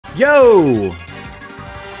Yo!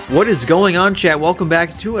 What is going on, chat? Welcome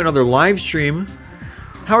back to another live stream.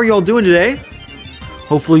 How are you all doing today?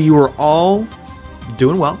 Hopefully you are all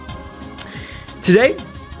doing well. Today,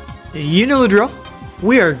 you know the drill.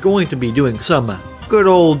 We are going to be doing some good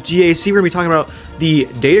old GAC. We're going to be talking about the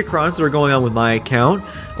datacrons that are going on with my account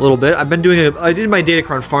a little bit. I did my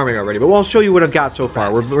datacron farming already, but I'll show you what I've got so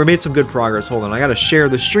far. We've made some good progress. Hold on, I got to share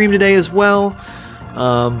the stream today as well.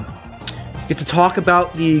 Get to talk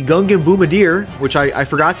about the Gungan Bombardier, which I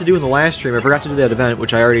forgot to do in the last stream. I forgot to do that event,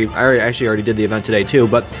 which I actually already did the event today too,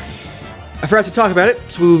 but I forgot to talk about it,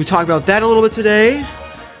 so we will be talking about that a little bit today.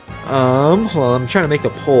 Hold on, I'm trying to make the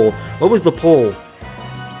poll. What was the poll?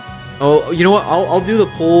 Oh, you know what? I'll do the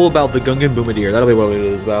poll about the Gungan Bombardier. That'll be what it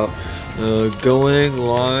is about. Going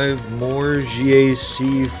live, more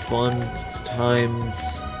GAC fun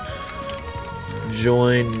times.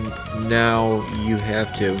 Join now, you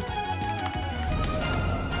have to.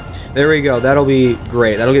 There we go. That'll be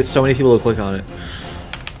great. That'll get so many people to click on it.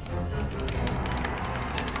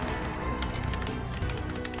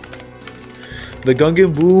 The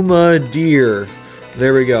Gungan Bombardier.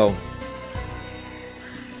 There we go.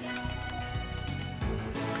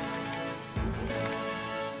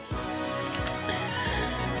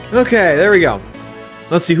 Okay, there we go.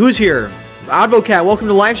 Let's see who's here. Advocat, welcome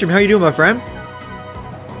to live stream. How you doing, my friend?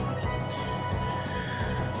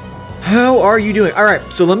 How are you doing? All right,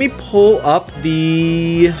 so let me pull up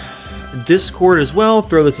the Discord as well.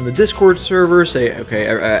 Throw this in the Discord server. Say, okay,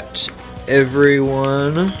 at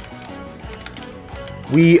everyone,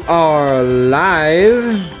 we are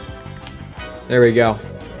live. There we go.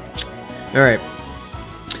 All right,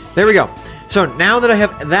 there we go. So now that I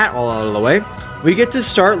have that all out of the way, we get to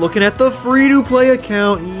start looking at the free-to-play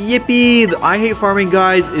account. Yippee! The I Hate Farming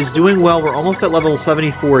Guys is doing well. We're almost at level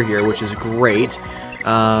 74 here, which is great.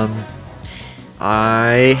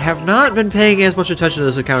 I have not been paying as much attention to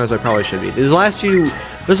this account as I probably should be. This last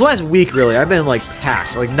week, really, I've been like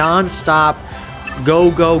packed, like non-stop,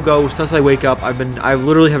 go since I wake up. I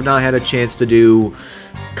literally have not had a chance to do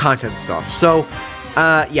content stuff. So,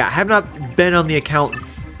 yeah, I have not been on the account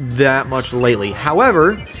that much lately.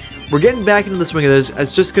 However, we're getting back into the swing of this.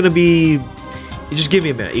 It's just gonna be, just give me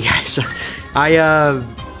a minute, you guys.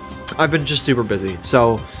 I've been just super busy,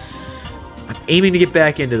 so I'm aiming to get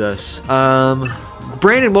back into this.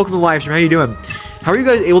 Brandon, welcome to the live stream. How you doing? How are you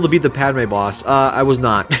guys able to beat the Padme boss? I was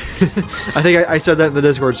not. I think I said that in the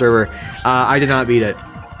Discord server. I did not beat it.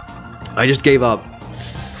 I just gave up.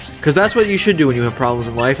 Because that's what you should do when you have problems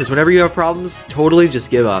in life, is whenever you have problems, totally just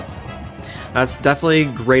give up. That's definitely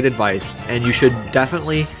great advice, and you should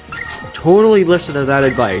definitely totally listen to that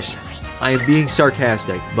advice. I am being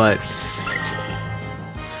sarcastic, but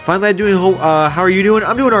finally, how are you doing?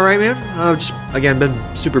 I'm doing all right, man. Just again, been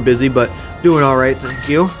super busy, but doing all right. Thank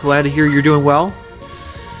you. Glad to hear you're doing well.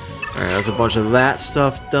 All right, that's a bunch of that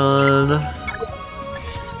stuff done.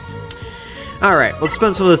 All right, let's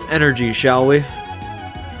spend some of this energy, shall we?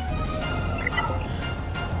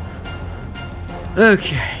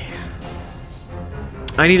 Okay.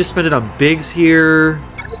 I need to spend it on bigs here.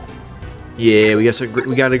 Yeah, we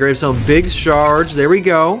got to grab some big shards. There we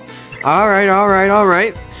go. All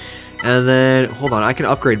right. And then, hold on, I can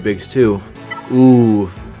upgrade bigs too. Ooh.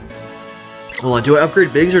 Hold on, do I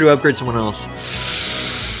upgrade bigs or do I upgrade someone else?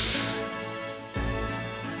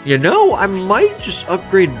 You know, I might just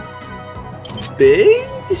upgrade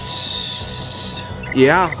bigs.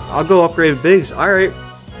 Yeah, I'll go upgrade bigs. All right.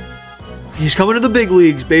 He's coming to the big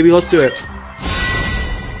leagues, baby. Let's do it.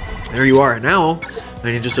 There you are. Now,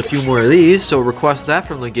 I need just a few more of these, so request that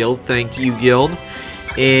from the guild. Thank you, guild.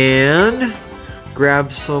 And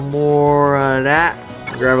grab some more of that.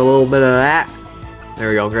 Grab a little bit of that. There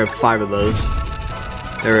we go. Grab 5 of those.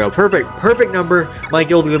 There we go. Perfect number. My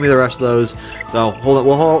guild will give me the rest of those. So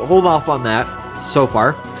we'll hold off on that so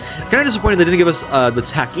far. Kind of disappointed they didn't give us the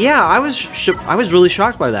tech. Yeah, I was really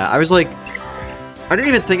shocked by that. I was like, I didn't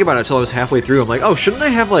even think about it until I was halfway through. I'm like, oh, shouldn't I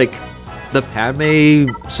have like the Padme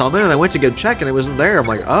summon? And I went to go check and it wasn't there. I'm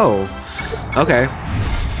like, oh, okay.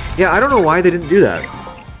 Yeah, I don't know why they didn't do that.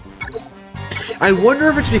 I wonder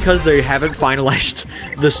if it's because they haven't finalized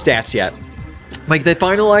the stats yet. Like, they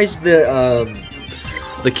finalized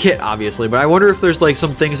the kit, obviously, but I wonder if there's, like,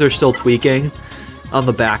 some things they're still tweaking on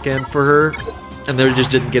the back end for her, and they just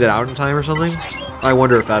didn't get it out in time or something. I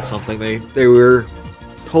wonder if that's something they were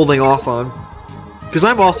holding off on. Because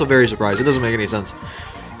I'm also very surprised. It doesn't make any sense.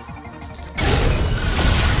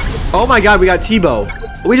 Oh my god, we got Tebow.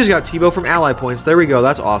 We just got Tebow from ally points. There we go.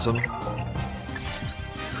 That's awesome.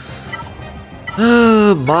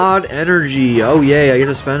 Mod energy. Oh yeah, I get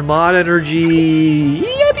to spend mod energy.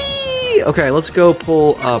 Yippee! maybe? Okay, let's go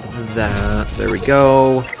pull up that. There we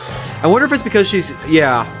go. I wonder if it's because she's...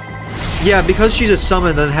 Yeah. Yeah, because she's a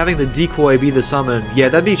summon, then having the decoy be the summon. Yeah,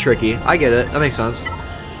 that'd be tricky. I get it. That makes sense.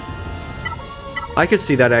 I could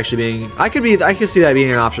see that actually being... I could see that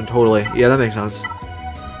being an option, totally. Yeah, that makes sense.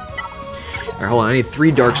 Alright, hold on. I need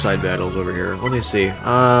 3 dark side battles over here. Let me see.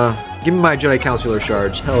 Give me my Jedi Counselor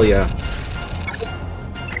shards. Hell yeah.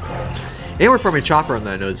 And we're farming Chopper on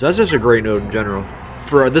that node, so that's just a great node in general.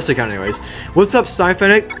 For this account anyways. What's up,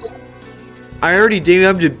 Cyphenic? I already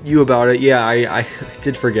DM'd you about it. Yeah, I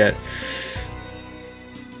did forget.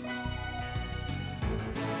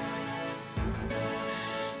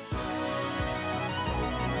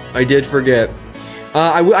 I did forget.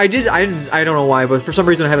 I don't know why, but for some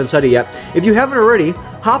reason I haven't said it yet. If you haven't already,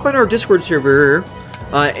 hop on our Discord server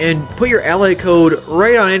and put your ally code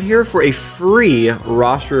right on in here for a free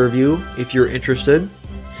roster review if you're interested.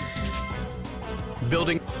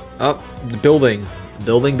 Building. Up, buildings.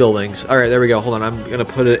 All right, there we go. Hold on, I'm gonna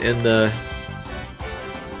put it in the.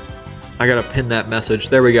 I gotta pin that message.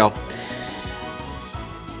 There we go.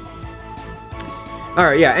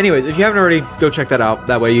 Alright, yeah, anyways, if you haven't already, go check that out.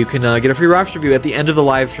 That way you can get a free roster review at the end of the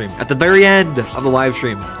live stream. At the very end of the live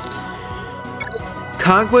stream.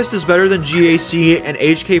 Conquest is better than GAC, and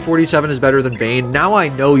HK47 is better than Bane. Now I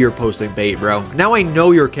know you're posting bait, bro. Now I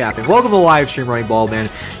know you're capping. Welcome to the live stream, Running Bald Man.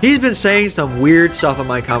 He's been saying some weird stuff in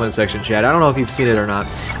my comment section, chat. I don't know if you've seen it or not.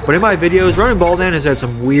 But in my videos, Running Bald Man has had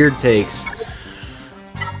some weird takes.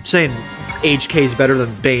 Saying HK is better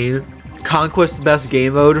than Bane. Conquest the best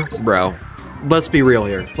game mode. Bro. Let's be real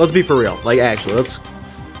here. Let's be for real. Like, actually, let's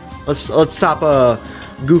stop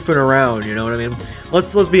goofing around. You know what I mean?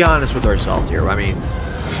 Let's be honest with ourselves here. I mean,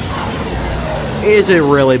 is it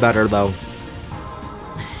really better though?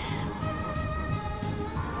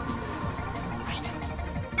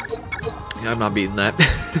 Yeah, I'm not beating that.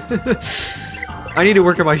 I need to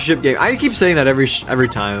work on my ship game. I keep saying that every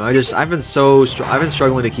time. I've been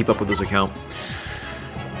struggling to keep up with this account.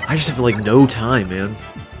 I just have like no time, man.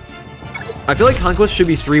 I feel like Conquest should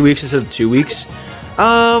be 3 weeks instead of 2 weeks.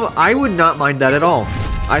 I would not mind that at all.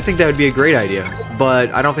 I think that would be a great idea, but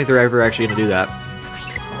I don't think they're ever actually going to do that.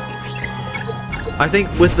 I think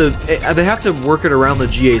with they have to work it around the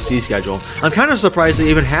GAC schedule. I'm kind of surprised they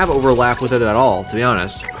even have overlap with it at all, to be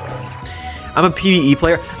honest. I'm a PvE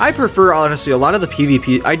player. I prefer, honestly, a lot of the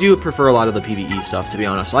PvP. I do prefer a lot of the PvE stuff, to be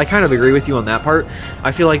honest. I kind of agree with you on that part.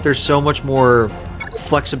 I feel like there's so much more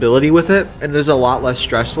flexibility with it, and it's a lot less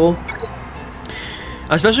stressful.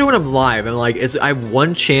 Especially when I'm live, and like I have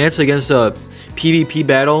one chance against a PvP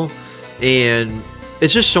battle, and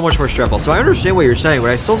it's just so much more stressful. So I understand what you're saying, but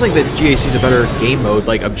I still think that GAC is a better game mode,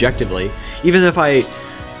 like objectively. Even if I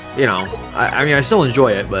mean, I still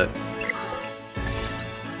enjoy it, but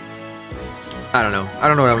I don't know. I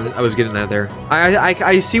don't know what I was getting at there.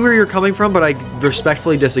 I see where you're coming from, but I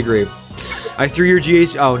respectfully disagree. I threw your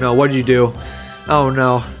GAC. Oh no! What did you do? Oh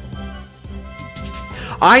no!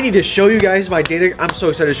 I need to show you guys my data. I'm so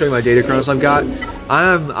excited to show you my data chronos I've got.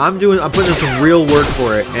 I'm putting in some real work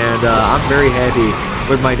for it, and I'm very happy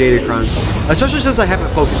with my data chronos, especially since I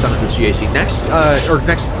haven't focused on it this GAC.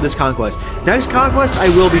 This Conquest. Next Conquest, I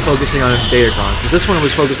will be focusing on data chronos because this one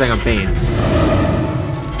was focusing on Bane.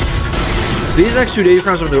 So these next 2 data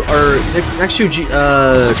chronos, next 2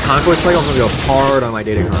 Conquest cycles, I'm gonna go hard on my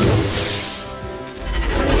data chronos.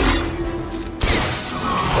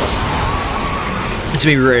 It's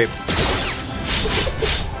gonna be great.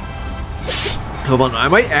 Hold on, I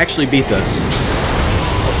might actually beat this.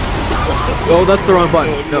 Oh, that's the wrong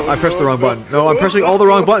button. No, I pressed the wrong button. No, I'm pressing all the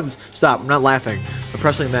wrong buttons. Stop, I'm not laughing. I'm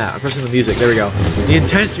pressing that. I'm pressing the music. There we go. The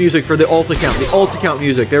intense music for the ult account. The ult account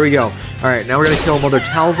music. There we go. Alright, now we're gonna kill Mother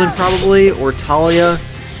Talzin probably, or Talia.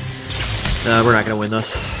 We're not gonna win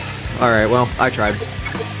this. Alright, well, I tried.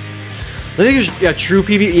 I think it's, yeah, true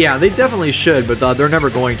PvE. Yeah, they definitely should, but they're never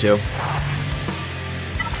going to.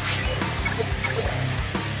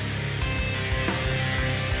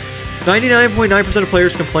 99.9% of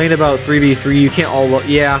players complain about 3v3. You can't all...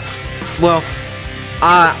 Yeah. Well,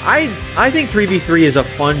 I think 3v3 is a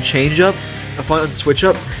fun change-up. A fun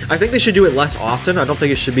switch-up. I think they should do it less often. I don't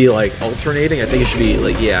think it should be, like, alternating. I think it should be,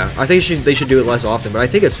 like, yeah. I think they should do it less often, but I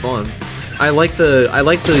think it's fun. I like the...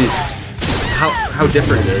 How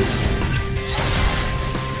different it is.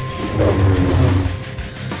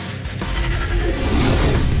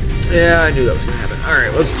 Yeah, I knew that was gonna happen.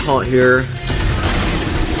 Alright, let's taunt here.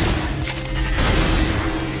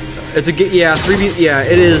 It's a yeah 3v yeah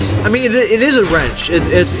it is. I mean it is a wrench.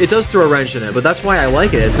 It does throw a wrench in it, but that's why I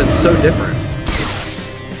like it. It's because it's so different.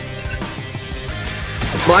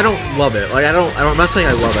 Well, I don't love it. Like I'm not saying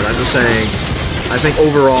I love it. I'm just saying I think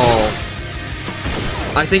overall,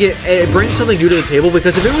 I think it brings something new to the table,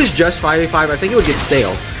 because if it was just 5v5, I think it would get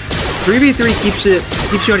stale. 3v3 keeps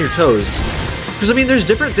you on your toes. Because, I mean, there's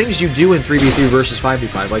different things you do in 3v3 versus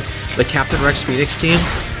 5v5. Like, the Captain Rex Phoenix team,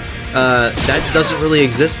 that doesn't really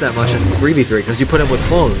exist that much in 3v3, because you put him with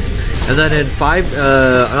clones. And then in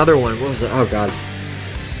another one, what was it? Oh, God.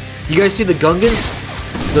 You guys see the Gungans?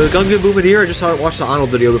 The Gungan Bombardier? I just watched the Arnold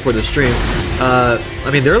video before the stream. I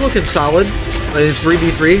mean, they're looking solid in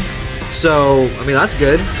 3v3. So, I mean, that's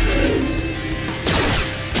good.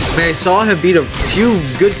 I mean, I saw him beat a few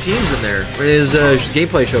good teams in there in his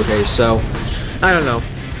gameplay showcase, so I don't know.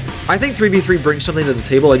 I think 3v3 brings something to the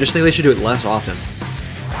table. I just think they should do it less often.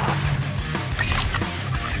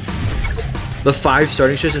 The 5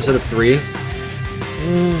 starting shifts instead of 3.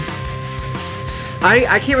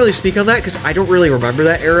 I can't really speak on that because I don't really remember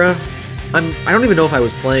that era. I don't even know if I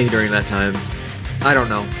was playing during that time. I don't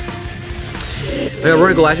know. I got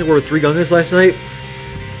running Galactic War with 3 Gungans last night.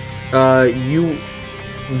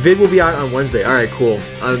 Vid will be out on Wednesday. All right, cool.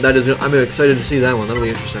 I'm excited to see that one. That'll be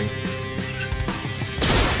interesting.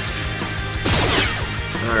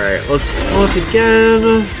 All right, let's toss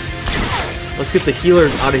again. Let's get the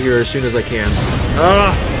healers out of here as soon as I can.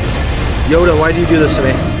 Yoda, why do you do this to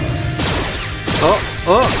me? Oh!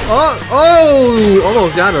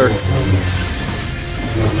 Almost got her.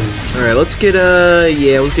 Alright, let's get,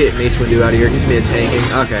 let's get Mace Windu out of here. He's been tanking.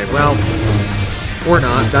 Okay, well, or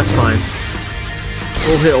not. That's fine.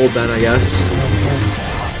 We'll hit Old Ben, I guess.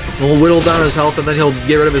 We'll whittle down his health, and then he'll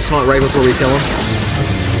get rid of his taunt right before we kill him.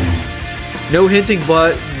 No hinting,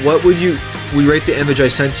 but what would you rate the image I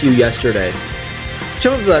sent to you yesterday? Are you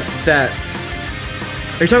talking about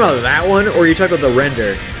are you talking about that one, or are you talking about the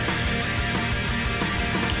render?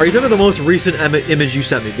 Are you talking about the most recent image you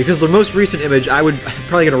sent me? Because the most recent image, I'm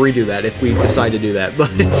probably going to redo that if we decide to do that. But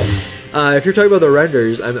if you're talking about the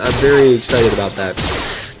renders, I'm very excited about that.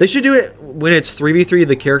 They should do it when it's 3v3,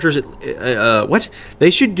 the characters... what? They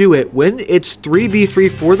should do it when it's 3v3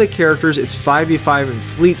 for the characters, it's 5v5 in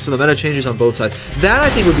fleet, so the meta changes on both sides. That, I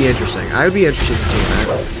think, would be interesting. I would be interested in seeing that.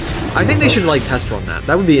 I think they should, like, test run that.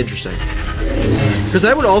 That would be interesting. Because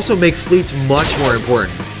that would also make fleets much more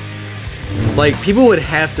important. Like, people would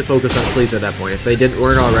have to focus on fleets at that point. If they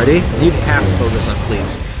weren't already, you'd have to focus on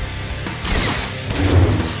fleets.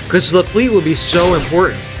 Because the fleet would be so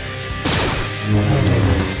important.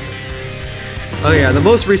 Oh yeah, the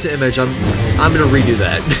most recent image, I'm gonna redo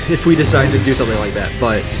that if we decide to do something like that.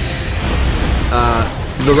 But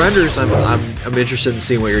the renders, I'm interested in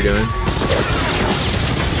seeing what you're doing.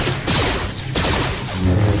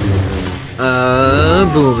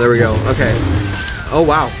 Boom, there we go. Okay. Oh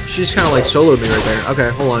wow, she just kind of like soloed me right there. Okay,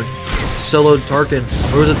 hold on. Soloed Tarkin.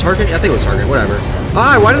 Or was it Tarkin? Yeah, I think it was Tarkin, whatever.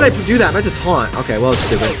 Ah, why did I do that? I meant to taunt. Okay, well, it's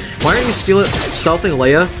stupid. Why aren't you stealthing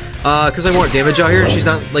Leia? Because I want damage out here and she's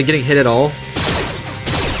not, like, getting hit at all.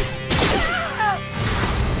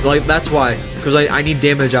 Like, that's why. Because I need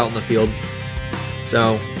damage out in the field.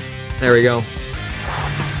 So, there we go.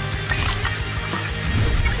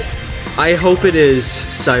 I hope it is,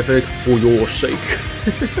 Cyphic, for your sake.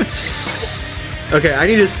 Okay, I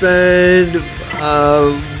need to spend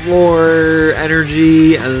more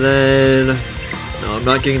energy, and then... No, I'm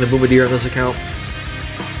not getting the Bombardier on this account.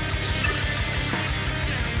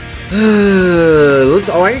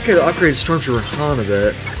 Oh, I could upgrade Stormtrooper Han a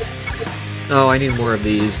bit. Oh, I need more of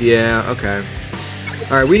these. Yeah, okay.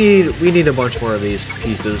 Alright, we need a bunch more of these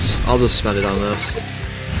pieces. I'll just spend it on this.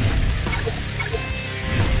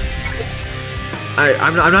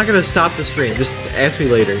 I'm not gonna stop the stream. Just ask me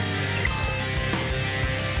later.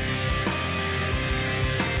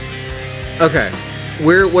 Okay.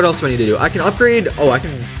 What else do I need to do? I can upgrade... Oh, I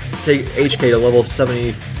can take HK to level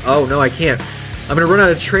 70... Oh, no, I can't. I'm gonna run out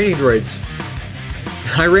of training droids.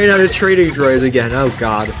 I ran out of training droids again. Oh,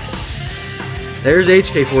 God. There's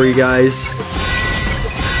HK for you guys.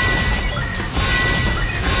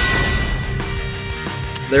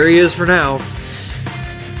 There he is for now.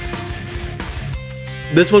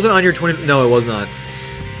 This wasn't on your 20... No, it was not.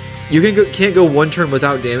 You can't go one turn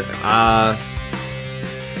without damage.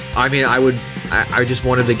 I mean, I just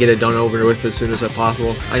wanted to get it done over with as soon as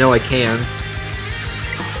possible. I know I can.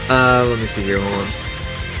 Let me see here. Hold on.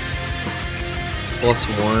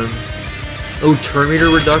 +1. Oh, turn meter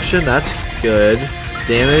reduction. That's good.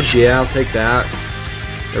 Damage. Yeah, I'll take that.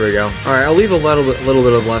 There we go. All right, I'll leave a little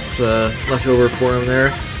bit of leftover for him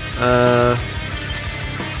there.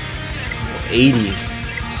 80,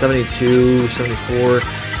 72, 74.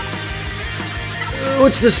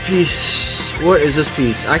 What's this piece? What is this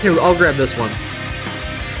piece? I'll grab this one.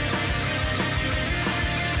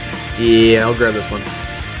 Yeah, I'll grab this one.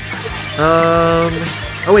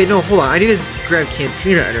 Oh wait, no, hold on. I need to grab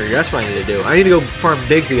Cantina Energy. That's what I need to do. I need to go farm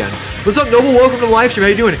bigs again. What's up, Noble? Welcome to the live stream. How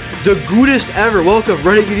you doing? The goodest ever. Welcome.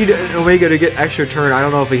 Reddit, you need an Omega to get extra turn. I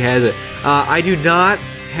don't know if he has it. I do not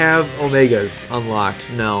have Omegas unlocked.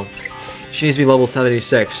 No. She needs to be level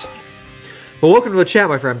 76. Well, welcome to the chat,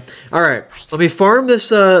 my friend. All right, let me farm this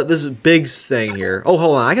this Biggs thing here. Oh,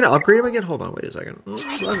 hold on, I gotta upgrade him again. Hold on, wait a second. Let's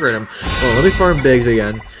upgrade him. Oh, let me farm Biggs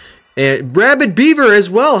again. And Rabid Beaver as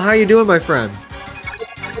well. How you doing, my friend?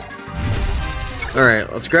 All right,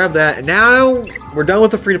 let's grab that. And now we're done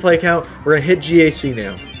with the free-to-play account. We're gonna hit GAC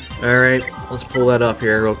now. All right, let's pull that up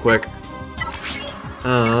here real quick.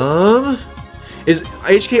 Is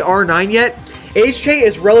HK R9 yet? HK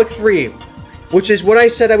is Relic 3, which is what I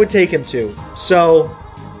said I would take him to. So,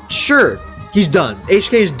 sure, he's done.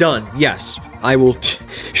 HK is done. Yes, I will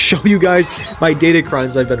show you guys my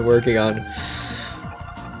datacrons I've been working on.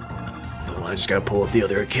 Oh, I just gotta pull up the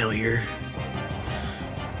other account here.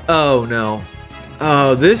 Oh, no.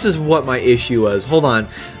 Oh, this is what my issue was. Hold on.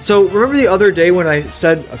 So, remember the other day when I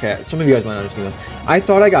said... Okay, some of you guys might not have seen this. I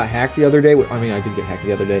thought I got hacked the other day. I mean, I did get hacked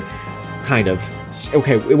the other day. Kind of.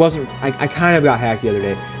 Okay, it wasn't... I kind of got hacked the other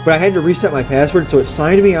day. But I had to reset my password, so it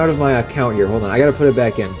signed me out of my account here. Hold on, I gotta put it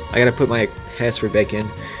back in. I gotta put my password back in.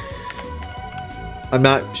 I'm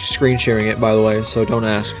not screen sharing it, by the way, so don't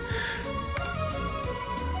ask.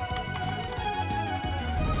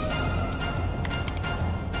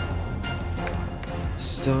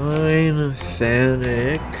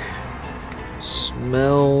 Fanic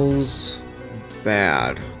smells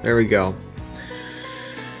bad. There we go.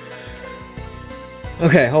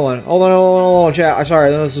 Okay, hold on, chat. I'm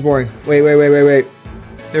sorry, this is boring. Wait.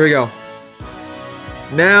 There we go.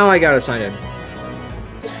 Now I gotta sign in.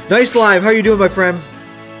 Nice live. How you doing, my friend?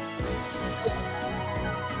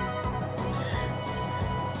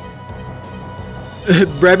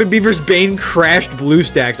 Rabid Beaver's Bane crashed blue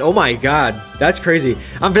stacks. Oh my god, that's crazy.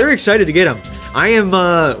 I'm very excited to get him. I am.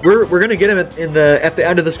 We're gonna get him at the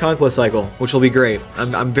end of this conquest cycle, which will be great.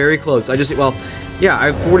 I'm very close. Well, yeah, I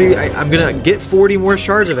have 40. I'm gonna get 40 more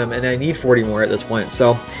shards of him, and I need 40 more at this point.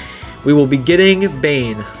 So we will be getting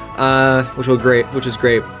Bane, which is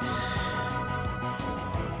great.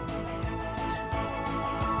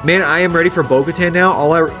 Man, I am ready for Bo-Katan now.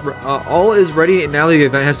 All is ready, and now the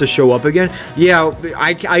event has to show up again. Yeah,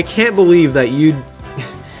 I can't believe that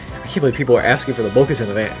I can't believe people are asking for the Bo-Katan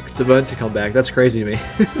event to come back. That's crazy to me.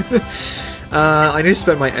 I need to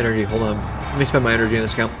spend my energy. Hold on. Let me spend my energy in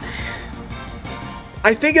this account.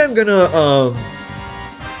 I think I'm gonna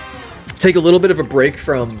take a little bit of a break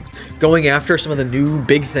from going after some of the new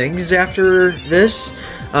big things after this.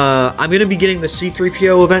 I'm gonna be getting the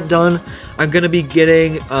C3PO event done. I'm gonna be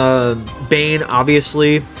getting Bane,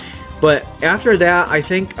 obviously, but after that, I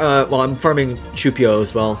think. Well, I'm farming Chupio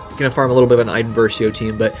as well. I'm gonna farm a little bit of an Iden Versio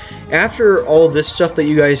team, but after all of this stuff that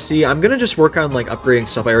you guys see, I'm gonna just work on like upgrading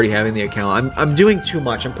stuff I already have in the account. I'm doing too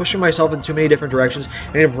much. I'm pushing myself in too many different directions.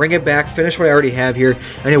 I need to bring it back, finish what I already have here.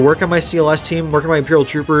 I need to work on my CLS team, work on my Imperial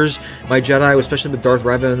Troopers, my Jedi, especially with Darth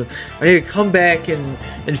Revan. I need to come back and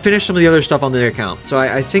finish some of the other stuff on the account. So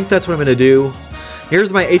I think that's what I'm gonna do.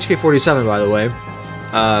 Here's my HK47, by the way.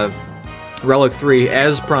 Relic 3,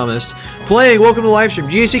 as promised. Playing, welcome to the live stream.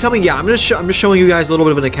 GAC coming? Yeah, I'm just showing you guys a little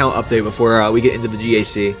bit of an account update before we get into the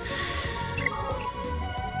GAC.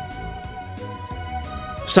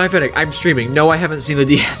 Sci-Fennec, I'm streaming. No, I haven't seen the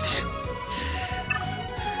DMs.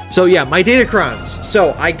 So yeah, my Datacrons.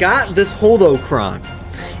 So I got this Holdocron.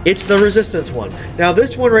 It's the Resistance one. Now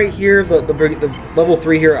this one right here, the level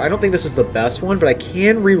 3 here, I don't think this is the best one, but I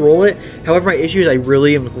can re-roll it. However, my issue is I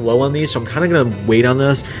really am low on these, so I'm kind of going to wait on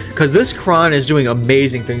this, because this Kron is doing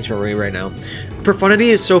amazing things for me right now. Profundity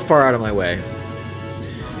is so far out of my way.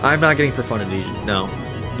 I'm not getting Profundity, no.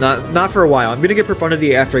 Not for a while. I'm going to get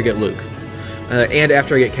Profundity after I get Luke. And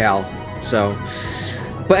after I get Cal, so.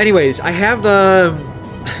 But anyways, I have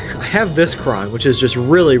this Kron, which is just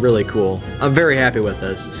really, really cool. I'm very happy with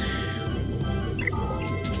this.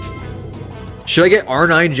 Should I get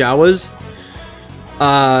R9 Jawas?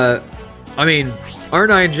 I mean,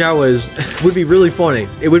 R9 Jawas would be really funny.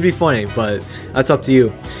 It would be funny, but that's up to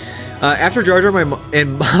you. After Jar Jar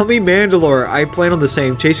and Mommy Mandalore, I plan on the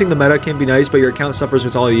same. Chasing the meta can be nice, but your account suffers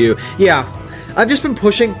with all of you. Yeah. I've just been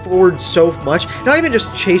pushing forward so much. Not even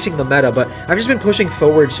just chasing the meta, but I've just been pushing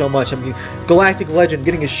forward so much. I mean, Galactic Legend,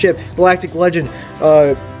 getting a ship, Galactic Legend,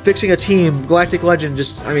 fixing a team, Galactic Legend,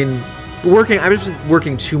 just, I mean, I'm just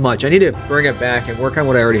working too much. I need to bring it back and work on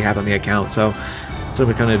what I already have on the account, so that's what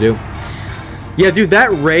I'm kind of do. Yeah, dude,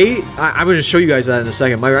 that Ray, I'm going to show you guys that in a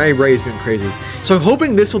second. My Ray is doing crazy. So I'm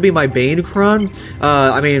hoping this will be my Bane Cron.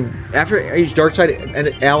 I mean, after each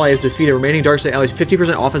Darkside ally is defeated, remaining Darkside allies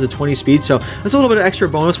 50% off as a 20 speed, so that's a little bit of extra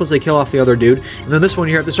bonus once they kill off the other dude. And then this one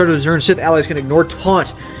here, at the start of the turn, Sith allies can ignore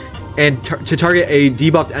taunt and to target a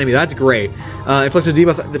debuffed enemy. That's great. Inflicts a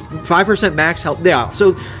debuff, 5% max health. Yeah,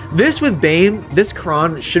 so this with Bane, this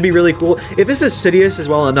Cron should be really cool. If this is Sidious as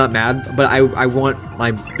well, I'm not mad, but I want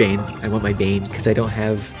my Bane. I want my Bane because I don't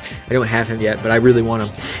have him yet, but I really want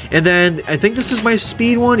him. And then I think this is my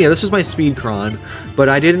speed one. Yeah, this is my speed Cron, but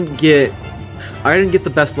I didn't get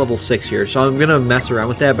the best level 6 here, so I'm gonna mess around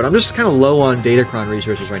with that, but I'm just kind of low on Datacron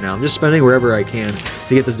resources right now. I'm just spending wherever I can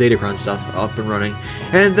to get this Datacron stuff up and running.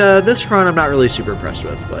 And this Cron I'm not really super impressed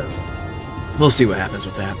with, but we'll see what happens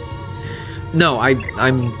with that. No, I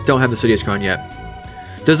don't have the Sidious Cron yet.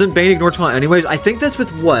 Doesn't Bane ignore taunt anyways? I think that's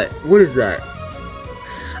with what? What is that?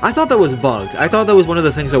 I thought that was bugged. I thought that was one of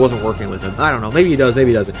the things that wasn't working with him. I don't know. Maybe he does, maybe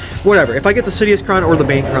he doesn't. Whatever. If I get the Sidious Cron or the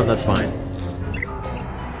Bane Cron, that's fine.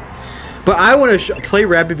 But I want to play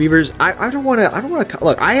Rabid Beavers. I don't want to.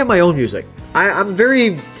 Look, I have my own music. I'm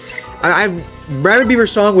Rabid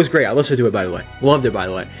Beaver's song was great. I listened to it, by the way. Loved it, by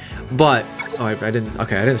the way. But oh, I didn't.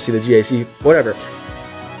 Okay, I didn't see the GAC. Whatever.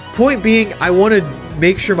 Point being, I want to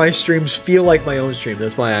make sure my streams feel like my own stream.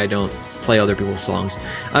 That's why I don't play other people's songs.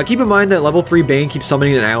 Keep in mind that level 3 Bane keeps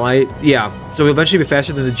summoning an ally. Yeah, so we'll eventually be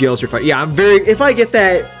faster than the GLC fight. Yeah, I'm very. If I get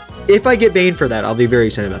Bane for that, I'll be very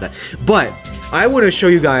excited about that. But I want to show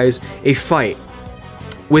you guys a fight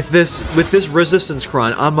with this Resistance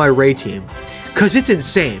Cron on my Ray team, because it's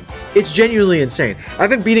insane. It's genuinely insane. I've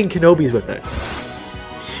been beating Kenobis with it,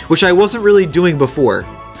 which I wasn't really doing before.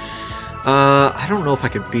 I don't know if I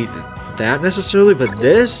can beat that necessarily, but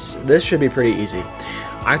this should be pretty easy.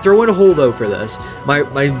 I throw in a holdo for this.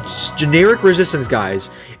 My generic Resistance guys,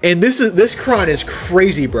 and this Cron is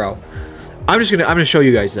crazy, bro. I'm gonna show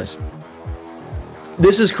you guys this.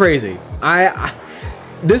 This is crazy.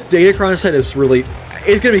 This Datacron set is really,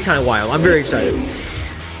 it's gonna be kind of wild. I'm very excited.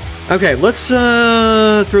 Okay, let's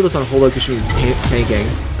throw this on holdo because she's tanking.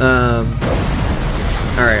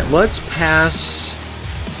 All right, let's pass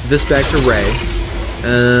this back to Ray.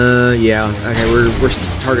 Yeah. Okay, we're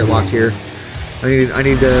target locked here. I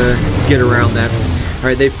need to get around that. All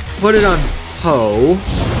right, they put it on Poe.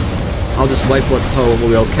 I'll just life flip Poe and we'll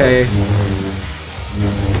be okay.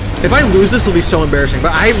 If I lose this, it'll be so embarrassing,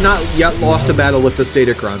 but I have not yet lost a battle with this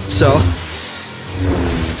Datacron, so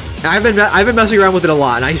I've been messing around with it a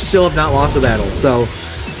lot, and I still have not lost a battle, so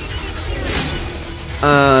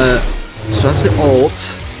so that's the ult,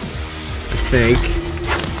 I think.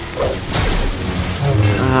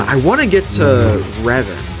 I want to get to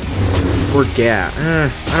Revan or GAC.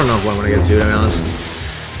 I don't know what I want to get to be honest.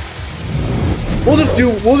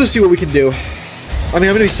 We'll just see what we can do. I mean,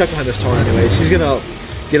 I'm gonna be stuck behind this tower anyways. He's gonna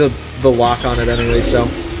get the lock on it anyway, so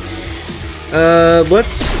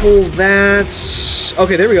let's pull that.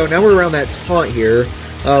 Okay, there we go. Now we're around that taunt here.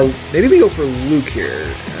 Maybe we go for Luke here.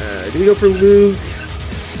 Do we go for Luke?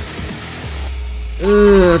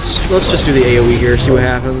 Let's just do the AoE here, see what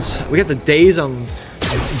happens. We got the days on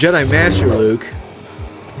Jedi Master Luke.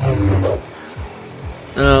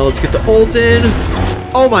 Let's get the ult in.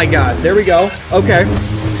 Oh my god, there we go. Okay.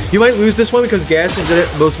 You might lose this one because Gaston did it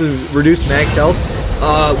most with reduced max health.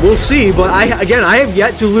 We'll see, but I have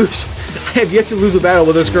yet to lose. I have yet to lose a battle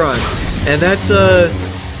with this Cron, and that's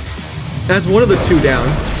one of the two down.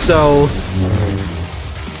 So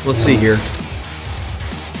let's see here.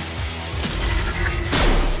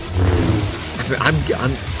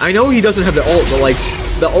 I know he doesn't have the ult, but like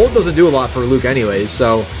the ult doesn't do a lot for Luke anyways.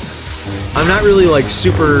 So I'm not really like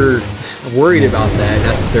super worried about that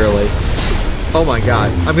necessarily. Oh my god,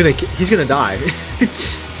 he's gonna die.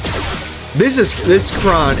 This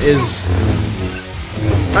Cron is,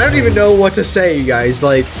 I don't even know what to say, you guys.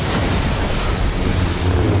 Like,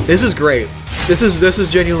 this is great. This is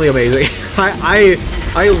genuinely amazing.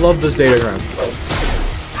 I love this Datacron.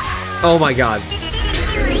 Oh my god.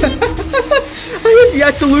 I have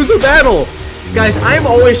yet to lose a battle. Guys, I'm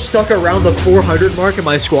always stuck around the 400 mark in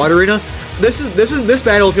my squad arena. This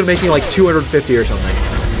battle is gonna make me like 250 or something.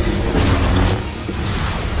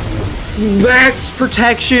 Max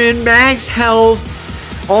protection, max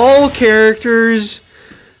health, all characters.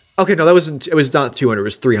 Okay, no, it was not 200, it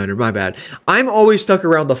was 300, my bad. I'm always stuck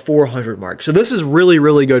around the 400 mark, so this is really,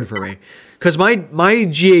 really good for me. Because my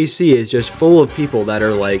GAC is just full of people that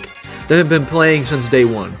are like, that have been playing since day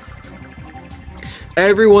one.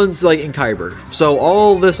 Everyone's like in Kyber. So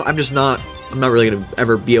all this, I'm not really gonna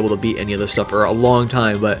ever be able to beat any of this stuff for a long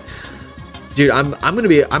time, but dude, I'm gonna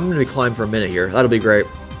be climbing for a minute here. That'll be great.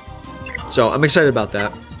 So I'm excited about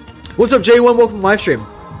that. What's up, J1? Welcome to live stream.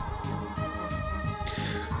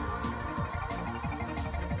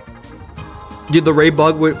 Did the Ray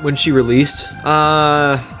bug when she released?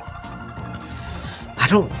 I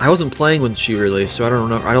wasn't playing when she released, so I don't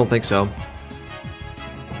know. I don't think so.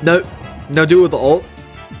 No, do it with the ult.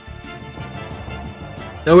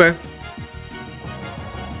 Okay.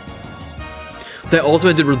 That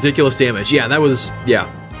ultimate did ridiculous damage. Yeah, that was, yeah.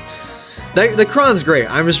 The Kron's great.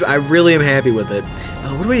 I really am happy with it.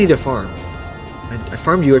 What do I need to farm? I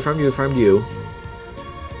farmed you, I farmed you.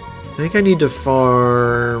 I think I need to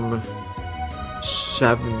farm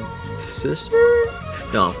 7th sister?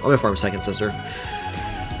 No, I'm gonna farm 2nd sister.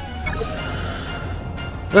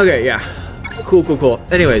 Okay, yeah. Cool.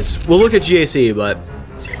 Anyways, we'll look at GAC, but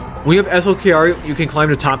when you have SLKR, you can climb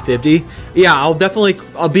to top 50. Yeah,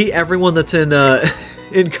 I'll beat everyone that's in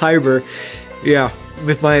in Kyber. Yeah,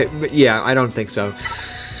 I don't think so.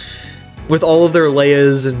 With all of their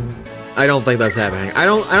Leias, and I don't think that's happening. I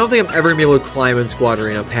don't think I'm ever gonna be able to climb in Squad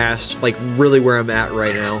Arena past like really where I'm at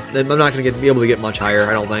right now. I'm not gonna be able to get much higher,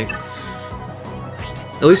 I don't think.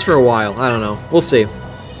 At least for a while. I don't know. We'll see.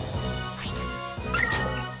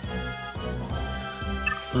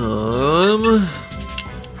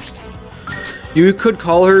 You could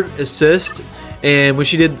call her assist, and when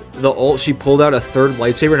she did the ult, she pulled out a 3rd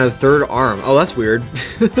lightsaber and a 3rd arm. Oh, that's weird.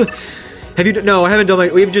 Have you? No, I haven't done my.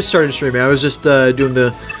 We've just started streaming. I was just doing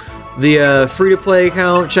the free-to-play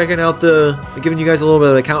account, checking out giving you guys a little bit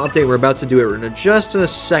of the account update. We're about to do it in just a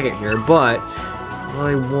second here, but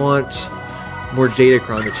I want more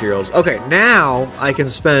Datacron materials. Okay, now I can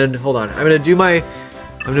spend. Hold on, I'm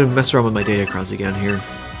gonna mess around with my Datacrons again here.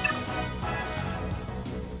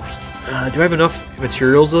 Do I have enough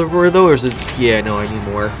materials over though, or is it? Yeah, no, I need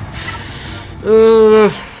more.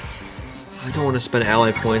 I don't want to spend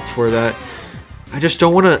ally points for that. I just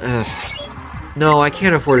don't want to. No, I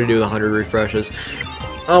can't afford to do the 100 refreshes.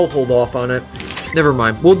 I'll hold off on it. Never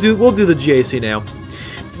mind. We'll do the GAC now.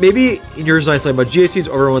 Maybe yours nicely, but GAC's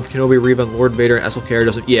over with Kenobi, Reva, and Lord Vader, and SLKR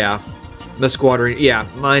doesn't. Yeah, the squad arena. Yeah,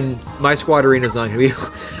 my squad arena is not gonna be.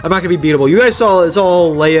 I'm not gonna be beatable. You guys saw it's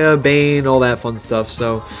all Leia, Bane, all that fun stuff.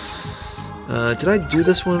 So. Did I do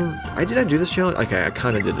this one? Did I do this challenge? Okay, I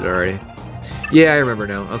kind of did it already. Yeah, I remember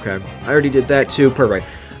now. Okay, I already did that too. Perfect.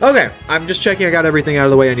 Okay, I'm just checking I got everything out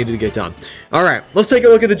of the way I needed to get done. Alright, let's take a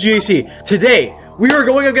look at the GAC. Today, we are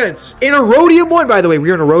going against, in a Rhodium 1, by the way,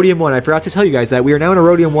 we are in a Rhodium 1. I forgot to tell you guys that. We are now in a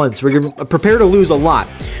Rhodium 1, so we're prepared to lose a lot.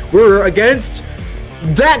 We're against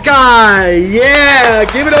that guy! Yeah!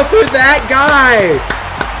 Give it up for that guy!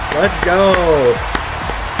 Let's go!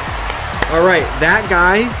 Alright, that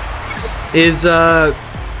guy is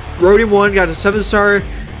Rhodium 1, got a 7-star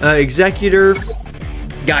Executor,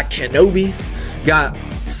 got Kenobi, got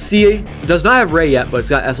C, does not have Rey yet, but it's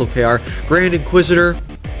got SLKR, Grand Inquisitor.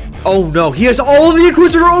 Oh no, he has all of the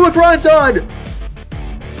Inquisitor Omicrons on!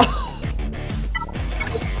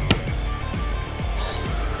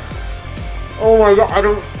 Oh my god, I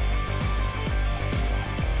don't...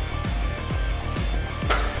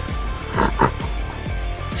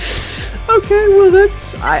 Okay, well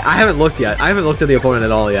that's... I haven't looked yet. I haven't looked at the opponent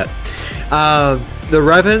at all yet. The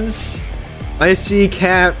Revens, I see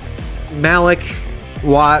Cat, Malik,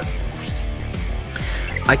 Watt.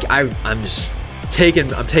 I'm just taken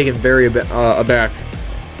very aback.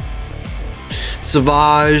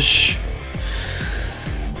 Savage.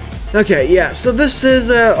 Okay, yeah. So this is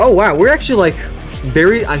oh wow, we're actually like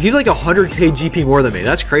very. He's like 100k GP more than me.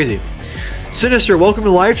 That's crazy. Sinister, welcome to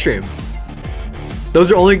the live stream. Those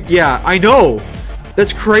are only, yeah, I know.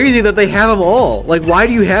 That's crazy that they have them all. Like, why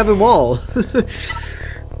do you have them all?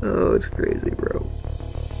 Oh, it's crazy, bro.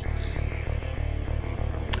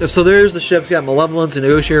 So there's the ships. Got Malevolence, and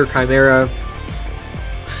Negotiator, Chimera.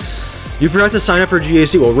 You forgot to sign up for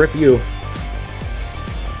GAC. Well, rip you.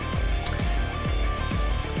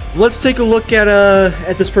 Let's take a look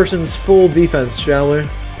at this person's full defense, shall we?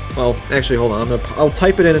 Well, actually, hold on. I'll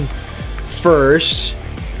type it in first.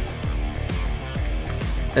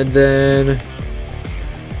 And then...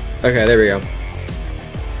 Okay, there we go.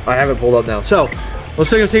 I have it pulled up now. So, let's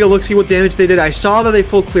take a look, see what damage they did. I saw that they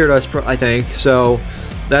full cleared us, I think. So,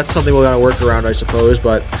 that's something we'll gotta work around, I suppose.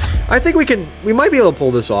 But I think we might be able to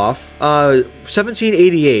pull this off.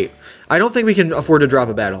 1788. I don't think we can afford to drop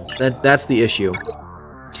a battle. That's the issue.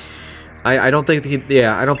 I don't think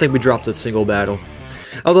I don't think we dropped a single battle.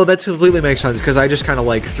 Although that completely makes sense, because I just kind of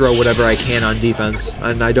like throw whatever I can on defense,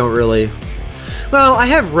 and I don't really... Well, I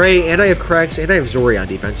have Rey, and I have Krex, and I have Zori on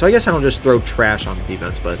defense, so I guess I don't just throw trash on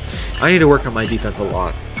defense, but I need to work on my defense a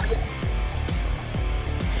lot.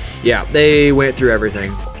 Yeah, they went through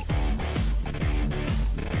everything.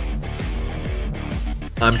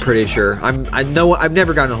 I'm pretty sure. I know I've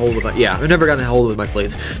never gotten a hold of it. Yeah, I've never gotten a hold of my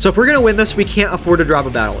fleets. So if we're gonna win this, we can't afford to drop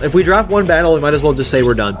a battle. If we drop one battle, we might as well just say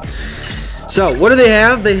we're done. So what do they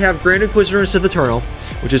have? They have Grand Inquisitor and Sith Eternal,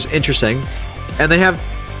 which is interesting, and they have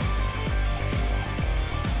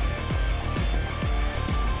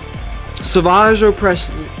Savage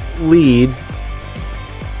Opress lead.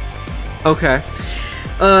 Okay.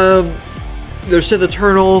 There's Sith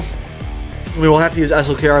Eternal. We will have to use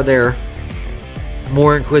SLKR there.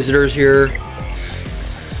 More Inquisitors here.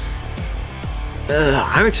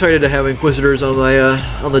 I'm excited to have Inquisitors on my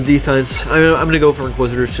on the defense. I'm gonna go for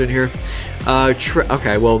Inquisitors soon here.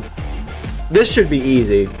 Okay, well, this should be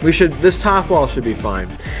easy. This top wall should be fine.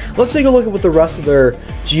 Let's take a look at what the rest of their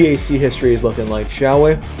GAC history is looking like, shall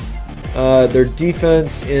we? Their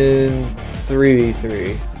defense in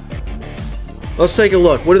 3v3. Let's take a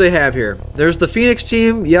look. What do they have here? There's the Phoenix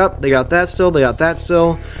team. Yep, they got that still. They got that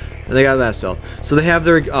still. And they got that still. So they have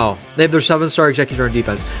their 7-star executor on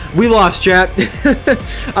defense. We lost, chat.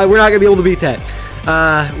 We're not gonna be able to beat that.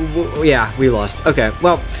 Yeah, we lost. Okay,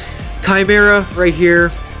 well, Chimera right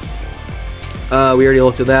here. We already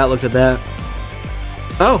looked at that.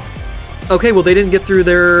 Oh, okay. Well, they didn't get through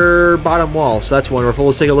their bottom wall, so that's wonderful.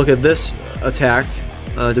 Let's take a look at this attack.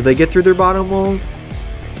 Did they get through their bottom wall?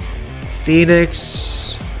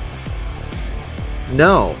 Phoenix.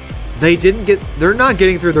 No. They didn't get... They're not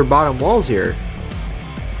getting through their bottom walls here.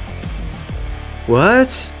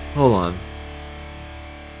 What? Hold on.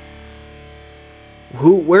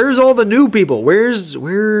 Where's all the new people? Where...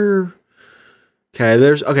 Okay,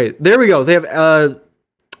 there's... Okay, there we go. They have...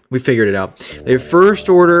 We figured it out. They have First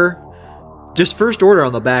Order. Just First Order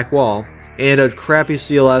on the back wall. And a crappy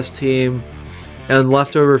CLS team. And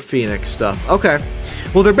leftover Phoenix stuff. Okay.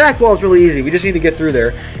 Well, their back wall is really easy. We just need to get through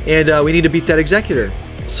there. And we need to beat that Executor.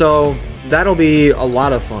 So that'll be a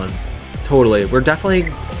lot of fun. Totally. We're definitely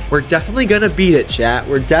gonna beat it, chat.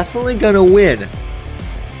 We're definitely gonna win.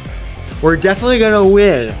 We're definitely gonna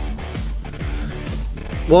win.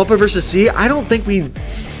 Wampa versus C? I don't think I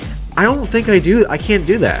can't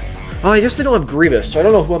do that. Oh, I guess they don't have Grievous, so I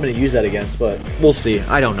don't know who I'm gonna use that against, but we'll see.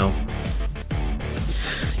 I don't know.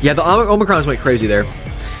 Yeah, the Omicrons went crazy there.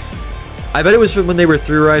 I bet it was when they were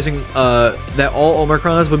theorizing that all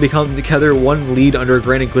Omicrons would become together one lead under a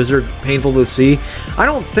Grand Inquisitor, painful to see. I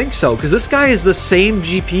don't think so, because this guy is the same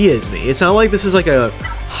GP as me. It's not like this is like a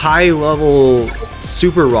high-level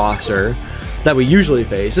super roster that we usually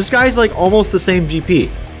face. This guy's like almost the same GP.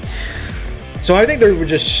 So I think they were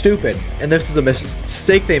just stupid, and this is a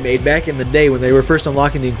mistake they made back in the day when they were first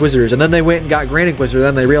unlocking the Inquisitors, and then they went and got Grand Inquisitor,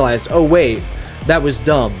 then they realized, oh wait, that was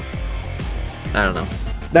dumb. I don't know.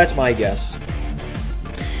 That's my guess.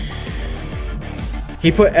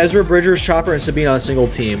 He put Ezra, Bridgers, Chopper, and Sabine on a single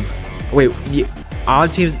team. Wait,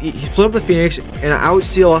 odd teams. He split up the Phoenix and out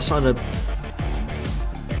CLS on a...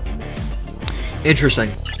 Interesting.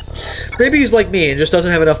 Maybe he's like me and just doesn't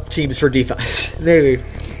have enough teams for defense. Maybe.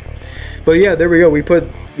 But yeah, there we go. We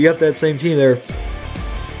got that same team there.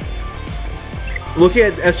 Look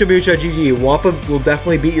at SWGoH. Wampa will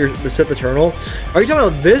definitely beat the Sith Eternal. Are you talking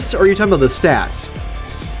about this, or are you talking about the stats?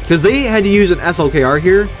 Because they had to use an SLKR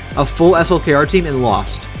here, a full SLKR team, and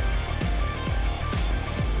lost.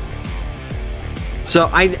 So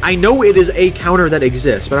I know it is a counter that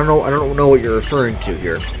exists, but I don't know what you're referring to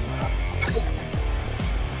here.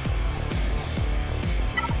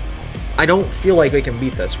 I don't feel like they can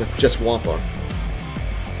beat this with just Wampa.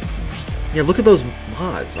 Yeah, look at those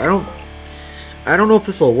mods. I don't know if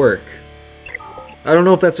this will work. I don't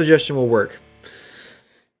know if that suggestion will work.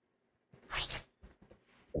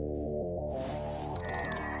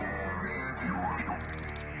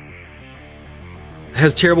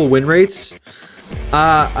 Has terrible win rates.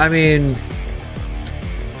 I mean,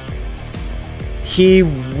 he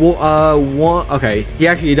won. Okay,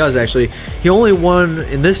 he does actually. He only won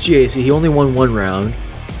in this GAC. He only won one round.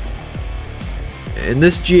 In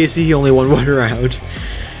this GAC, he only won one round.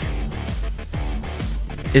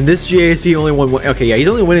 In this GAC, he only won one. Okay, yeah, he's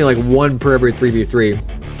only winning like one per every 3v3.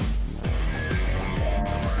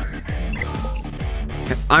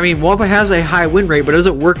 I mean, Wampa has a high win rate, but it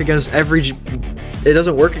doesn't work against every. It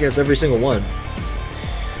doesn't work against every single one.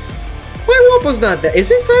 Why Wampa's not that? Is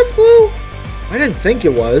this that slow? I didn't think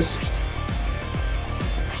it was.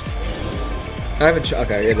 I haven't.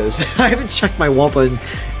 Okay, it is. I haven't checked my Wampa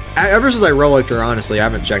ever since I relicked her. Honestly, I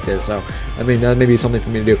haven't checked it. So, I mean, that may be something for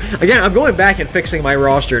me to do. Again, I'm going back and fixing my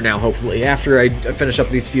roster now. Hopefully, after I finish up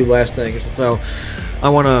these few last things. So, I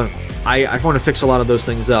want to fix a lot of those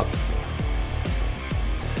things up.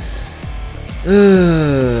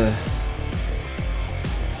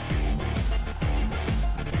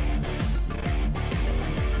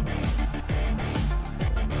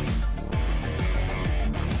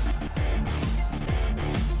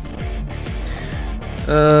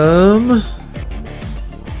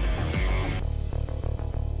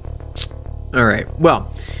 Alright,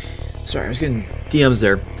 well. Sorry, I was getting DMs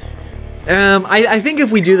there. I think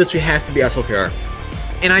if we do this, it has to be SLKR.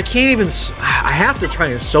 And I can't even... I have to try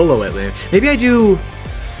and solo it, man. Maybe I do...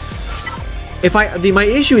 My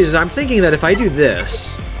issue is I'm thinking that if I do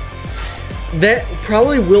this... That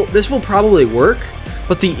probably will... This will probably work.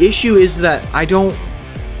 But the issue is that I don't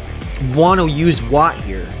want to use Watt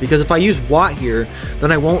here. Because if I use Watt here,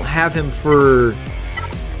 then I won't have him for...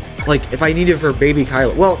 Like, if I need it for Baby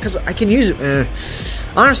Kylo. Well, because I can use...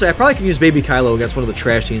 honestly, I probably can use Baby Kylo against one of the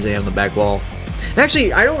trash teams they have on the back wall.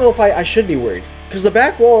 Actually, I don't know if I should be worried. Because the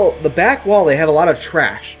back wall, they have a lot of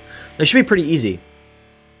trash. They should be pretty easy.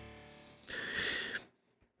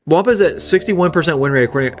 Wampa's at 61% win rate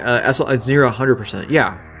according to SL at 100%.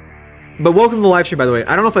 Yeah. But welcome to the live stream, by the way.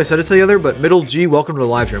 I don't know if I said it to the other, but Middle G, welcome to the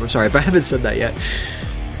live stream. I'm sorry if I haven't said that yet.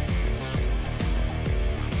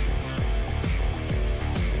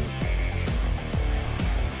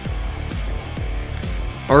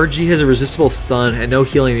 RG has a resistible stun and no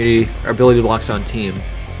healing immunity or ability blocks on team.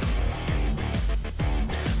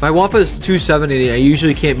 My Wampa is 270 and I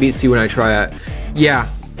usually can't beat C when I try it. Yeah.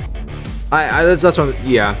 That's what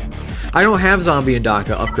yeah. I don't have Zombie and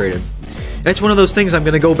Daka upgraded. It's one of those things I'm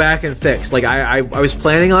gonna go back and fix. Like I was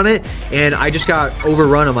planning on it and I just got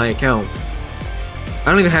overrun on my account. I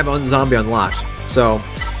don't even have Zombie unlocked. So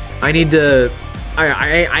I need to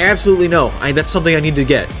I absolutely know. That's something I need to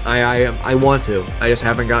get. I want to. I just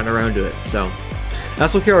haven't gotten around to it. So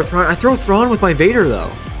that's okay with Thrawn. I throw Thrawn with my Vader though.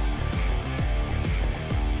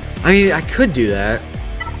 I mean, I could do that.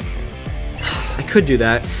 I could do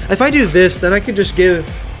that. If I do this, then I could just give...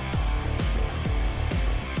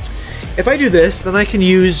 If I do this, then I can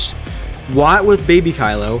use Watt with Baby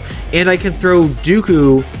Kylo, and I can throw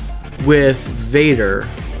Dooku with Vader.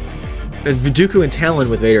 Dooku and Talon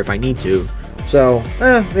with Vader if I need to. So,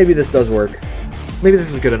 maybe this does work. Maybe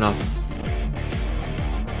this is good enough.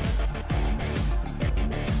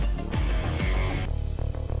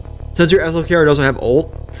 Since your SLKR doesn't have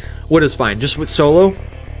ult, what is fine? Just with solo?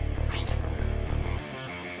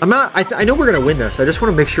 I'm not... I know we're gonna win this. I just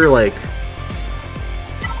want to make sure, like...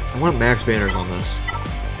 I want max banners on this.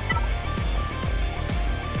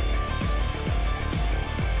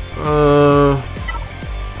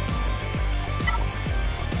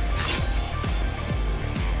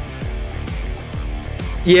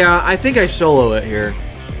 Yeah, I think I solo it here.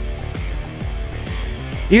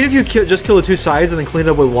 Even if you just kill the two sides and then clean it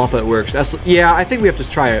up with Wampa, it works. Yeah, I think we have to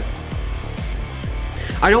try it.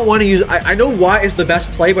 I don't want to use... I know Watt is the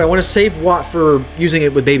best play, but I want to save Watt for using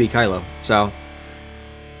it with Baby Kylo. So...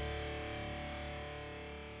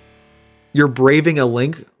 You're braving a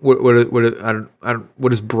link? What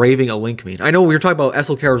does braving a link mean? I know we were talking about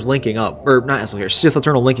SLKR's linking up. Or, not SLKR, Sith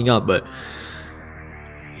Eternal linking up, but...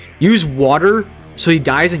 Use water so he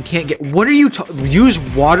dies and can't get... What are you use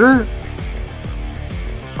water?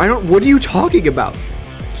 I don't... What are you talking about?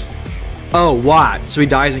 Oh, Watt. So he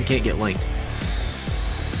dies and can't get linked.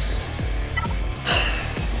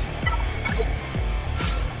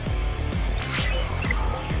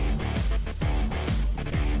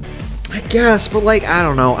 I guess, but like, I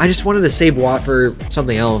don't know. I just wanted to save Watt for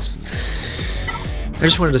something else. I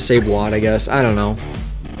just wanted to save Watt, I guess. I don't know.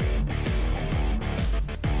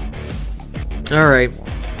 Alright.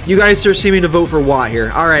 You guys are seeming to vote for Watt here.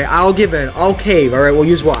 Alright, I'll give in. I'll cave. Alright, we'll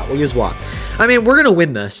use Watt. We'll use Watt. I mean, we're gonna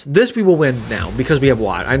win this. This we will win now, because we have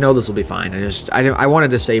Watt. I know this will be fine. I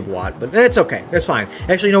wanted to save Watt, but it's okay. It's fine.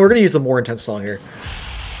 Actually, no, we're gonna use the more intense song here.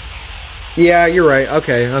 Yeah, you're right.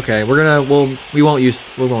 Okay. We won't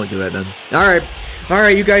do it then.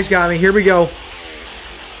 Alright, you guys got me. Here we go.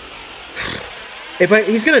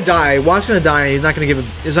 He's gonna die. Watt's gonna die, and he's not gonna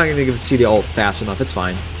give C the ult fast enough. It's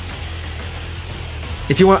fine.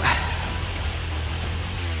 If you want...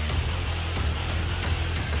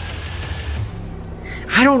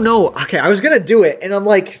 I don't know. Okay, I was gonna do it, and I'm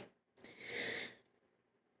like...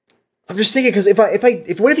 I'm just thinking, because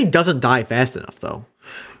what if he doesn't die fast enough, though?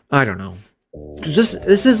 I don't know. This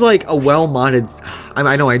is like a well-modded...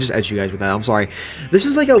 I know I just edged you guys with that. I'm sorry. This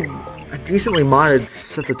is like a decently modded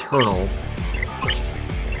Sith Eternal.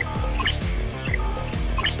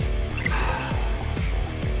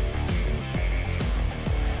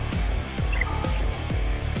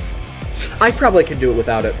 I probably can do it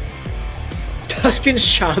without it. Tusken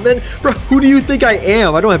Shaman? Bro, who do you think I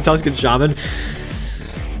am? I don't have Tusken Shaman.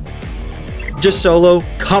 Just solo.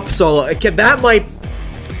 Cup solo. Okay, that might...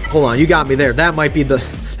 Hold on, you got me there. That might be the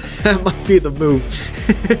move.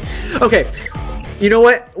 Okay. You know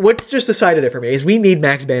what? What's just decided it for me is we need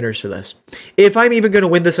max banners for this. If I'm even going to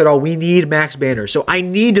win this at all, we need max banners. So I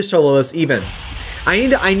need to solo this even.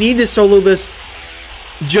 I need to solo this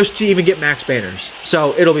just to even get max banners.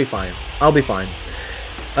 So it'll be fine. I'll be fine.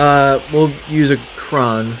 We'll use a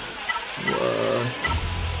cron.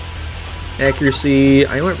 Accuracy.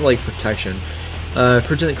 I went for like protection.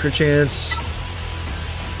 Crit chance.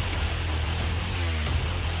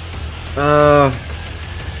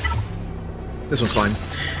 This one's fine.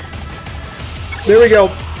 There we go.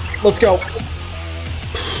 Let's go.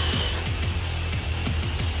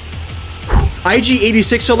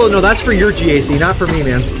 IG86 solo? No, that's for your GAC, not for me,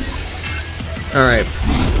 man. Alright.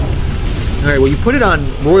 Alright, well, you put it on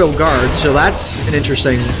Royal Guard, so that's an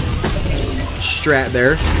interesting strat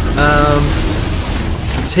there.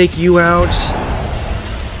 Take you out.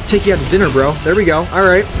 Take you out to dinner, bro. There we go.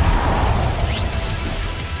 Alright.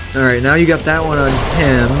 Alright, now you got that one on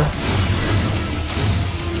him.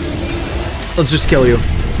 Let's just kill you.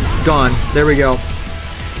 Gone. There we go.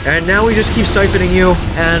 And now we just keep siphoning you.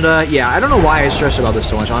 And, yeah, I don't know why I stressed about this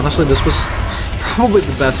so much. Honestly, this was probably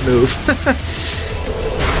the best move.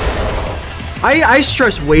 I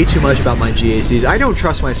stress way too much about my GACs. I don't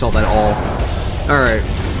trust myself at all. Alright.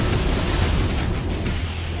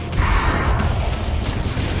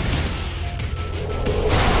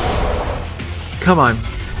 Come on.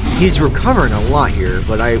 He's recovering a lot here,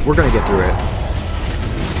 but we're gonna get through it.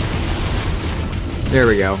 There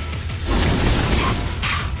we go.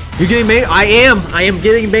 You getting Bane? I am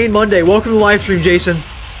getting Bane Monday. Welcome to the live stream, Jason.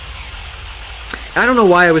 I don't know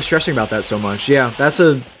why I was stressing about that so much. Yeah,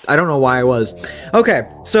 I don't know why I was. Okay,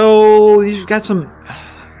 so you've got some...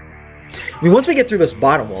 I mean, once we get through this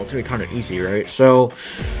bottom wall, it's gonna be kind of easy, right? So,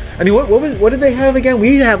 I mean, what did they have again?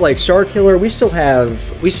 We have like Star Killer. We still have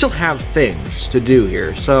things to do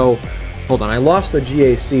here. So, hold on. I lost the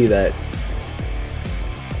GAC that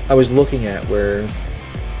I was looking at where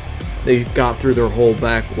they got through their whole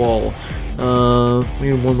back wall. We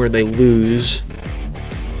need one where they lose,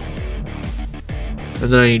 and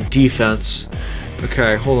then I need defense.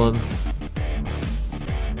 Okay, hold on.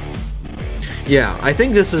 Yeah, I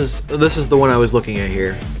think this is the one I was looking at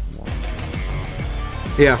here.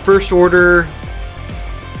 Yeah, first order.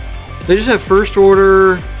 They just have first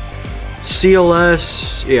order,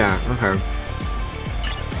 CLS. Yeah, okay.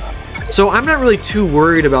 So I'm not really too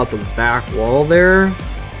worried about the back wall there.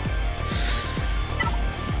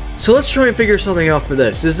 So let's try and figure something out for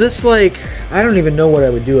this. Is this like... I don't even know what I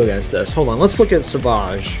would do against this. Hold on, let's look at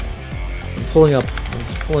SWGoH. I'm pulling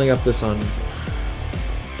up this on...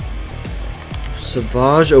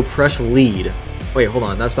 SWGoH Oppress Lead. Wait, hold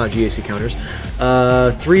on, that's not GAC counters.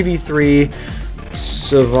 3v3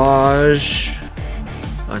 SWGoH.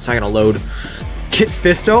 Oh, it's not gonna load. Kit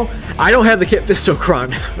Fisto? I don't have the Kit Fisto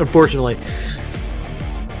cron, unfortunately.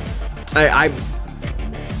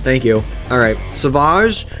 Thank you. Alright,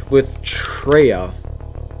 SWGoH with Treya.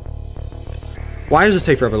 Why does this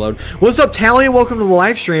take forever to load? What's up, Talion? Welcome to the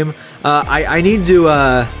live stream. I need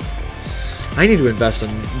to invest in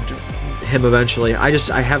him eventually. I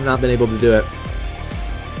have not been able to do it.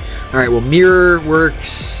 Alright, well, Mirror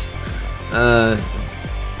works. Alright,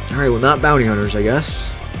 well, not Bounty Hunters, I guess.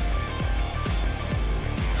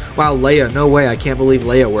 Wow, Leia. No way. I can't believe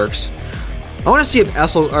Leia works. I want to see if not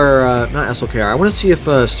SLKR. I want to see if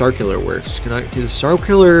Star Killer works. Does Star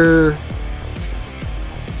Killer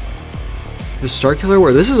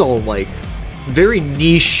work? This is all like very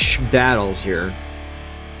niche battles here.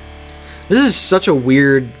 This is such a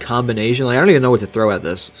weird combination. Like, I don't even know what to throw at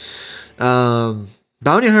this. Bounty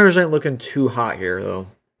Hunters aren't looking too hot here, though.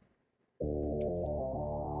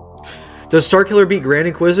 Does Star Killer beat Grand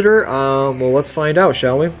Inquisitor? Well, let's find out,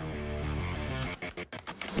 shall we?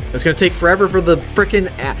 It's gonna take forever for the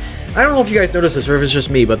frickin' I don't know if you guys noticed this or if it's just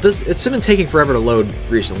me, but it's been taking forever to load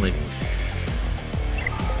recently.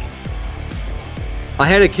 I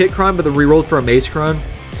had a Kit Cron, but the rerolled for a Mace Cron.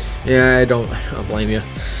 Yeah, I don't blame you.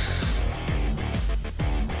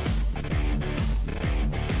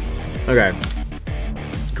 Okay.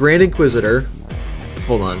 Grand Inquisitor.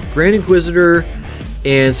 Hold on. Grand Inquisitor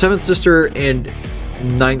and 7th Sister and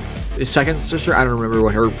 2nd Sister? I don't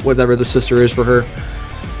remember whatever the sister is for her.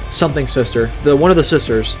 Something sister. One of the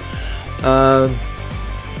sisters.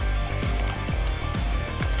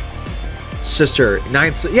 Sister.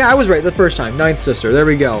 9th. Yeah, I was right the first time. 9th Sister. There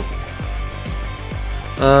we go.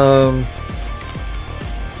 Oh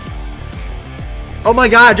my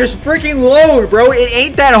god, just freaking load, bro. It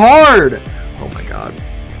ain't that hard. Oh my god.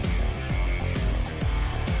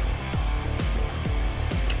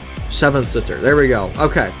 7th Sister. There we go.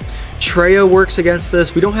 Okay. Treya works against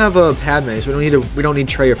this. We don't have a Padme, so we don't need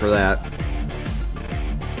Treya for that.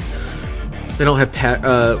 They don't have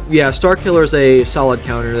yeah, Starkiller is a solid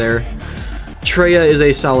counter there. Treya is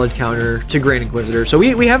a solid counter to Grand Inquisitor. So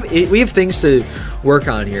we have things to work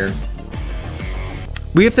on here.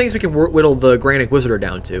 We have things we can whittle the Grand Inquisitor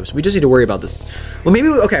down to. So we just need to worry about this. Well, maybe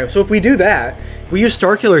okay. So if we do that, we use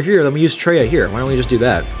Starkiller here, then we use Treya here. Why don't we just do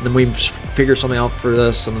that? Then we just figure something out for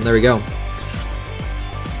this, and then there we go.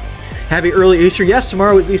 Happy early Easter. Yes,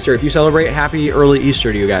 tomorrow is Easter. If you celebrate, happy early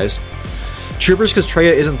Easter to you guys. Troopers, because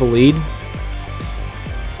Treya isn't the lead.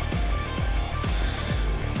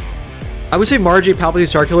 I would say Margie, Palpatine,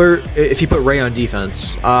 Starkiller, if he put Rey on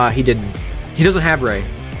defense. He didn't. He doesn't have Rey.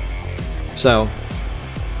 So.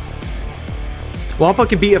 Wampa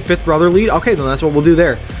can be a fifth brother lead? Okay, then that's what we'll do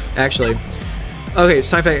there, actually. Okay, it's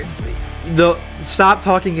time for... Stop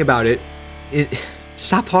talking about it.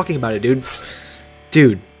 Stop talking about it, dude.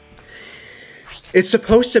 Dude. It's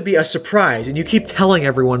supposed to be a surprise, and you keep telling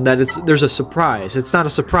everyone that there's a surprise. It's not a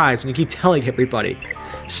surprise, and you keep telling everybody.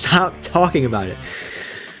 Stop talking about it.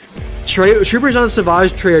 Troopers on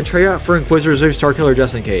Savage, Treya for Inquisitors, Starkiller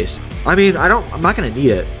just in case. I mean, I'm not gonna need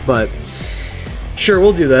it, but sure,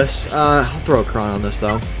 we'll do this. I'll throw a Kron on this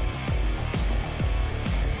though.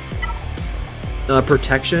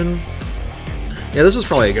 Protection. Yeah, this was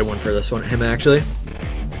probably a good one for this one. Him actually.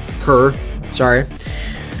 Her. Sorry.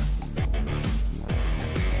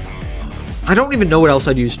 I don't even know what else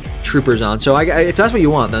I'd use Troopers on. So if that's what you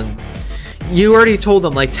want, then you already told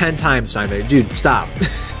them like 10 times, Steinfeld. Dude, stop.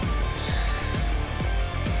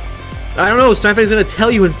 I don't know. Steinfeld's gonna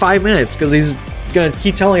tell you in 5 minutes because he's gonna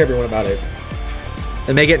keep telling everyone about it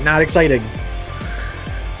and make it not exciting.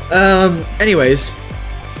 Anyways,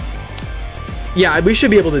 yeah, we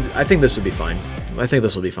should be able to. I think this would be fine. I think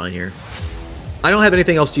this will be fine here. I don't have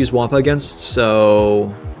anything else to use Wampa against,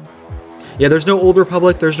 so yeah. There's no Old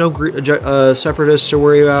Republic. There's no Separatists to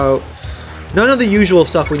worry about. None of the usual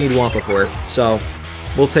stuff we need Wampa for. So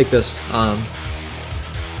we'll take this.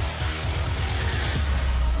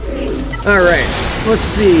 Alright, let's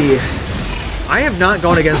see. I have not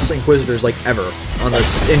gone against Inquisitors like ever on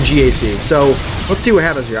this in GAC, so let's see what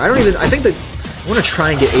happens here. I think that I want to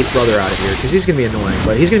try and get 8th Brother out of here because he's gonna be annoying,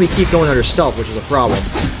 but he's gonna keep going under stealth, which is a problem.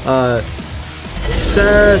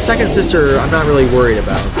 Second Sister, I'm not really worried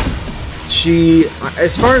about. She,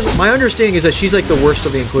 as far as my understanding, is that she's like the worst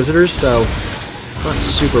of the Inquisitors, so I'm not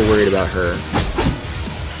super worried about her.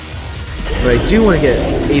 But I do want to get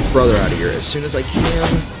 8th Brother out of here as soon as I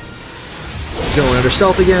can. He's going under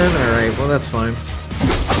stealth again. Alright, well that's fine.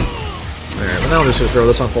 Alright, well now I'm just going to throw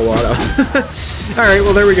this on full auto. Alright,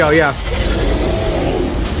 well there we go, yeah.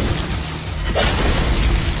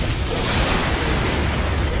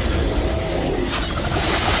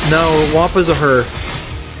 No, Wampa's a her.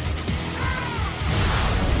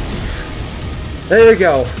 There you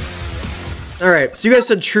go. Alright, so you guys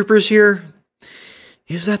said Troopers here.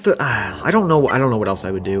 Is that the... I don't know what else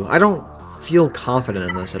I would do. I don't feel confident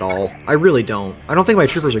in this at all. I really don't. I don't think my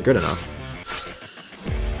Troopers are good enough.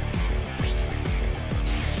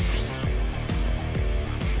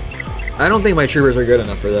 I don't think my Troopers are good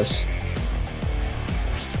enough for this.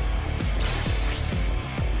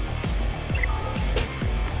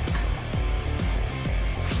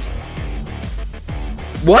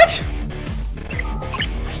 What?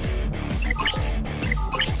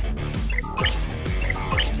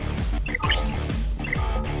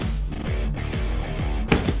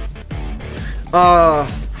 I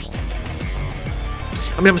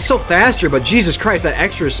mean, I'm still faster, but Jesus Christ, that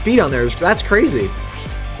extra speed on there, that's crazy.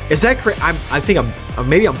 Is that crazy? I think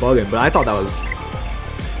maybe I'm bugging, but I thought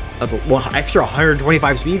that's a well, extra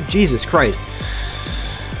 125 speed? Jesus Christ.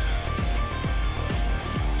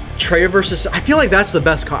 Treya versus... I feel like that's the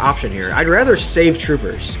best option here. I'd rather save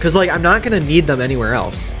Troopers, because, like, I'm not going to need them anywhere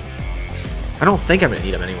else. I don't think I'm going to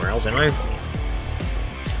need them anywhere else, am I?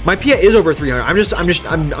 My Pia is over 300. I'm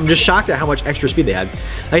just shocked at how much extra speed they had.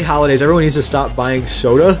 Hey, holidays, everyone needs to stop buying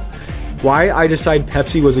soda. Why I decide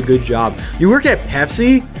Pepsi was a good job. You work at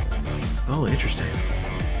Pepsi? Oh, interesting.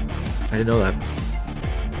 I didn't know that.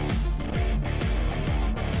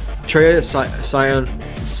 Treya, Scion,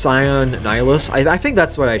 Nihilus. I think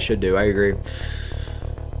that's what I should do. I agree.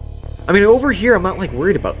 I mean, over here, I'm not like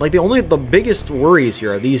worried about. Like the biggest worries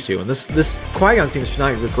here are these two, and this Qui-Gon seems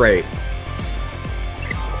not great.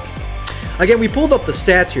 Again, we pulled up the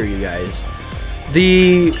stats here, you guys.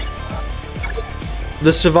 The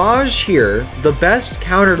Savage here, the best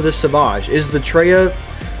counter to the Savage is the Treya.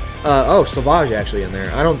 Oh, Savage actually in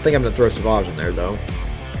there. I don't think I'm gonna throw Savage in there though.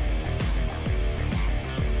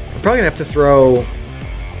 I'm probably gonna have to throw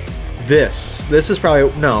this. This is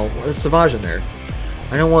probably no. There's Savage in there.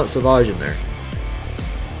 I don't want Savage in there.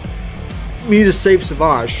 We need to save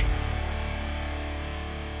Savage.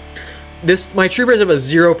 my troopers have a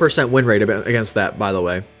 0% win rate against that, by the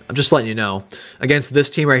way. I'm just letting you know. Against this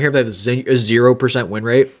team right here, they have a 0% win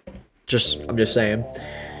rate. I'm just saying.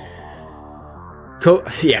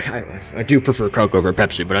 Yeah, I do prefer Coke over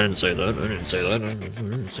Pepsi, but I didn't say that. I didn't say that. I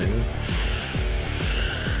didn't say that.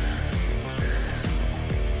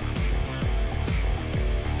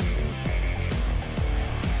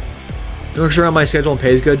 It works around my schedule and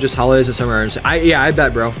pays good. Just holidays and summer. Yeah, I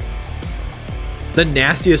bet, bro. The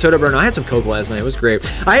nastiest soda, bro. No, I had some Coke last night. It was great.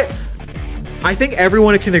 I think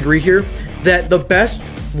everyone can agree here that the best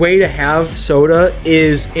way to have soda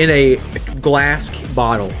is in a glass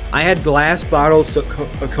bottle. I had glass bottles of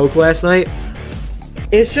Coke last night.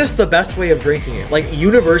 It's just the best way of drinking it. Like,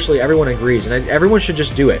 universally, everyone agrees, and everyone should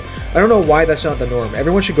just do it. I don't know why that's not the norm.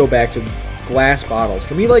 Everyone should go back to glass bottles.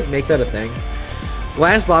 Can we, like, make that a thing?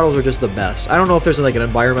 Glass bottles are just the best. I don't know if there's, like, an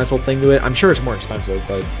environmental thing to it. I'm sure it's more expensive,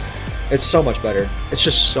 but it's so much better. It's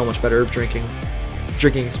just so much better of drinking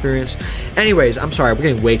experience. Anyways, I'm sorry. We're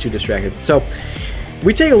getting way too distracted. So,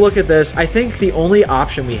 we take a look at this. I think the only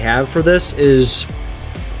option we have for this is...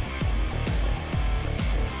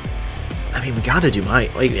 I mean, we gotta do mine.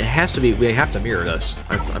 Like, it has to be... We have to mirror this.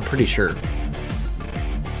 I'm pretty sure.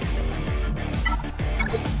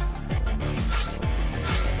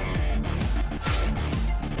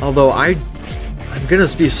 Although, I'm gonna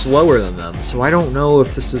be slower than them, so I don't know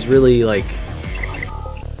if this is really, like...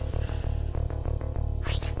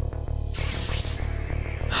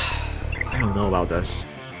 I don't know about this.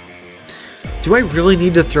 Do I really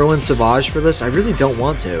need to throw in SWGoH for this? I really don't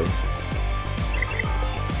want to.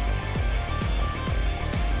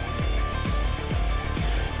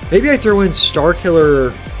 Maybe I throw in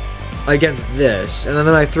Starkiller against this, and then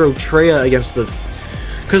I throw Treya against the...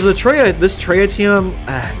 Because this Treya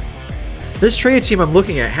team I'm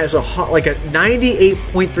looking at has like a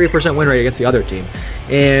 98.3% win rate against the other team.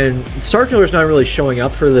 And Starkiller's not really showing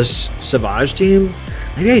up for this SWGoH team.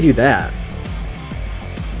 Maybe I do that.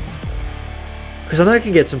 Because then I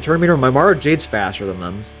can get some turn meter. My Mara Jade's faster than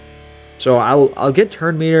them. So I'll get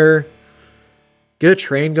turn meter, get a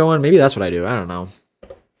train going. Maybe that's what I do. I don't know.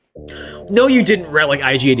 No, you didn't relic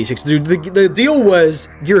IG86. Dude, the deal was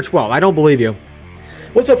Gear 12. I don't believe you.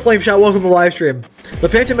 What's up, Flameshot? Welcome to the live stream. The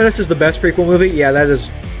Phantom Menace is the best prequel movie? Yeah, that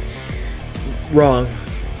is wrong.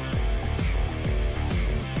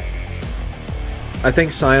 I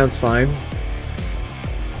think Scion's fine.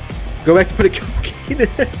 Go back to put a cocaine in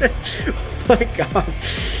it. Oh my god.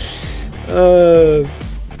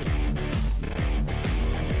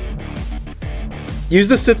 Use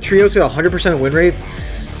the Sith Trios at 100% win rate.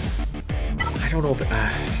 I don't know if...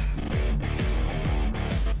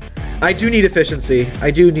 I do need efficiency. I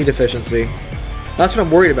do need efficiency. That's what I'm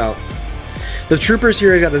worried about. The Troopers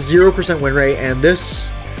here has got a 0% win rate, and this...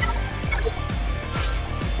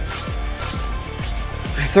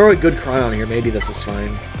 I throw a good cry on here. Maybe this is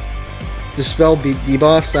fine. Dispel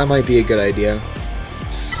debuffs, that might be a good idea.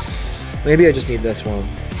 Maybe I just need this one.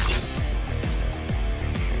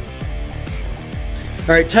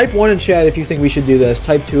 Alright, type 1 in chat if you think we should do this.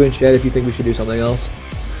 Type 2 in chat if you think we should do something else.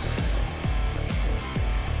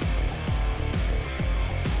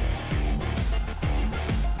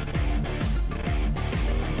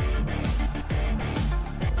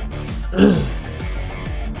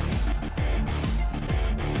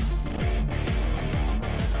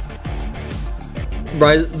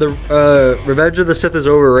 Revenge of the Sith is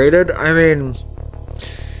overrated? I mean...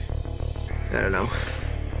 I don't know.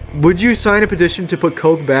 Would you sign a petition to put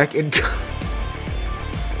Coke back in...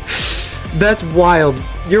 That's wild.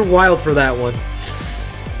 You're wild for that one.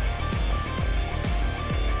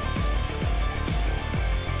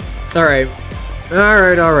 Alright.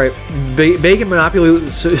 Alright. Bacon Monopoly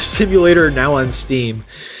Simulator now on Steam.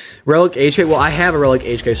 Relic HK? Well, I have a Relic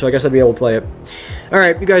HK, so I guess I'd be able to play it.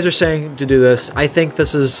 Alright, you guys are saying to do this. I think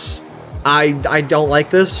this is... I don't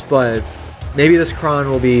like this, but maybe this cron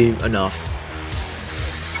will be enough.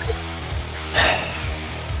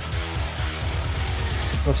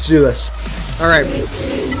 Let's do this. Alright.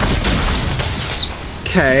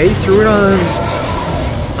 Okay, threw it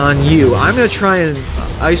on you. I'm going to try and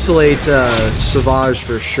isolate SWGoH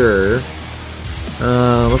for sure.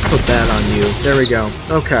 Let's put that on you. There we go.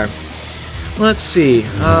 Okay. Let's see.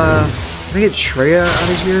 Can I get Treya out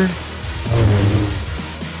of here?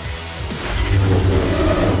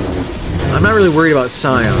 I'm not really worried about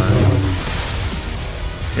Scion.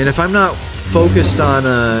 And if I'm not focused on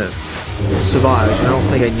SWGoH, I don't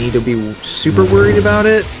think I need to be super worried about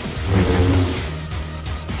it.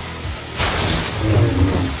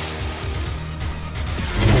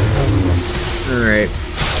 Alright.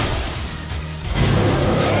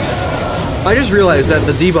 I just realized that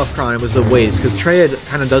the debuff Cron was a waste, because Treya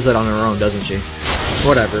kind of does that on her own, doesn't she?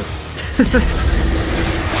 Whatever.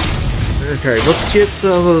 Okay, let's get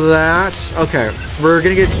some of that. Okay, we're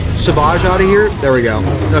gonna get SWGoH out of here. There we go.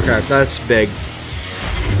 Okay, that's big.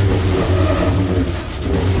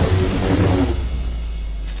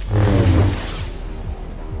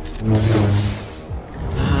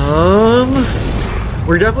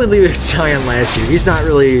 We're definitely leaving Cyan last year. He's not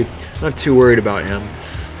really, not too worried about him.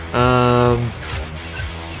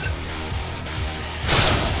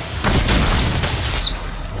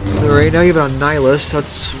 Alright, now you have it on Nihilus.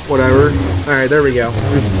 That's whatever. Alright, there we go.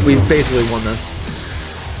 We've basically won this.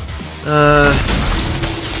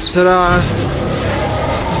 Ta-da!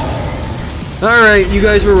 Alright, you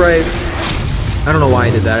guys were right. I don't know why I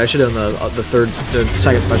did that. I should have done the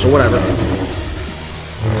second special. Whatever.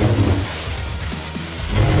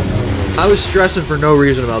 I was stressing for no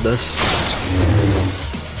reason about this.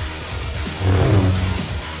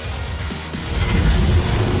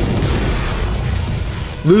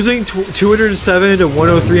 Losing 207 to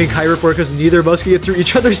 103 in Kite Report because neither of us can get through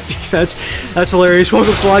each other's defense. That's hilarious.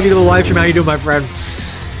 Welcome, Floggy, to the live stream. How you doing, my friend?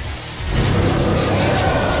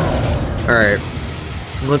 Alright.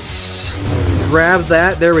 Let's grab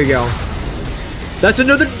that. There we go. That's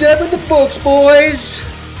another death in the books, boys!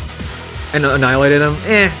 And annihilated him.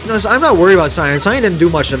 No, I'm not worried about Cyan. Cyan didn't do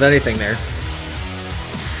much of anything there.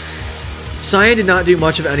 Cyan did not do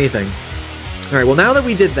much of anything. Alright, well now that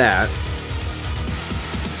we did that...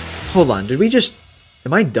 Hold on, did we just...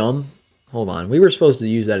 Am I dumb? Hold on, we were supposed to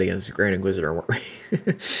use that against the Grand Inquisitor, weren't we?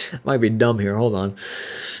 Might be dumb here, hold on.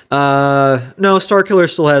 No, Starkiller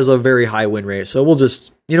still has a very high win rate, so we'll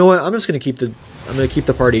just... You know what, I'm just gonna keep the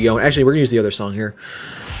party going. Actually, we're gonna use the other song here.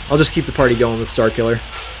 I'll just keep the party going with Starkiller.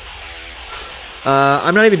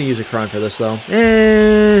 I'm not even gonna use a Cron for this though.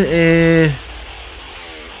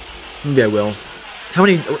 Maybe I will. How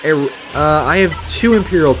many? I have 2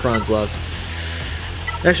 Imperial Crons left.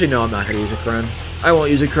 Actually, no, I'm not gonna use a Cron. I won't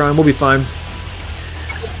use a Cron. We'll be fine.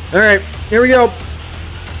 All right, here we go.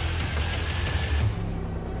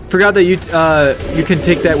 Forgot that you can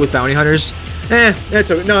take that with bounty hunters. That's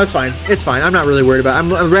okay. No, it's fine. It's fine. I'm not really worried about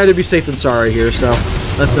it. I'd rather be safe than sorry here. So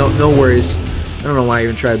that's no worries. I don't know why I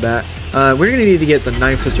even tried that. We're gonna need to get the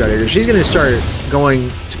 9th sister out of here. She's gonna start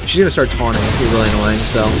going. She's gonna start taunting. It's gonna be really annoying.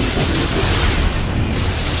 So,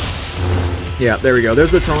 yeah, there we go.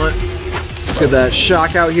 There's the taunt. Let's get that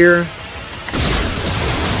shock out here.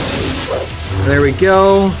 There we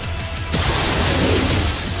go.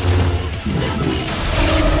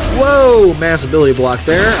 Whoa, mass ability block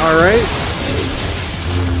there. All right.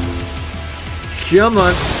 Come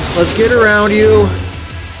on, let's get around you.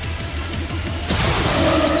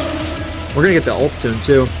 We're gonna get the ult soon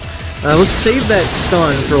too. Let's save that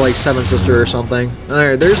stun for like 7th sister or something.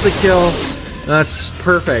 Alright, there's the kill. That's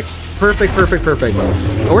perfect. Perfect.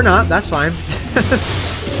 Or not, that's fine.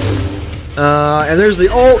 And there's the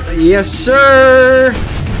ult. Yes, sir!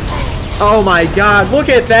 Oh my god, look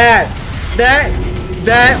at that! That...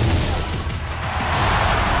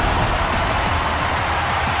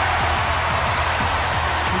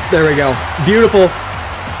 There we go. Beautiful.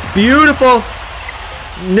 Beautiful!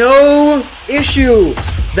 No issue.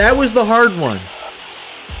 That was the hard one.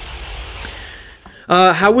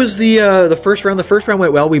 How was the first round? The first round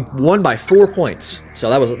went well. We won by 4 points, so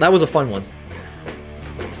that was a fun one.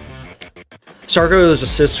 Sarko's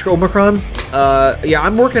assist Omicron. Yeah,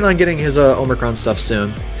 I'm working on getting his Omicron stuff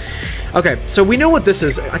soon. Okay, so we know what this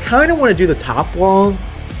is. I kind of want to do the top wall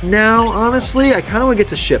now. Honestly, I kind of want to get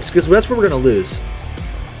to ships because that's where we're gonna lose.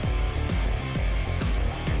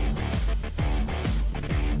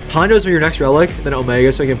 Hondo's your next relic, then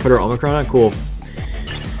Omega, so I can put her Omicron on. Cool.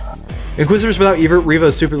 Inquisitors without Riva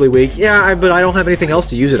is superly weak. Yeah, but I don't have anything else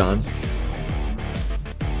to use it on.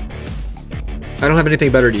 I don't have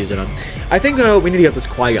anything better to use it on. I think we need to get this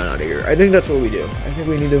Qui-Gon out of here. I think that's what we do. I think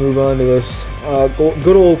we need to move on to this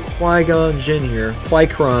good old Qui-Gon Jinn here.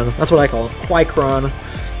 Qui-Cron. That's what I call it. Qui-Cron.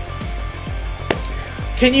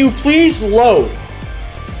 Can you please load?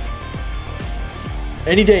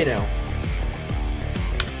 Any day now.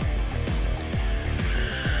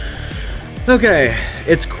 Okay,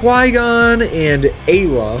 it's Qui-Gon and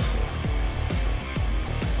Ayla.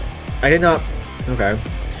 I did not... Okay.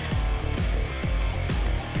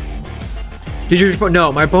 Did you...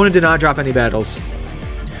 No, my opponent did not drop any battles.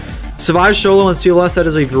 SWGoH solo and CLS, that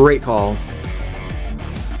is a great call.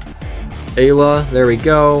 Ayla, there we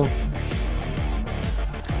go.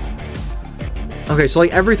 Okay, so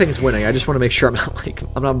like everything's winning. I just want to make sure I'm not like...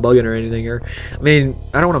 I'm not bugging or anything here. I mean,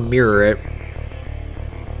 I don't want to mirror it.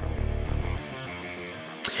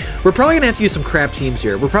 We're probably gonna have to use some crap teams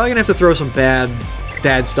here. We're probably gonna have to throw some bad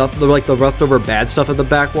stuff, like the leftover bad stuff at the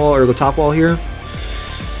back wall or the top wall here.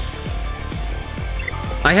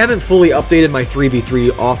 I haven't fully updated my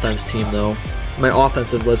 3v3 offense team though. My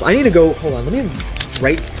offensive list. I need to go. Hold on. Let me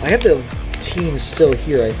write. I have the teams still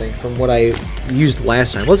here, I think, from what I used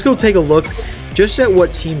last time. Let's go take a look just at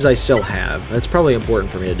what teams I still have. That's probably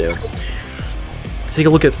important for me to do. Take a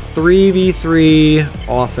look at 3v3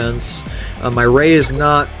 offense. My Ray is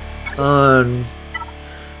not on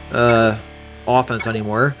offense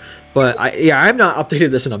anymore, but I've not updated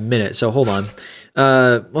this in a minute, so hold on.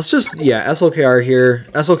 Let's just, SLKR here,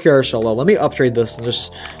 SLKR solo. Let me upgrade this and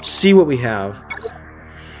just see what we have.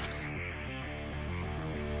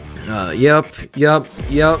 Yep. We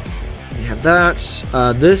have that.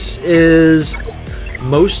 This is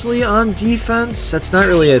mostly on defense. That's not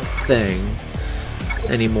really a thing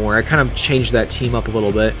anymore. I kind of changed that team up a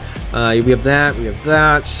little bit. We have that.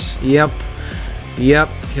 Yep. We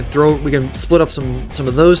can split up some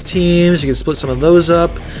of those teams. You can split some of those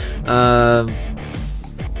up.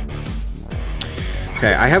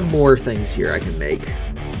 Okay, I have more things here I can make.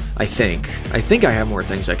 I think I have more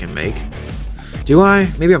things I can make. Do I?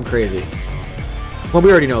 Maybe I'm crazy. Well, we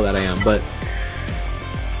already know that I am, but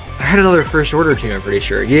I had another first order team, I'm pretty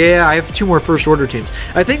sure. Yeah, I have 2 more first order teams.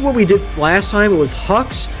 I think what we did last time, it was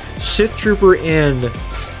Hux, Sith Trooper, and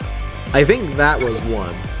I think that was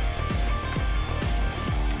one.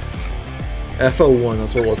 FO1,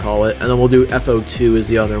 that's what we'll call it. And then we'll do FO2 is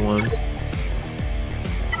the other one.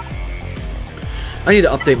 I need to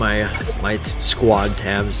update my squad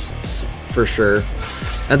tabs for sure.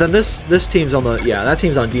 And then this team's on the, that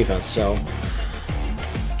team's on defense, so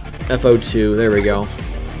FO2, there we go.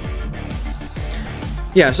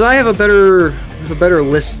 Yeah, so I have a better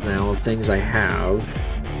list now of things I have.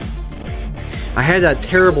 I had that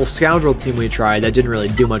terrible scoundrel team we tried that didn't really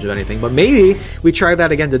do much of anything, but maybe we try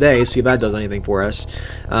that again today, see if that does anything for us.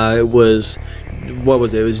 It was, what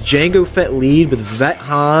was it? It was Django Fett lead with Vet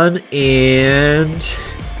Han and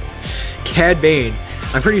Cad Bane.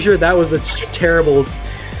 I'm pretty sure that was the terrible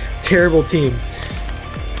team.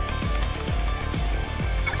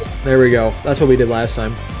 There we go. That's what we did last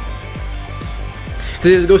time.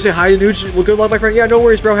 Go say hi to Nooch. Well, good luck, my friend. Yeah, no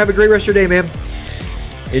worries, bro. Have a great rest of your day, man.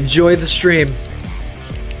 Enjoy the stream.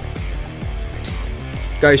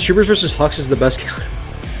 Guys, Troopers versus Hux is the best counter.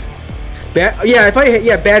 Bad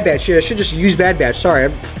Batch. Yeah, I should just use Bad Batch. Sorry, I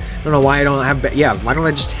don't know why I don't have why don't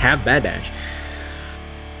I just have Bad Batch?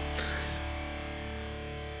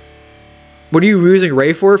 What are you using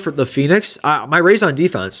Ray for the Phoenix? My Ray's on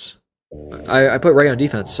defense. I put Ray on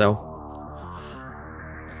defense, so.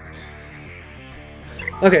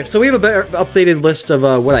 Okay, so we have a better updated list of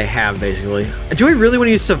what I have, basically. Do I really want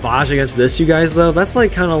to use Savage against this, you guys, though? That's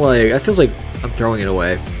like, kind of like, that feels like I'm throwing it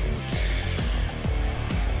away.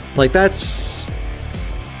 Like, that's...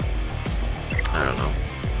 I don't know.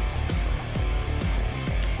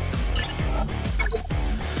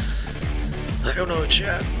 I don't know,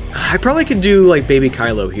 chat. I probably could do, like, Baby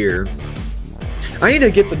Kylo here. I need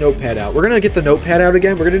to get the notepad out. We're going to get the notepad out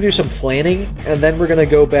again. We're going to do some planning, and then we're going to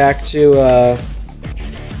go back to,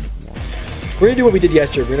 we're going to do what we did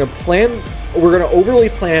yesterday. We're going to plan, we're going to overly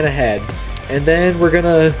plan ahead, and then we're going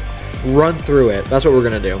to run through it. That's what we're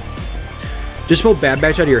going to do. Just pull Bad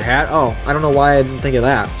Batch out of your hat? Oh, I don't know why I didn't think of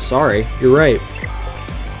that. Sorry. You're right.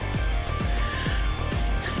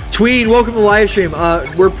 Tween, welcome to the live stream.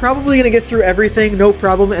 We're probably going to get through everything, no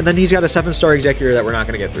problem, and then he's got a 7-star executor that we're not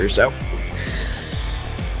going to get through, so.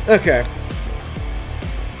 Okay.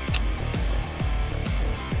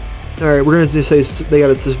 Alright, we're going to say they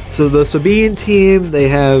got so the Sabine team, they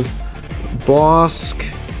have Bosk,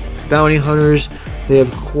 Bounty Hunters, they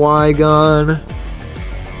have Qui-Gon,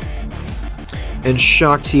 and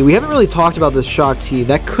Shock T. We haven't really talked about this Shock T.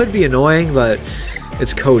 That could be annoying, but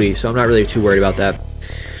it's Cody, so I'm not really too worried about that.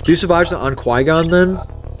 Do Savage on Qui-Gon then?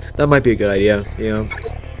 That might be a good idea, yeah.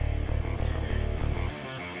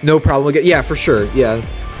 No problem. Yeah, for sure, yeah.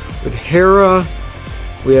 We have Hera,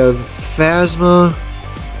 we have Phasma,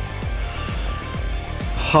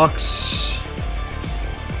 Hux,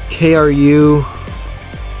 KRU,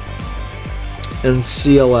 and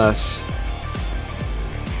CLS.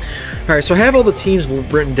 Alright, so I have all the teams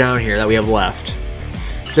written down here that we have left.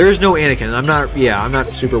 There is no Anakin. I'm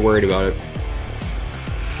not super worried about it.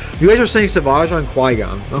 You guys are saying Savage on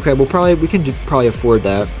Qui-Gon. Okay, we can probably afford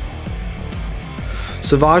that.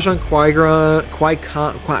 Savage on Qui-Gon.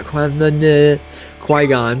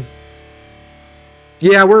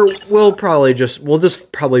 Yeah, we'll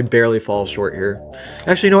just probably barely fall short here.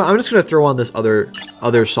 Actually, you know what? I'm just gonna throw on this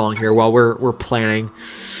other song here while we're planning.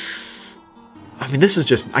 I mean, this is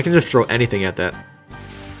just... I can just throw anything at that.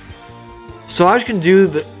 Savage can do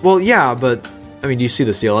the... Well, yeah, but... I mean, do you see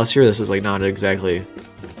the CLS here? This is, like, not exactly...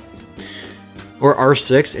 Or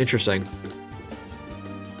R6? Interesting.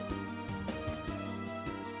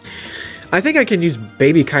 I think I can use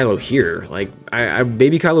Baby Kylo here. Like, I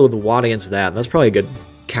Baby Kylo with the Watt against that. That's probably a good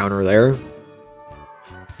counter there.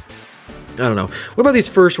 I don't know. What about these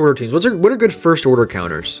first order teams? What are good first order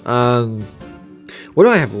counters? What do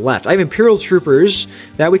I have left? I have Imperial Troopers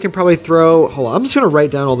that we can probably throw. Hold on, I'm just gonna write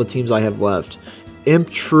down all the teams I have left. Imp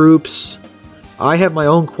Troops. I have my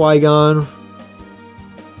own Qui-Gon.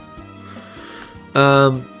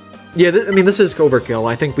 Yeah, I mean, this is overkill.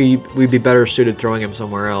 I think we'd be better suited throwing him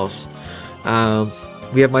somewhere else.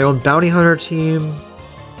 We have my own Bounty Hunter team.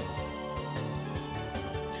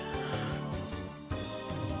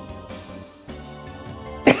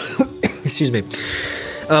 Excuse me.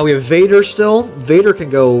 We have Vader still. Vader can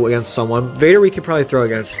go against someone. Vader we could probably throw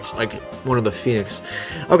against, like, one of the Phoenix.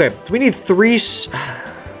 Okay, so we need 3...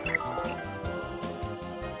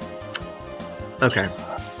 Okay.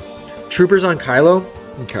 Troopers on Kylo?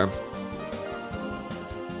 Okay.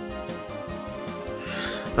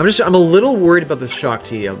 I'm a little worried about this Shaak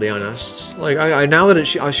Ti, I'll be honest. Like, now that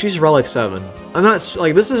she's Relic 7. I'm not,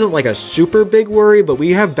 like, this isn't, like, a super big worry, but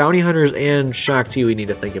we have Bounty Hunters and Shaak Ti we need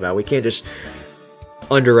to think about. We can't just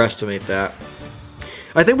underestimate that.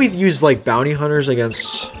 I think we've used, like, Bounty Hunters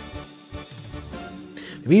against...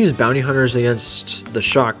 We use Bounty Hunters against the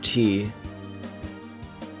Shaak Ti.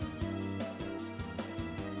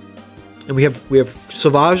 And we have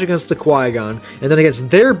Savage against the Qui-Gon, and then against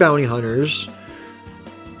their Bounty Hunters...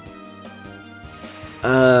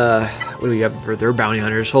 what do we have for their Bounty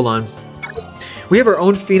Hunters? Hold on. We have our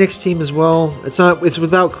own Phoenix team as well. It's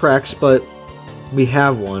without Krex, but we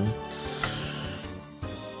have one.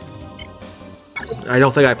 I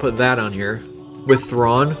don't think I put that on here. With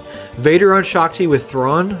Thrawn. Vader on Shaak Ti with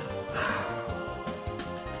Thrawn.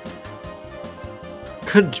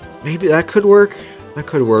 Maybe that could work. That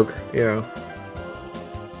could work, yeah.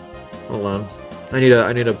 Hold on. I need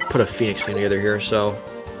to put a Phoenix thing together here, so...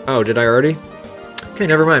 Oh, did I already? Okay,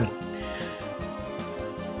 never mind.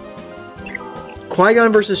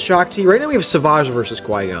 Qui-Gon versus Shaak Ti. Right now we have Savage versus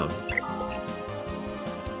Qui-Gon.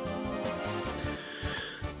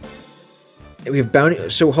 We have Bounty...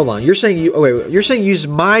 So, hold on. You're saying you're saying use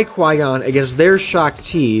my Qui-Gon against their Shaak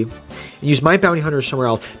Ti, and use my Bounty Hunters somewhere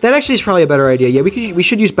else. That actually is probably a better idea. Yeah, we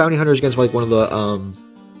should use Bounty Hunters against, like, one of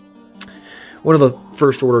the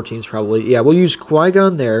first order teams, probably. Yeah, we'll use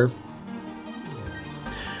Qui-Gon there.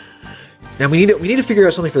 Now we need to figure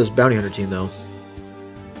out something for this Bounty Hunter team, though.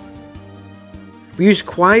 We use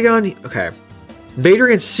Qui-Gon. Okay, Vader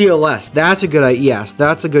against CLS. That's a good idea. Yes,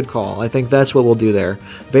 that's a good call. I think that's what we'll do there.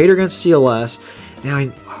 Vader against CLS. Now,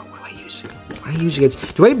 what do I use? What do I use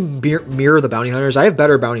against? Do I mirror the Bounty Hunters? I have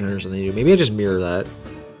better Bounty Hunters than they do. Maybe I just mirror that.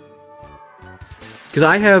 Because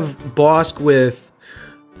I have Bosk with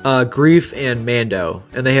Grief and Mando,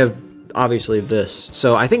 and they have obviously this.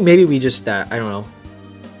 So I think maybe we just I don't know.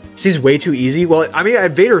 Seems way too easy. Well, I mean,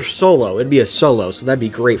 at Vader solo, it'd be a solo, so that'd be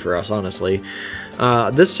great for us, honestly.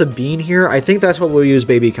 This Sabine here, I think that's what we'll use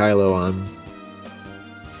Baby Kylo on.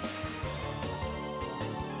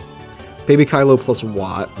 Baby Kylo plus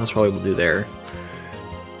Watt. That's probably what we'll do there.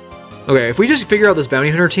 Okay, if we just figure out this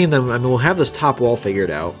Bounty Hunter team, then I mean, we'll have this top wall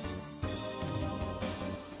figured out.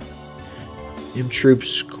 Imp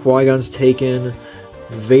Troops, Qui-Gon's taken,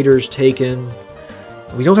 Vader's taken.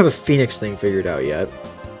 We don't have a Phoenix thing figured out yet.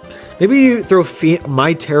 Maybe you throw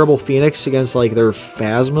my terrible Phoenix against, like, their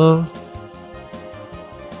Phasma.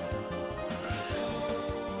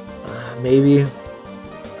 Maybe. And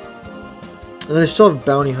then I still have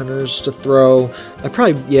Bounty Hunters to throw. I'll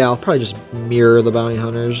probably just mirror the Bounty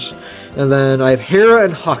Hunters. And then I have Hera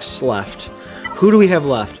and Hux left. Who do we have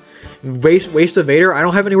left? Waste of Vader? I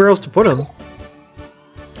don't have anywhere else to put him.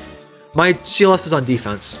 My CLS is on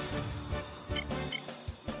defense.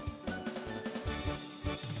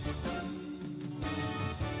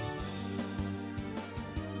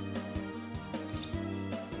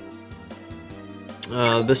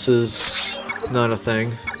 This is not a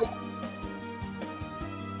thing.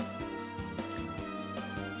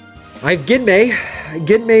 I have Gidmay.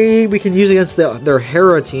 Gidmay we can use against their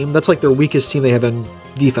Hera team. That's like their weakest team they have in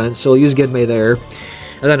defense, so we'll use Gidmay there.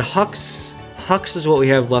 And then Hux. Hux is what we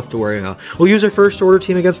have left to worry about. We'll use our first order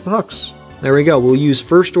team against the Hux. There we go. We'll use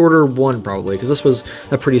first order 1 probably, because this was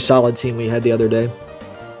a pretty solid team we had the other day.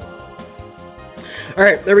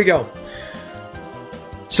 Alright, there we go.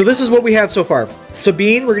 So this is what we have so far.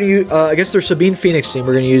 Sabine, we're going to use, against their Sabine Phoenix team,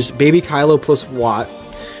 we're going to use Baby Kylo plus Watt.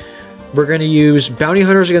 We're going to use Bounty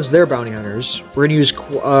Hunters against their Bounty Hunters. We're going to use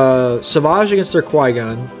SWGoH against their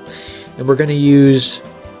Qui-Gon. And we're going to use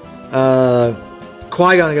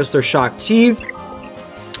Qui-Gon against their Shaak Ti.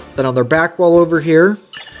 Then on their back wall over here,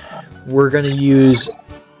 we're going to use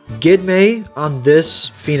Gidme on this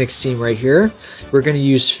Phoenix team right here. We're going to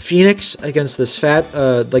use Phoenix against this our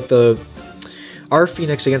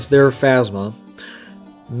Phoenix against their Phasma.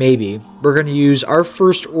 Maybe. We're going to use our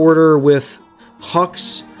First Order with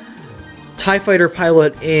Hux, TIE Fighter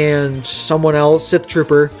Pilot, and someone else, Sith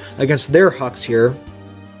Trooper, against their Hux here.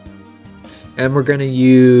 And we're going to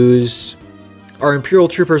use our Imperial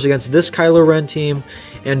Troopers against this Kylo Ren team,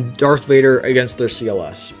 and Darth Vader against their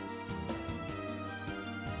CLS.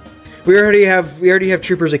 We already have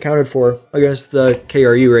troopers accounted for against the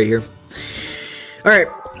KRU right here. All right,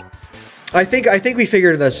 I think we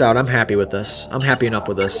figured this out. I'm happy with this. I'm happy enough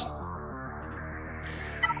with this.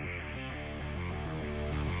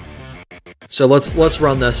 So let's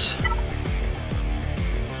run this.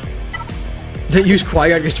 They use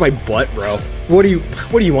Qui-Gon against my butt, bro. What do you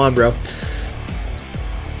want, bro?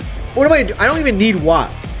 What am I? I don't even need Watt.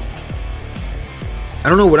 I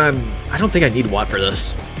don't know what I'm. I don't think I need Watt for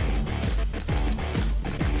this.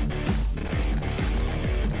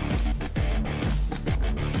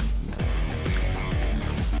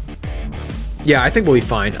 Yeah, I think we'll be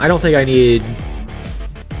fine. I don't think I need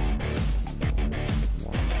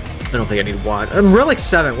Watt. I'm Relic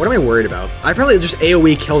 7. What am I worried about? I probably just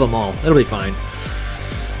AoE kill them all. It'll be fine.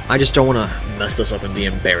 I just don't want to mess this up and be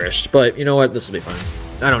embarrassed. But you know what? This will be fine.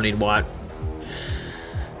 I don't need Watt.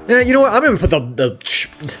 Yeah, you know what? I'm gonna put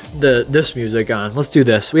this music on. Let's do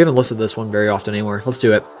this. We haven't listened to this one very often anymore. Let's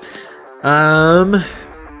do it.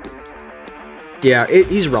 Yeah,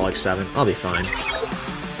 he's Relic 7. I'll be fine.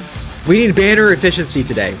 We need banner efficiency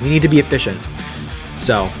today. We need to be efficient.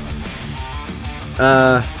 So,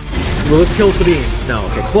 well, let's kill Sabine. No,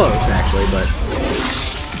 okay, close actually, but.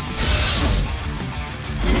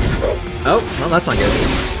 Oh, well, that's not good.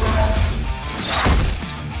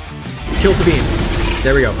 Kill Sabine.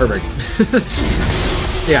 There we go, perfect.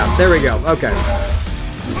 Yeah, there we go. Okay.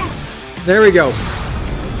 There we go.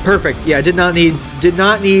 Perfect. Yeah, did not need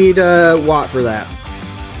Watt for that.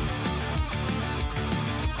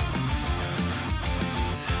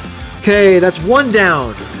 Okay, that's one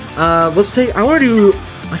down. Let's take. I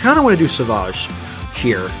kind of want to do SWGoH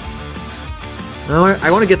here. No, I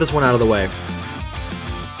want to get this one out of the way.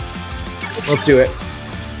 Let's do it.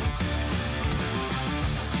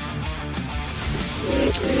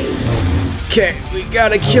 Okay, we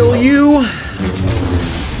gotta kill you.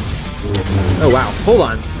 Oh wow! Hold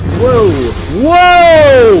on. Whoa!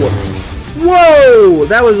 Whoa! Whoa!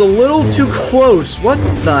 That was a little too close. What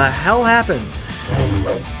the hell happened?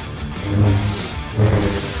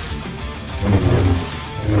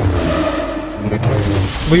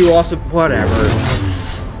 We lost it. Whatever.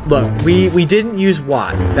 Look, we didn't use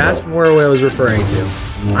Watt. That's where I was referring to.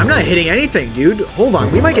 I'm not hitting anything, dude. Hold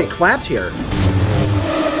on. We might get clapped here.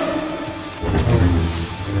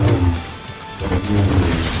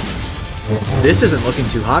 This isn't looking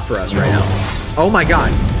too hot for us right now. Oh my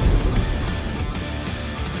god.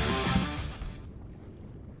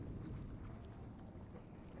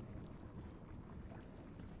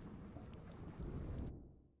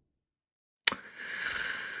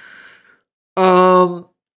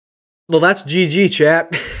 Well, that's GG,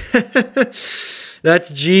 chat.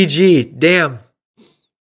 That's GG. Damn.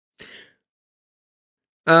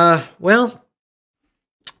 Well,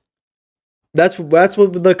 that's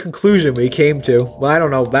what the conclusion we came to. Well, I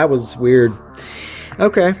don't know. That was weird.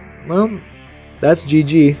 Okay. Well, that's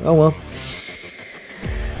GG. Oh well.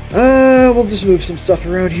 We'll just move some stuff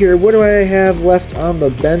around here. What do I have left on the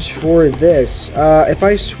bench for this? If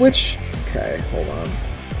I switch... Okay, hold on.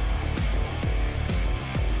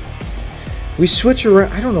 We switch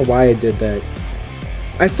around... I don't know why I did that.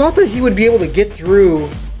 I thought that he would be able to get through...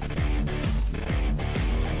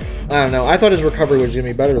 I don't know. I thought his recovery was going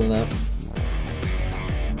to be better than that.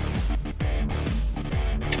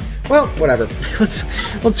 Well, whatever.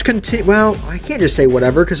 Let's continue. Well, I can't just say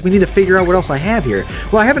whatever because we need to figure out what else I have here.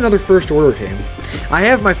 Well, I have another First Order team. I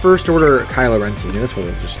have my First Order Kylo Ren team. That's what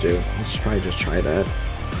we'll just do. Let's probably just try that.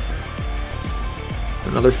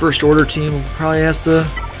 Another First Order team probably has to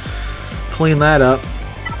clean that up.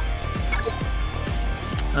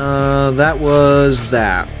 That was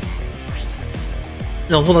that.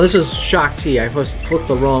 No, hold on. This is Shaak Ti. I clicked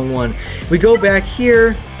the wrong one. We go back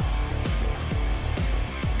here.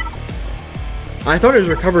 I thought his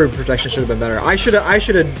recovery protection should have been better. I should have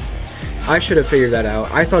figured that out.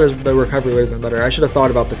 I thought the recovery would have been better. I should have thought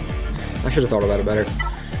about it better.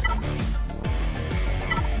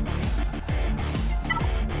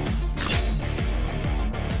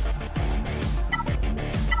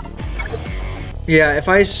 Yeah, if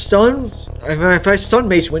I stun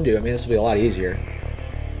Mace Windu, I mean, this will be a lot easier.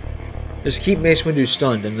 Just keep Mace Windu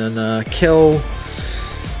stunned, and then kill...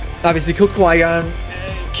 Obviously, kill Qui-Gon,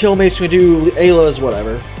 kill Mace Windu, Ayla's,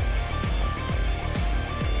 whatever.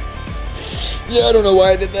 Yeah, I don't know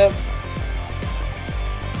why I did that.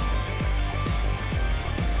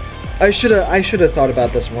 I should have thought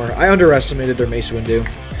about this more. I underestimated their Mace Windu.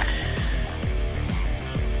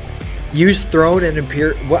 Use Throne and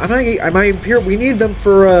Imperial. Well, am I Imperial? We need them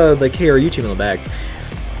for the KRU team in the bag.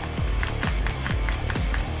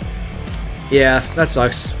 Yeah, that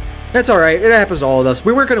sucks. That's all right. It happens to all of us.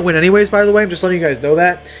 We weren't going to win anyways, by the way. I'm just letting you guys know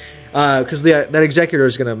that because that Executor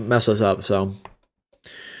is going to mess us up. So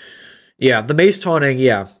yeah, the Mace taunting.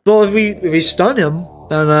 Yeah. Well, if we stun him,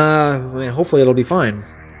 then I mean, hopefully it'll be fine.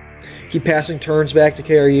 Keep passing turns back to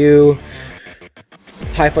KRU.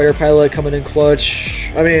 TIE Fighter Pilot coming in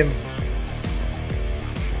clutch. I mean,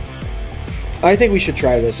 I think we should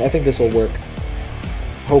try this. I think this will work.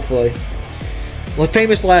 Hopefully. Well,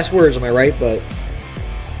 famous last words, am I right? But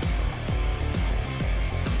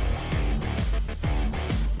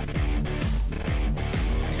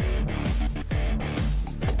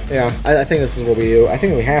yeah, I think this is what we do. I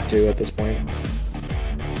think we have to at this point.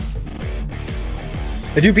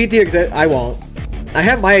 If you beat the exec, I won't. I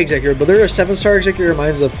have my Executor, but they're a 7-star Executor.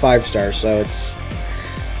 Mine's a 5-star, so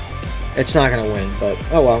it's not gonna win. But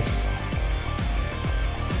oh well.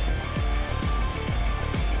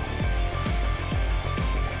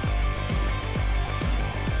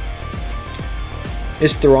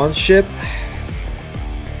 Is Thrawn's ship?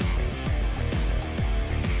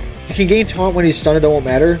 He can gain taunt when he's stunned. It won't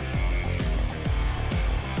matter.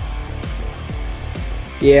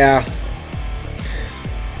 Yeah.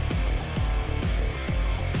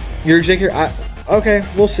 Your Executor. Okay,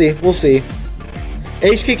 we'll see. We'll see.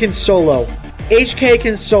 HK can solo. HK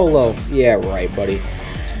can solo. Yeah, right, buddy.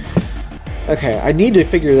 Okay, I need to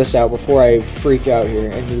figure this out before I freak out here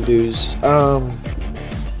and you lose.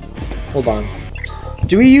 Hold on.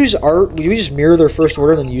 Do we use art? Do we just mirror their first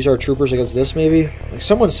order and then use our troopers against this, maybe? Like,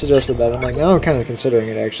 someone suggested that. I'm like, now I'm kind of considering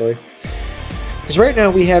it, actually. Because right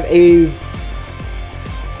now we have a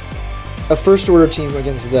first order team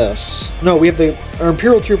against this. No, we have our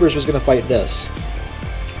Imperial Troopers was going to fight this.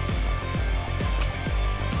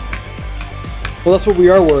 Well, that's what we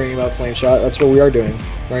are worrying about, Flame Shot. That's what we are doing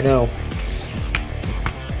right now.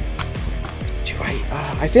 Do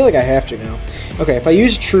I feel like I have to now. Okay, if I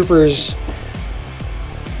use troopers,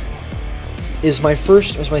 is my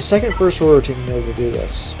second first order team able to do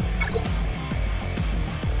this?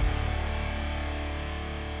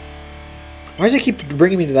 Why does it keep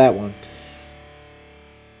bringing me to that one?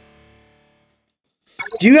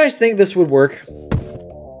 Do you guys think this would work?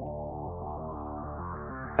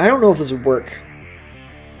 I don't know if this would work.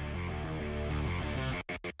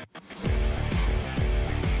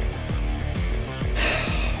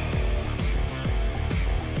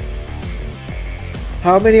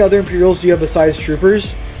 How many other Imperials do you have besides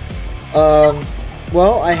troopers?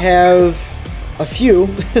 Well, I have a few.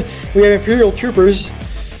 We have Imperial troopers.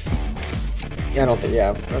 Yeah, I don't think.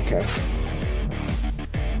 Yeah, okay.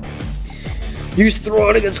 Use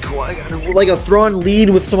Thrawn against Qui-Gon, like a Thrawn lead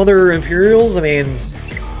with some other Imperials. I mean,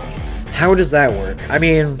 how does that work? I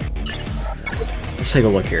mean, let's take a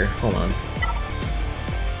look here. Hold on.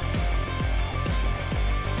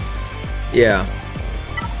 Yeah.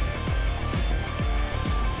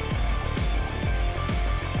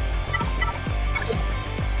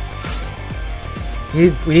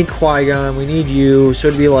 We need Qui-Gon, we need you, so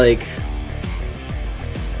it'd be like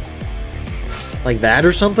that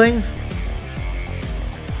or something?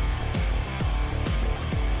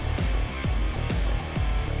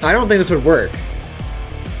 I don't think this would work.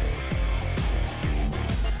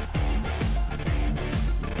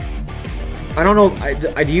 I don't know.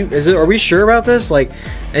 Are we sure about this? Like,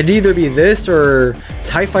 it'd either be this or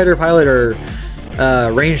TIE Fighter Pilot or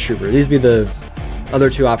Range Trooper. These would be the other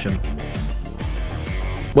two options.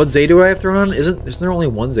 What Zeta do I have thrown on? Isn't there only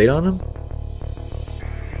one Zeta on him?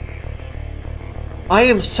 I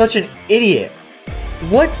am such an idiot.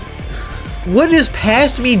 What is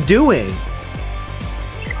past me doing?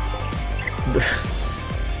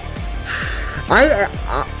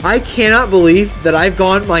 I cannot believe that I've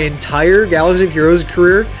gone my entire Galaxy of Heroes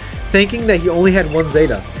career thinking that he only had one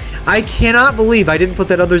Zeta. I cannot believe I didn't put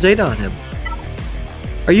that other Zeta on him.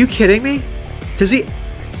 Are you kidding me? Does he...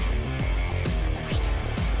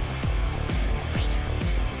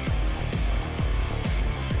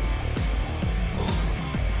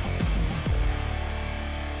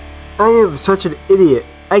 I am such an idiot.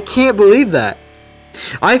 I can't believe that.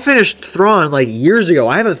 I finished Thrawn like years ago.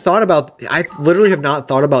 I literally have not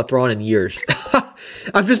thought about Thrawn in years.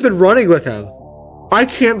 I've just been running with him. I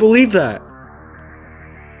can't believe that.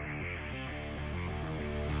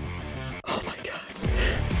 Oh my god.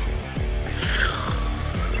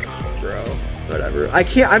 Bro, whatever.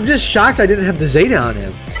 I'm just shocked I didn't have the Zeta on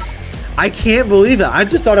him. I can't believe that. I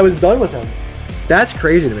just thought I was done with him. That's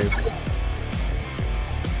crazy to me.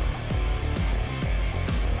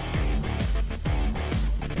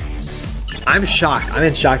 I'm shocked. I'm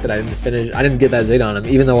in shock that I didn't get that Zeta on him,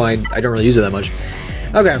 even though I don't really use it that much.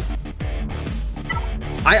 Okay.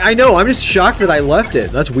 I know, I'm just shocked that I left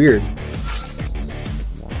it. That's weird.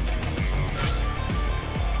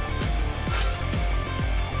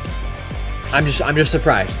 I'm just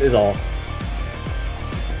surprised, is all.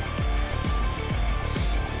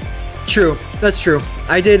 True. That's true.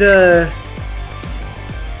 I did,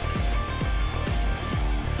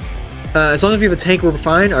 as long as we have a tank, we're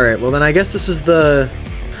fine. Alright, well then I guess this is the...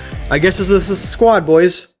 this is the squad,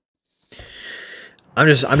 boys. I'm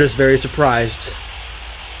just very surprised.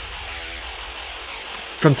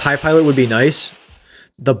 From TIE Pilot would be nice.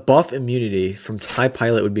 The buff immunity from TIE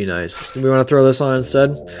Pilot would be nice. Do we want to throw this on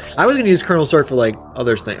instead? I was going to use Colonel Stark for, like,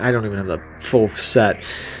 other things. I don't even have the full set.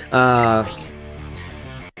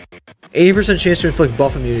 80% chance to inflict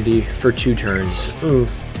buff immunity for 2 turns. Ooh.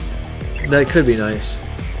 That could be nice.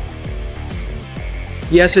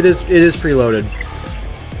 Yes, it is preloaded.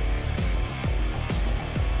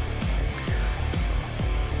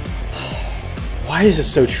 Why is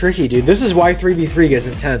this so tricky, dude? This is why 3v3 gets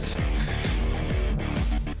intense.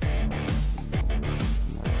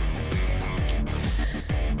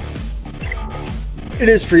 It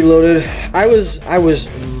is preloaded. I was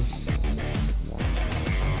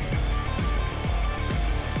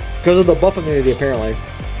because of the buff immunity, apparently.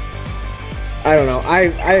 I don't know.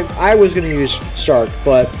 I was gonna use Stark,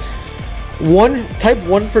 but type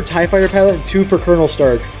 1 for TIE Fighter Pilot and 2 for Colonel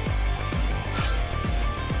Stark.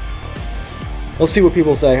 Let's see what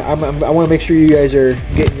people say. I want to make sure you guys are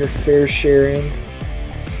getting your fair share in.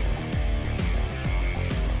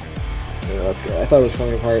 Yeah, that's good. I thought it was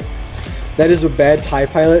falling apart. That is a bad TIE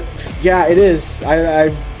Pilot. Yeah, it is.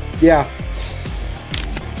 Yeah.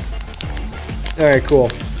 All right, cool.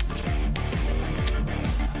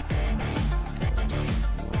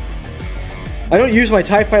 I don't use my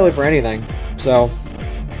TIE Pilot for anything, so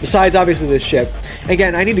besides obviously this ship.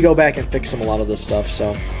 Again, I need to go back and fix a lot of this stuff.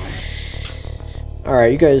 So, all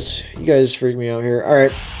right, you guys freak me out here. All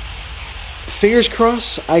right, fingers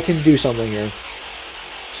crossed I can do something here.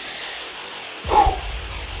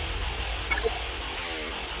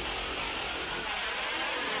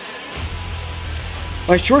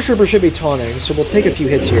 My short trooper should be taunting, so we'll take a few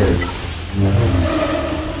hits here.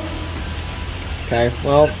 Okay,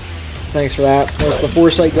 well. Thanks for that. There's the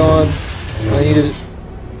foresight gone. I needed.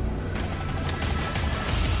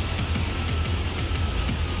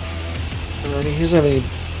 He doesn't have any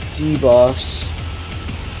debuffs.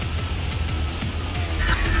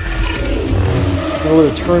 A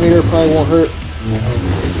little Terminator probably won't hurt.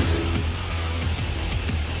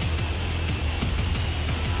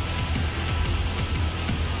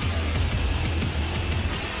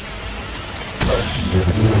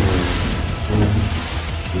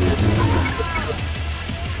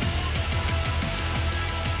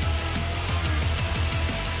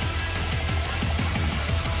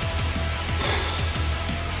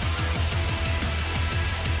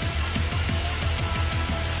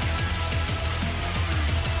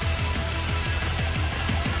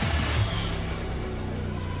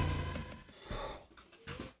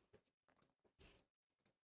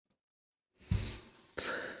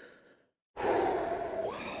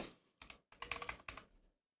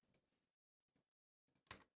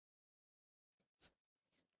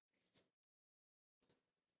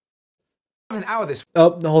 Out of this.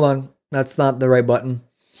 Oh, no, hold on. That's not the right button.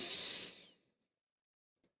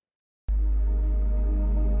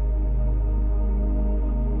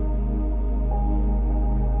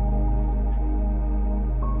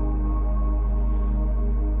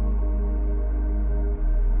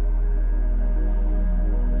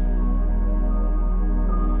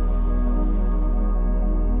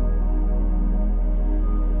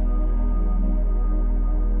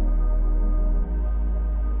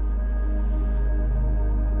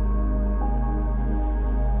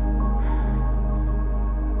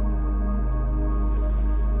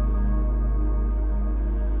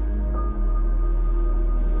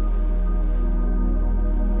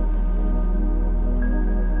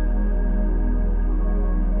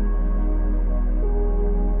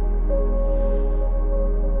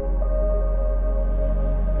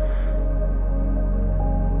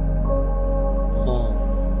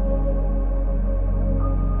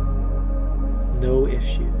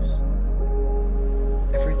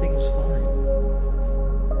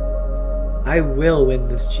 I will win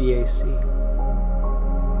this GAC.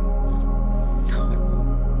 No, I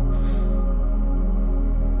won't.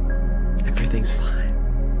 Everything's fine.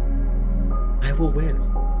 I will win.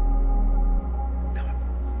 No,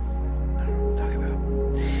 I don't know what I'm talking about.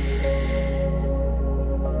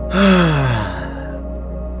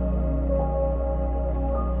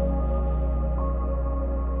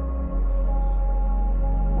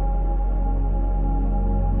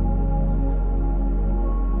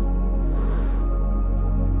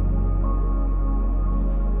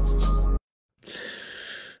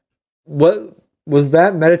 What was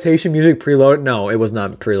that meditation music preloaded? No, it was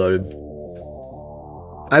not preloaded.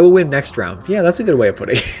 I will win next round. Yeah, that's a good way of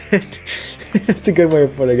putting it. That's a good way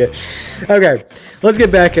of putting it. Okay, let's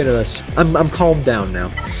get back into this. I'm calmed down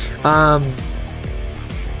now.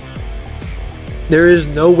 There is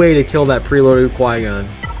no way to kill that preloaded Qui-Gon.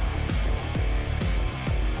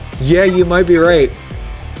 Yeah, you might be right.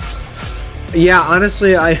 Yeah,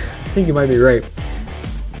 honestly, I think you might be right.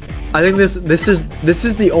 I think this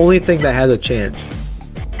is the only thing that has a chance.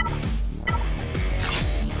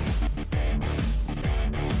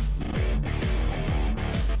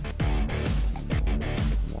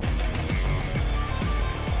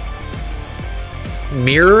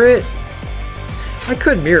 Mirror it? I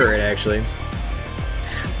could mirror it actually.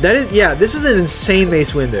 That is, yeah, this is an insane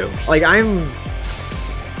Mace Windu. Like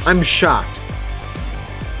I'm shocked.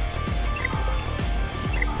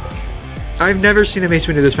 I've never seen a Mace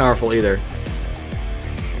Windu this powerful either.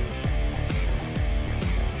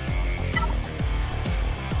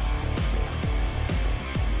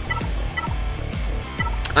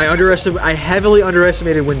 I heavily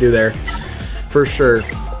underestimated Windu there, for sure.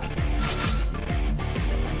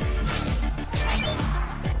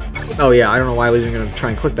 Oh yeah, I don't know why I was even gonna try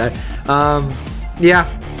and click that. Yeah,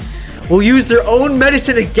 we'll use their own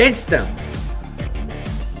medicine against them.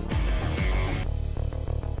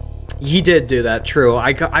 He did do that, true.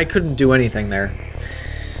 I couldn't do anything there.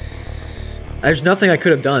 There's nothing I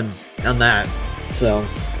could have done on that, so.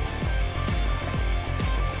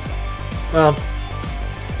 Well,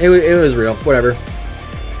 it was real, whatever.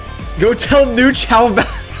 Go tell New Chow about.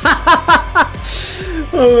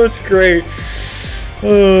 Oh, that's great.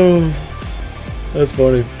 Oh, that's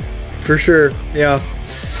funny. For sure, yeah.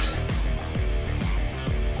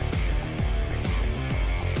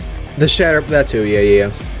 The shatter, that too,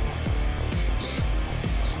 yeah.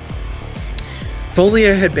 If only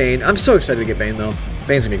I had Bane. I'm so excited to get Bane though.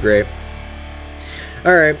 Bane's gonna be great.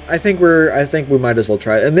 Alright, I think we might as well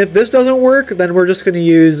try it. And if this doesn't work, then we're just gonna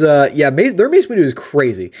use yeah, their Mace Windu is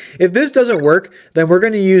crazy. If this doesn't work, then we're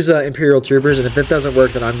gonna use Imperial Troopers, and if it doesn't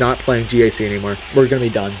work, then I'm not playing GAC anymore. We're gonna be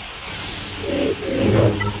done.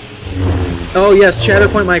 Oh yes,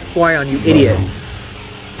 Chatterpoint my Qui-Gon, you idiot.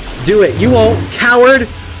 Do it. You won't, coward!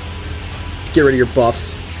 Get rid of your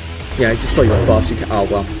buffs. Yeah, dispel your buffs. You can, oh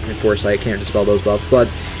well, in Foresight can't dispel those buffs, but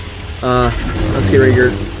let's get rid of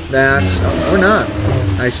your that or not.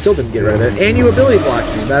 I still didn't get rid of it, and you ability blocked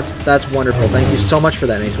me. That's wonderful. Thank you so much for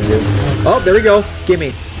that, Mace Windu. Oh, there we go.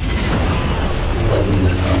 Gimme.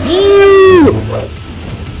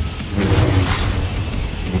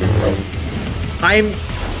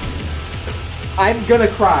 I'm gonna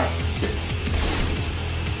cry.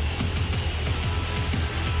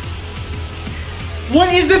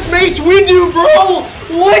 What is this Mace Windu, bro?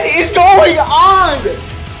 What is going on?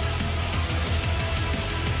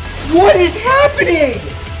 What is happening?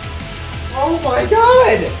 Oh my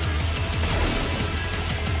god.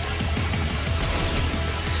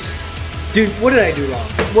 Dude, what did I do wrong?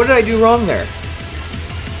 What did I do wrong there?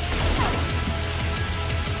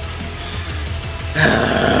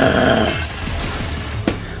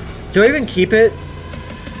 Do I even keep it?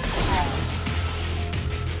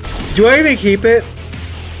 Do I even keep it?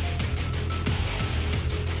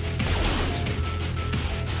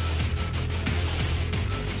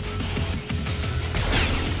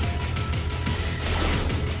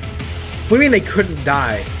 What do you mean they couldn't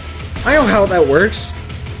die? I know how that works.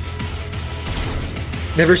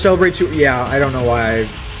 Never celebrate too. Yeah, I don't know why.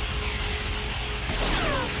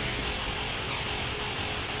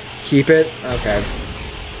 Keep it? Okay.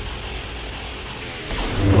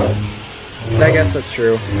 I guess that's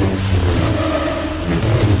true.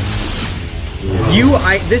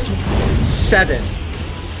 This 7.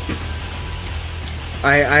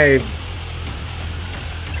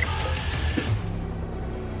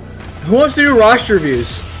 Who wants to do roster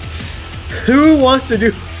reviews? Who wants to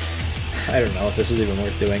do... I don't know if this is even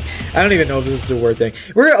worth doing. I don't even know if this is a worth thing.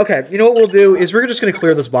 Okay, you know what we'll do is we're just going to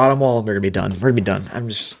clear this bottom wall and we're going to be done. We're going to be done.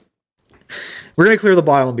 We're going to clear the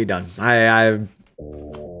bottom and be done.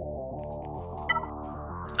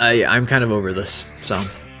 I'm kind of over this, so.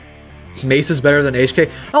 Mace is better than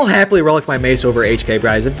HK? I'll happily relic my Mace over HK,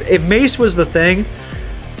 guys. If Mace was the thing,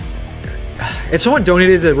 if someone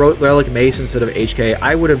donated to relic Mace instead of HK,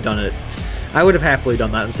 I would have done it. I would have happily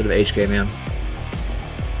done that instead of HK, man.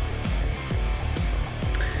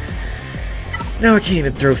 Now I can't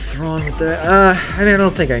even throw Thrawn with that. I mean, I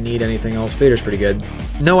don't think I need anything else. Vader's pretty good.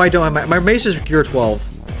 No, I don't have my Mace is Gear 12.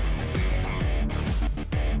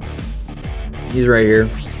 He's right here.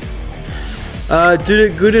 Did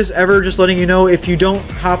it good as ever, just letting you know, if you don't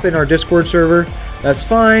hop in our Discord server, that's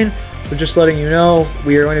fine. But just letting you know,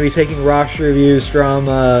 we are going to be taking roster reviews from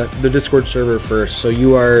the Discord server first. So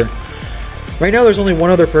you are... Right now there's only one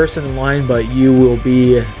other person in line, but you will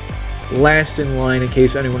be last in line in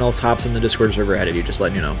case anyone else hops in the Discord server ahead of you, just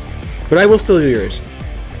letting you know. But I will still do yours.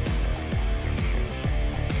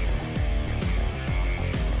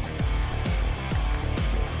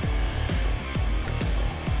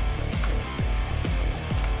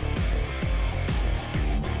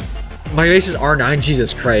 My base is R9,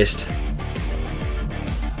 Jesus Christ.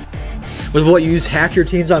 With what, you use half your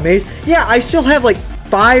teams on Mace? Yeah, I still have like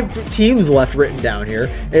 5 teams left written down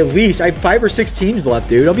here. At least. I have 5 or 6 teams left,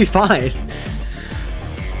 dude. I'll be fine.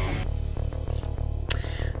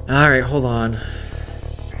 Alright, hold on.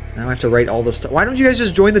 Now I have to write all this stuff. Why don't you guys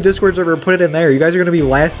just join the Discord server and put it in there? You guys are going to be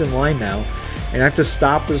last in line now. And I have to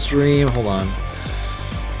stop the stream. Hold on.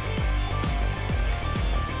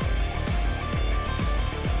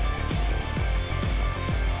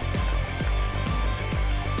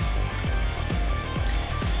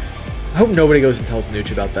 I hope nobody goes and tells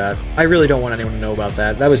Nooch about that. I really don't want anyone to know about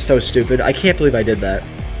that. That was so stupid. I can't believe I did that.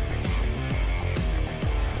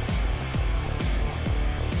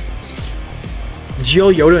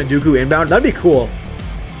 Geo, Yoda, and Dooku inbound? That'd be cool.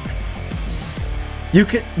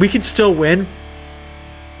 We could still win.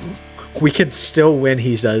 We could still win,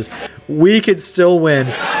 he says. We could still win.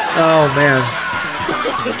 Oh, man.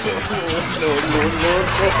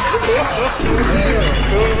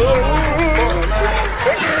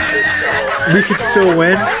 We could still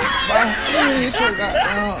win.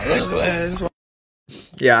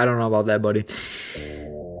 Yeah, I don't know about that, buddy.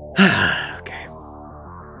 Okay.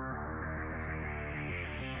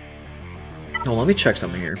 Oh, let me check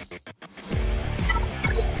something here.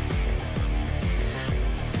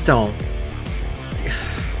 Don't.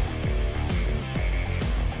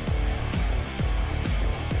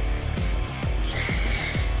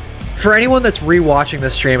 For anyone that's rewatching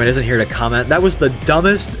this stream and isn't here to comment, that was the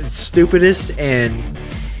dumbest, stupidest, and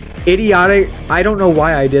idiotic. I don't know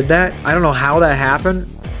why I did that. I don't know how that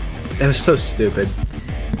happened. It was so stupid.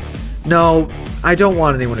 No, I don't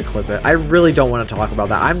want anyone to clip it. I really don't want to talk about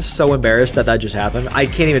that. I'm so embarrassed that that just happened. I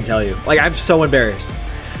can't even tell you. Like, I'm so embarrassed.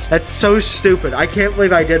 That's so stupid. I can't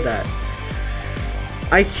believe I did that.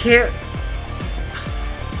 I can't...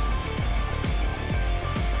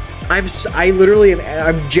 I literally am,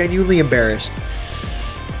 I'm genuinely embarrassed.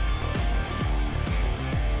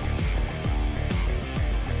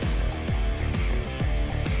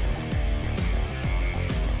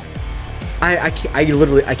 I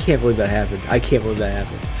literally, I can't believe that happened. I can't believe that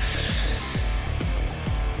happened.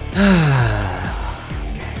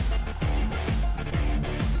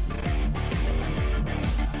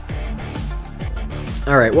 Okay.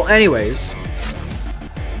 Alright, well anyways.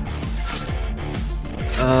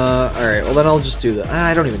 Alright, well then I'll just do that.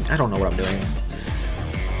 I don't know what I'm doing.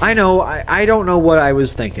 I don't know what I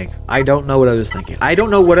was thinking. I don't know what I was thinking. I don't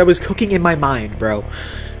know what I was cooking in my mind, bro.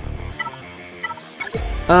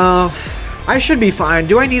 I should be fine.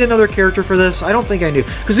 Do I need another character for this? I don't think I do.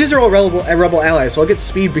 Because these are all rebel allies, so I'll get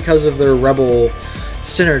speed because of their rebel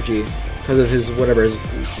synergy. Because of his, whatever, his,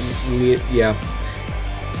 yeah.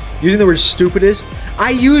 Using the word stupidest. I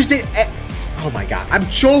used it at, oh my god, I'm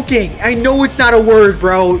joking. I know it's not a word,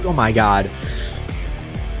 bro. Oh my god.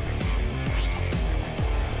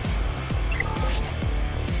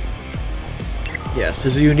 Yes,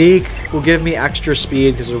 his unique will give me extra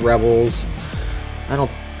speed because of rebels. I don't...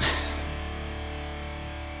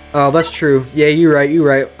 Oh, that's true. Yeah, you're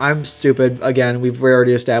right. I'm stupid. Again, we've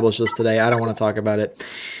already established this today. I don't want to talk about it.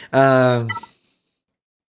 Hold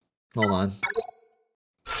on.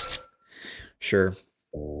 Sure.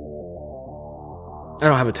 I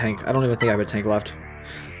don't have a tank. I don't even think I have a tank left.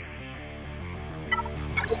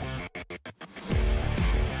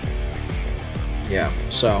 Yeah,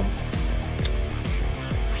 so...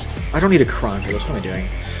 I don't need a cron for this. What am I doing?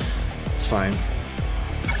 It's fine.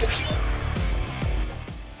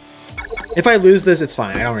 If I lose this, it's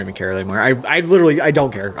fine. I don't even care anymore. I literally, I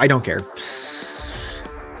don't care. I don't care.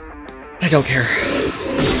 I don't care.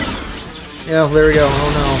 Yeah, there we go.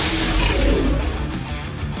 Oh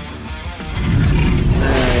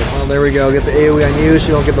there we go. Get the AoE on you so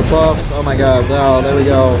you don't get the buffs. Oh my god. Oh, there we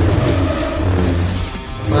go.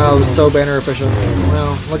 Wow, it was so banner efficient.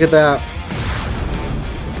 Wow, look at that.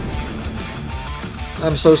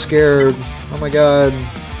 I'm so scared. Oh my god.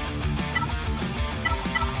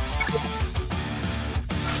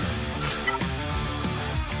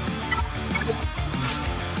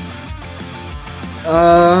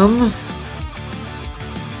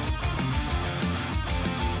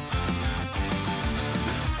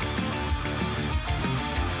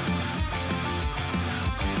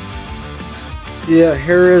 Yeah,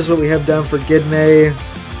 here is what we have done for Gidme.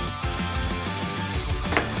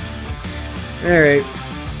 Alright.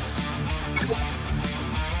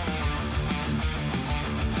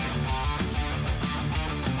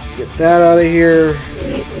 Get that out of here.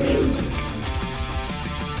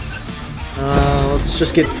 Let's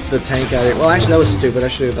just get the tank out of here. Well, actually, that was stupid. I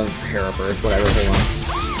should have done Hera first. Whatever. Hold on.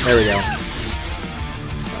 There we go.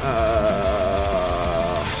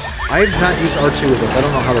 I have not used R2 with this. I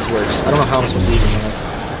don't know how this works. I don't know how I'm supposed to use this.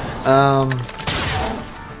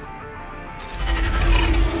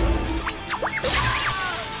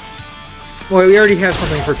 Well, we already have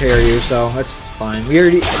something for Teryu, so that's fine. We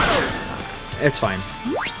already... It's fine.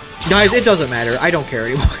 Guys, it doesn't matter. I don't care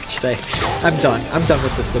anymore today. I'm done. I'm done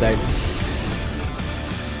with this today.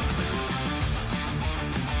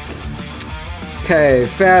 Okay,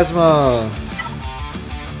 Phasma.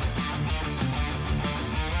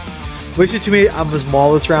 Wasted too many on this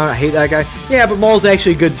Maul this round. I hate that guy. Yeah, but Maul's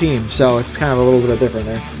actually a good team, so it's kind of a little bit different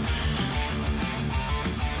there.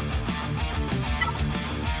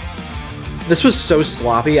 This was so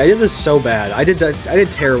sloppy. I did this so bad. I did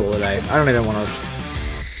terrible today. I don't even want to...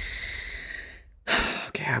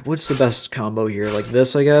 Okay, what's the best combo here? Like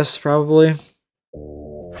this, I guess, probably.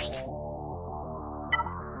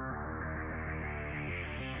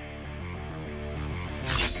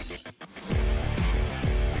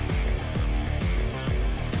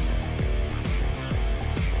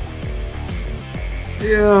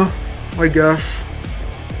 Yeah, I guess.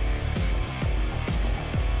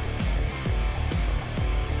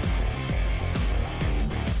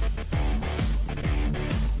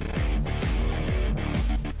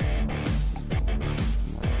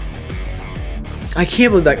 I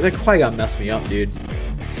can't believe that Qui-Gon messed me up, dude.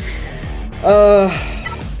 Alright,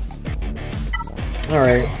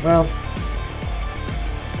 well.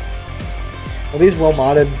 Are these well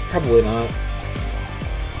modded? Probably not.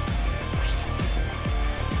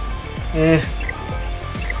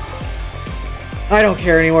 I don't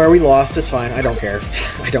care anymore. We lost. It's fine. I don't care.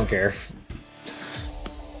 I don't care.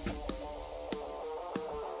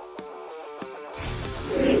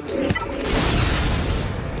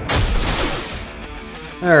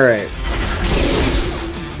 Alright.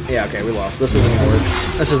 Yeah, okay, we lost. This isn't gonna work.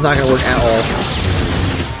 This is not gonna work at all.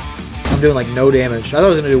 I'm doing like no damage. I thought I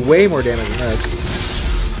was gonna do way more damage than this.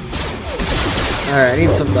 Alright, I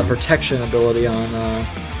need some of the protection ability on,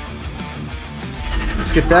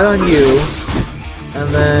 let's get that on you. And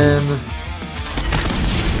then...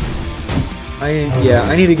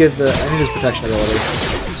 I need to get the... I need his protection ability.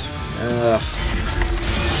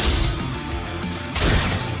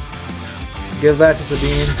 Give that to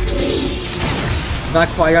Sabine. Not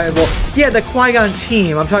Qui-Gon. Well, yeah, the Qui-Gon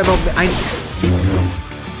team. I'm talking about...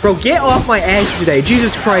 Bro, get off my ass today.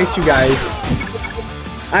 Jesus Christ, you guys.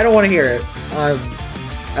 I don't want to hear it. I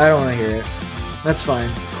don't want to hear it. That's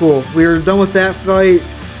fine. Cool. We're done with that fight.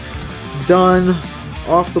 Done.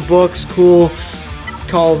 Off the books. Cool.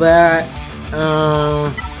 Call that.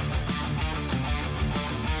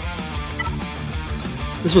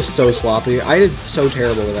 This was so sloppy. I did so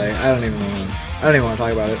terrible today. I don't even want to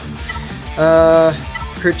talk about it.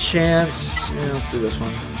 Crit chance. Yeah, let's do this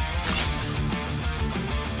one.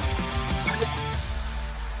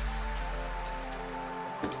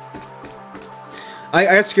 I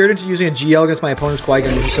got scared into using a GL against my opponent's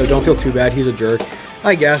Qui-Gon, so don't feel too bad. He's a jerk.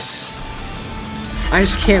 I guess. I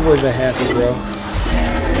just can't believe that happened, bro.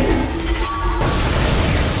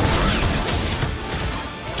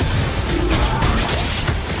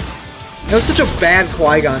 That was such a bad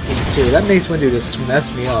Qui-Gon team, too. That Mace Windu just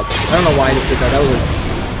messed me up. I don't know why I just did that. That was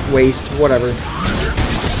a waste. Whatever.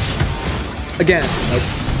 Again, like...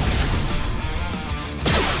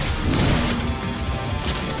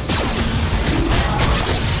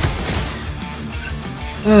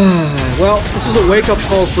 well, this was a wake-up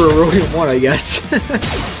call for Erodium 1, I guess.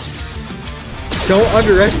 Don't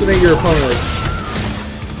underestimate your opponent.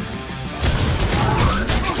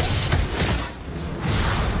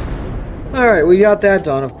 Alright, we got that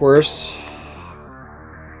done, of course.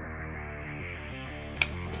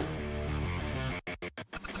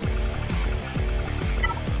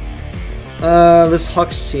 This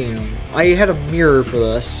Hux team. I had a mirror for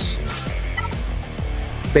this.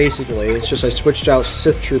 Basically, it's just I switched out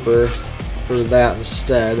Sith Trooper for that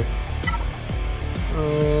instead.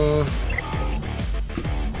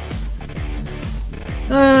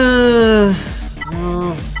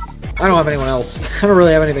 I don't have anyone else. I don't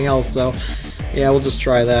really have anything else, so yeah, we'll just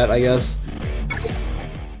try that, I guess.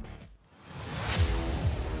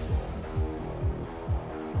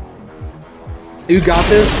 You got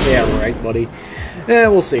this? Yeah, right, buddy. Yeah,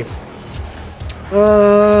 we'll see.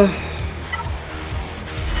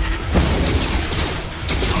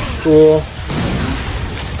 Cool.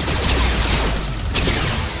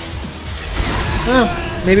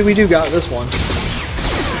 Maybe we do got this one.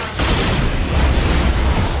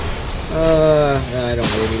 I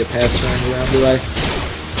don't really need to pass turns around, do I?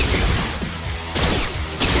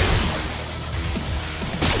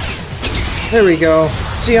 There we go.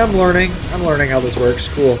 See, I'm learning. I'm learning how this works.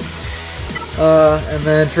 Cool. And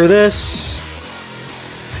then for this...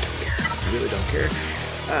 I don't care. I really don't care.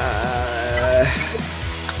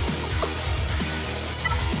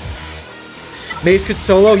 Mace could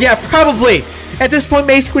solo? Yeah, probably! At this point,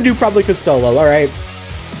 Mace Windu probably could solo, alright.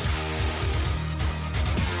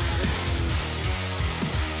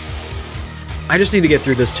 I just need to get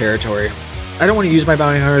through this territory. I don't want to use my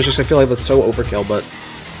bounty hunters, just I feel like that's so overkill, but...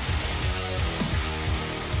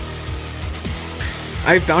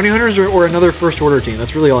 I have bounty hunters or another first order team.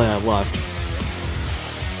 That's really all I have left.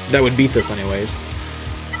 That would beat this anyways.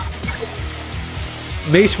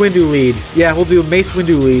 Mace Windu lead. Yeah, we'll do Mace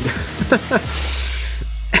Windu lead.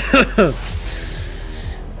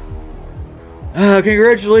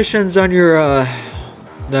 Congratulations on your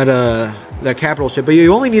that capital ship, but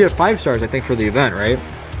you only needed 5 stars, I think, for the event, right?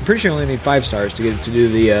 I'm pretty sure you only need 5 stars to get to do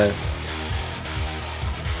the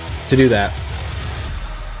to do that.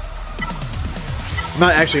 I'm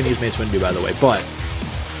not actually gonna use Mace Windu, by the way, but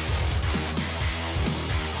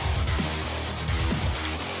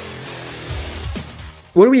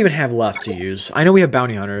what do we even have left to use? I know we have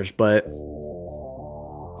bounty hunters, but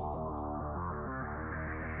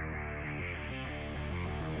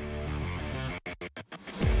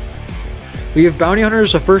we have bounty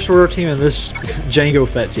hunters, a first order team, and this Jango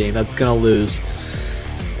Fett team that's gonna lose.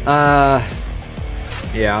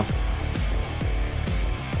 Yeah.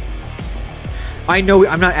 I know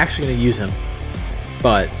I'm not actually gonna use him,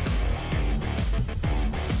 but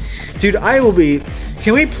dude, I will be.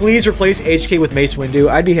 Can we please replace HK with Mace Windu?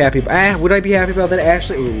 I'd be happy. Would I be happy about that?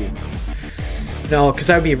 Actually, ooh. No, because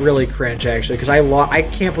that would be really cringe, actually. Because I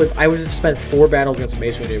can't believe I was spent 4 battles against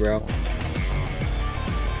Mace Windu, bro.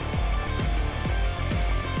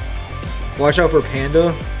 Watch out for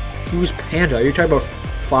Panda. Who's Panda? Are you talking about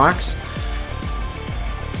Fox?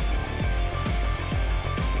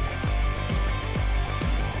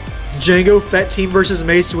 Jango Fett team versus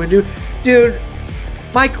Mace Windu? Dude,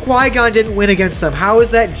 my Qui-Gon didn't win against them. How is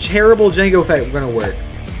that terrible Jango Fett gonna work?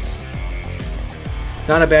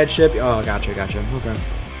 Not a bad ship? Oh, gotcha, gotcha. Okay.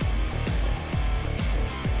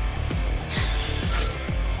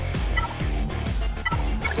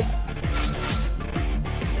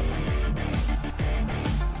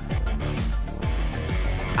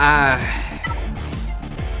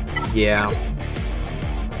 Yeah.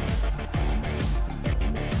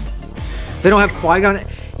 They don't have Qui-Gon.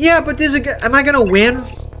 Yeah, but am I gonna win?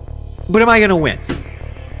 But am I gonna win?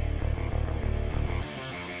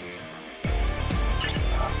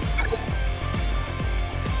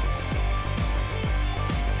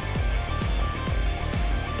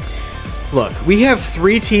 Look, we have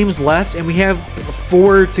 3 teams left, and we have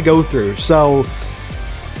 4 to go through, so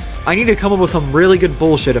I need to come up with some really good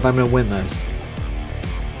bullshit if I'm gonna win this.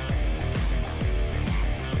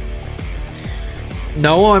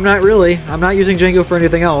 No, I'm not really. I'm not using Jango for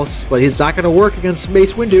anything else, but he's not going to work against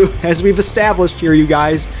Mace Windu, as we've established here, you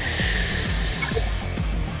guys.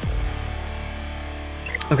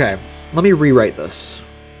 Okay, let me rewrite this.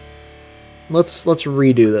 Let's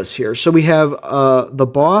redo this here. So we have the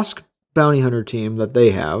Bosk Bounty Hunter team that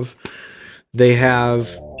they have. They have...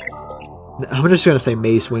 I'm just going to say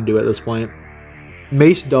Mace Windu at this point.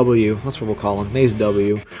 Mace W. That's what we'll call him. Mace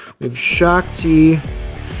W. We have Shakti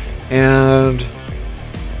and...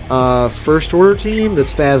 first order team,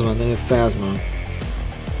 that's Phasma, and then it's Phasma.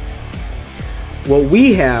 What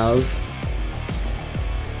we have...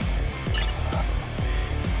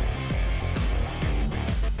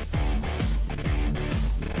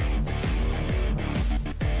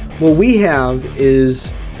 What we have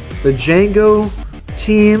is the Jango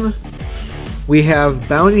team. We have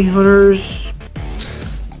Bounty Hunters.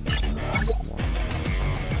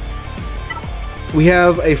 We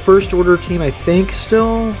have a first order team, I think,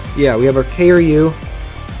 still. Yeah, we have our KRU.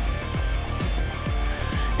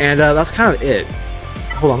 And that's kind of it.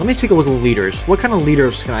 Hold on, let me take a look at the leaders. What kind of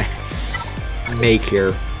leaders can I make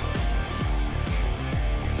here?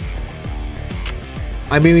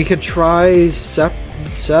 I mean, we could try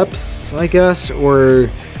Seps, I guess, or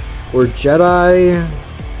Jedi,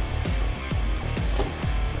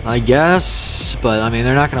 I guess, but I mean,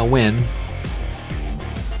 they're not gonna win.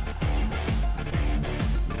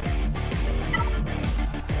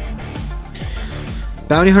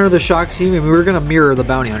 Bounty Hunter, the Shock team, and we were gonna mirror the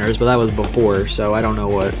Bounty Hunters, but that was before, so I don't know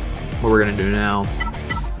what we're gonna do now.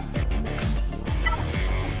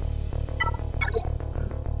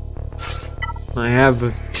 I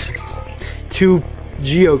have 2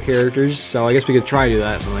 Geo characters, so I guess we could try to do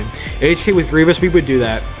that something. HK with Grievous, we would do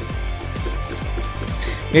that.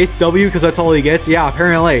 8th W, because that's all he gets? Yeah,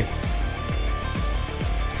 apparently.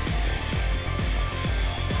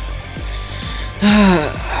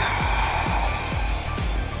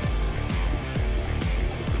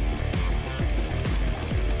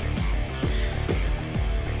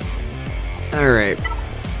 Alright.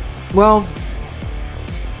 Well...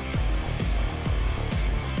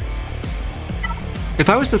 if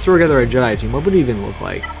I was to throw together a Jedi team, what would it even look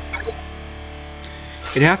like?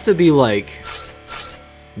 It'd have to be like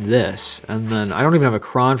this, and then I don't even have a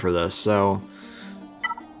cron for this, so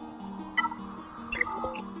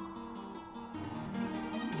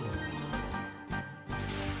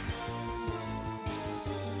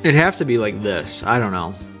it'd have to be like this. I don't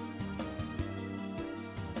know.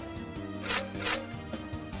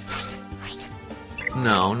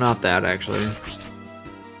 No, not that actually.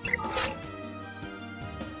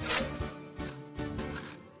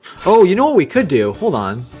 Oh, you know what we could do? Hold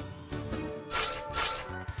on.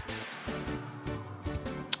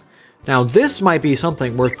 Now, this might be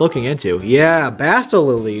something worth looking into. Yeah,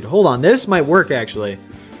 Bastila lead. Hold on, this might work, actually.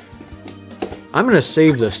 I'm gonna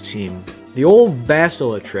save this team. The old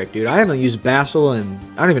Bastila trick, dude. I haven't used Bastila in...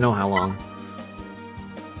 I don't even know how long.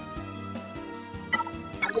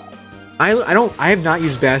 I have not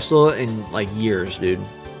used Bastila in, like, years, dude.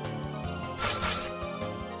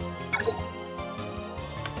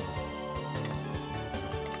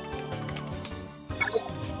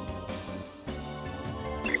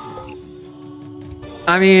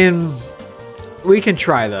 I mean, we can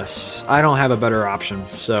try this. I don't have a better option,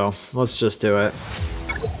 so let's just do it.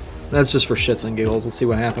 That's just for shits and giggles. Let's see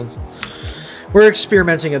what happens. We're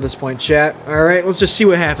experimenting at this point, chat. Alright, let's just see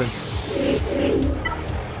what happens.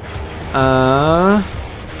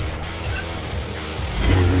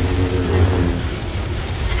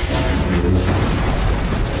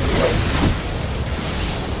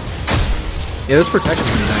 Yeah, this protection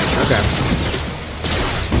is nice. Okay.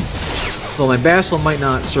 Well, my Bastila might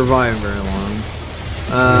not survive very long.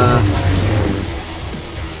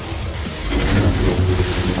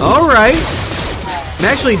 Alright! I'm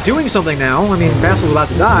actually doing something now. I mean, Bastila's about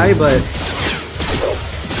to die, but...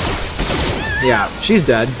 yeah, she's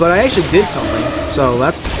dead. But I actually did something, so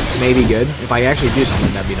that's maybe good. If I actually do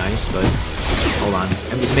something, that'd be nice, but... hold on.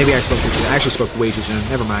 Maybe I spoke too soon. I actually spoke way too soon.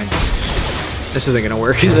 Never mind. This isn't gonna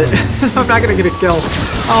work, is it? I'm not gonna get a kill.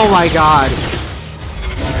 Oh my god.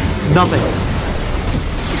 Nothing.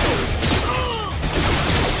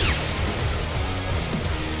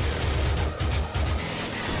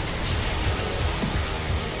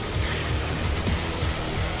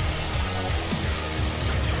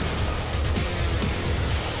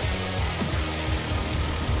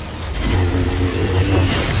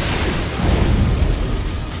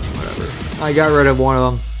 Whatever. I got rid of one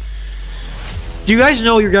of them. Do you guys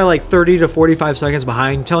know you're like 30 to 45 seconds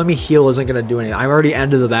behind? Telling me heal isn't gonna do anything. I've already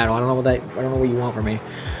ended the battle. I don't know what that. I don't know what you want from me.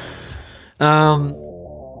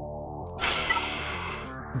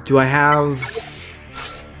 Do I have?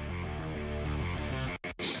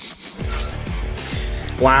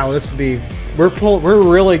 Wow, this would be. We're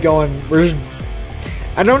really going.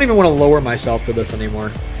 I don't even want to lower myself to this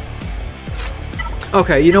anymore.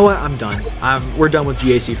 Okay, you know what? I'm done. We're done with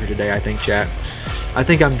GAC for today. I think, chat. I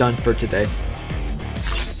think I'm done for today.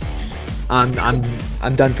 I'm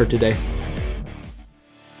done for today.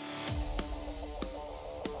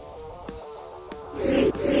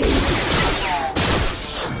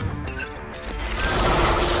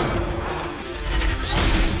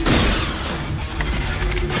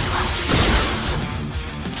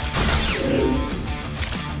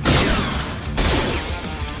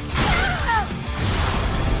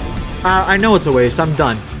 I know it's a waste. I'm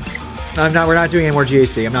done. We're not doing any more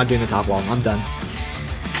GAC. I'm not doing the top wall. I'm done.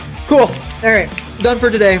 Cool. Alright. Done for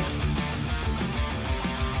today.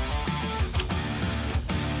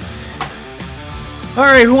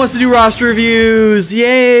 Alright, who wants to do roster reviews?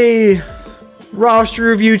 Yay! Roster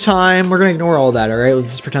review time. We're gonna ignore all that, alright?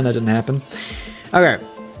 Let's just pretend that didn't happen. Okay.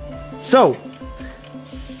 So,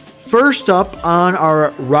 first up on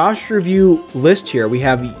our roster review list here, we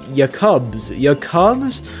have Yakubs.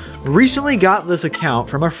 Yakubs recently got this account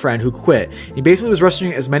from a friend who quit. He basically was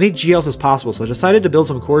rushing as many GLs as possible, so I decided to build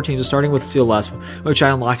some core teams starting with CLS, which I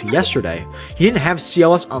unlocked yesterday. He didn't have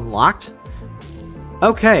CLS unlocked?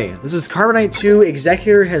 Okay, this is Carbonite 2,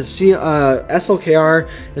 Executor has SLKR,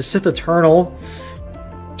 has Sith Eternal.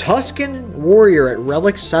 Tuscan Warrior at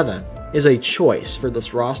Relic 7 is a choice for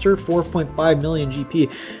this roster, 4.5 million GP.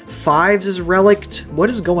 5s is Relict. What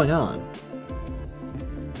is going on?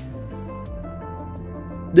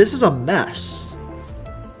 This is a mess.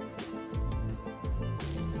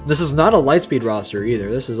 This is not a Lightspeed roster either.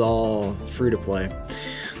 This is all free to play.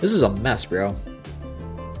 This is a mess, bro.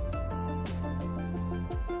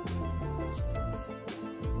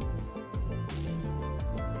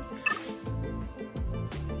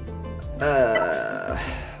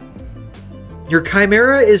 Your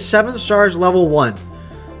Chimera is 7 stars level 1.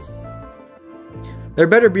 There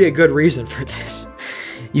better be a good reason for this.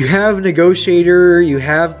 You have Negotiator, you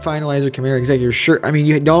have Finalizer, Chimera, Executor. Sure, I mean,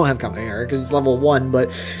 you don't have Chimera because it's level 1, but...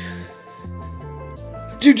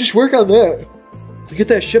 Dude, just work on that. Get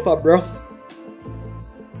that ship up, bro.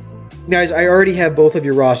 Guys, I already have both of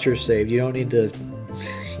your rosters saved. You don't need to...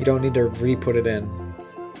 You don't need to re-put it in.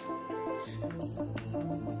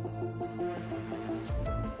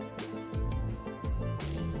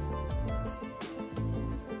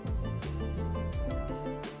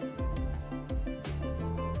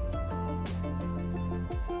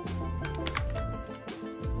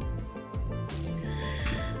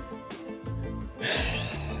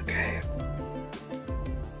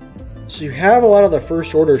 So you have a lot of the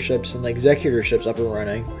first order ships and the executor ships up and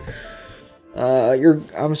running.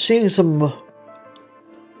 I'm seeing some.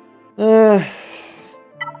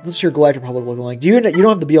 What's your Galactic Republic looking like? You don't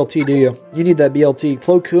have the BLT, do you? You need that BLT.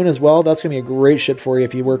 Plo Koon as well. That's gonna be a great ship for you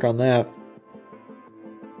if you work on that.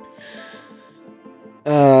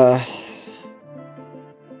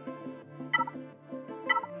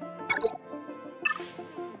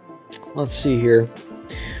 Let's see here.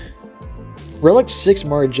 Relic 6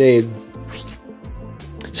 Mara Jade.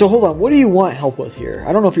 So hold on, what do you want help with here?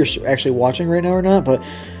 I don't know if you're actually watching right now or not, but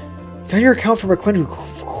got your account from a Quinn who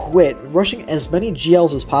quit, rushing as many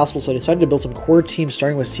GLs as possible, so I decided to build some core teams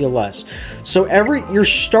starting with CLS. So you're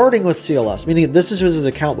starting with CLS, meaning this is his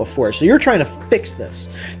account before, so you're trying to fix this.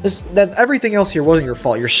 Everything else here wasn't your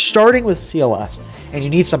fault. You're starting with CLS, and you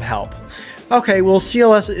need some help. Okay, well,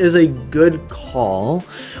 CLS is a good call.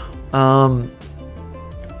 I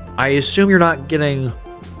assume you're not getting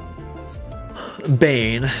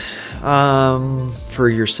Bane for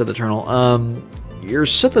your Sith Eternal. Your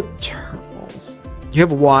Sith Eternal. You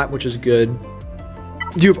have Watt, which is good.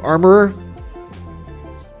 Do you have Armorer?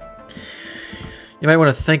 You might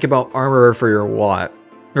want to think about Armorer for your Watt.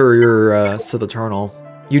 Or your Sith Eternal.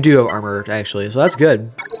 You do have Armorer, actually, so that's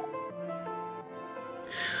good.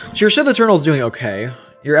 So your Sith Eternal is doing okay.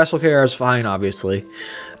 Your SLKR is fine, obviously.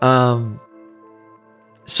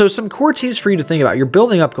 So some core teams for you to think about. You're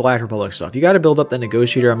building up Galactic Republic stuff. You got to build up the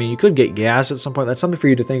Negotiator. I mean, you could get gas at some point. That's something for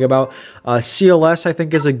you to think about. CLS, I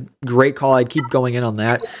think, is a great call. I'd keep going in on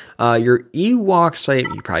that. Your Ewoks,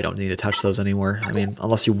 you probably don't need to touch those anymore. I mean,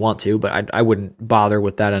 unless you want to, but I wouldn't bother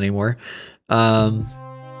with that anymore.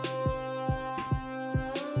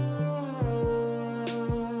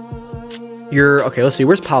 Okay, let's see.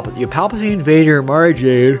 Where's Palpatine? You have Palpatine, Vader, Mara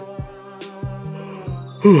Jade.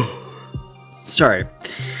 Sorry.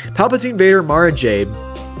 Palpatine, Vader, Mara Jade.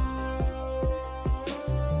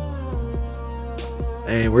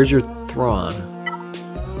 Hey, where's your Thrawn?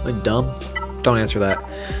 Am I dumb? Don't answer that.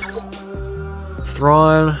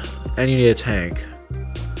 Thrawn, and you need a tank.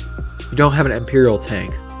 You don't have an Imperial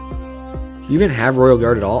tank. Do you even have Royal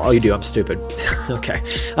Guard at all? Oh, you do. I'm stupid. Okay.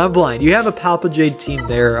 I'm blind. You have a Palpatine team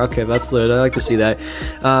there. Okay, that's lit. I like to see that.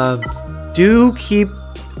 Do keep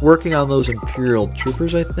working on those Imperial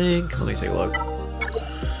Troopers, I think. Let me take a look.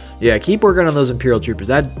 Yeah, keep working on those Imperial Troopers.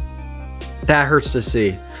 That hurts to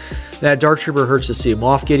see. That Dark Trooper hurts to see.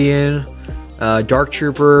 Moff Gideon, Dark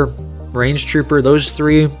Trooper, Range Trooper, those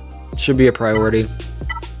three should be a priority.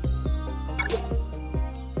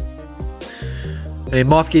 I mean,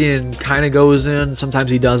 Moff Gideon kind of goes in.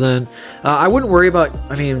 Sometimes he doesn't. I wouldn't worry about...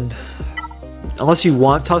 I mean, unless you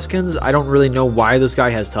want Tuskens, I don't really know why this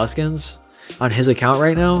guy has Tuskens on his account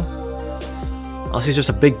right now. Unless he's just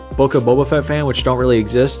a big Book of Boba Fett fan, which don't really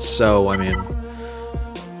exist. So, I mean...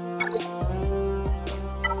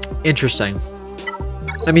 Interesting.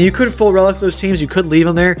 I mean, you could full relic those teams. You could leave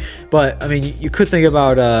them there, but I mean, you could think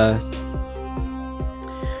about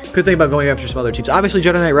going after some other teams. Obviously,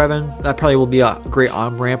 Jedi Knight Revan, that probably will be a great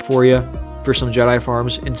on ramp for you for some Jedi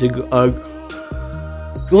farms into Galactic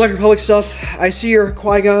Republic stuff. I see your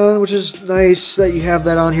Qui-Gon, which is nice that you have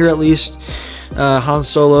that on here at least. Han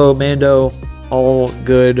Solo, Mando, all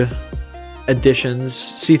good additions.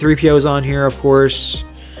 C-3PO is on here, of course.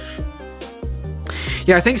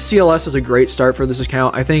 Yeah, I think CLS is a great start for this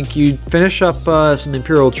account. I think you finish up some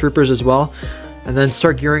Imperial Troopers as well, and then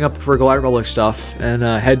start gearing up for Galactic Republic stuff, and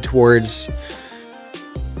head towards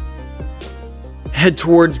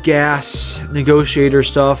gas, negotiator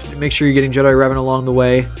stuff. Make sure you're getting Jedi Revan along the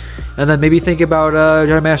way, and then maybe think about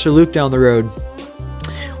Jedi Master Luke down the road.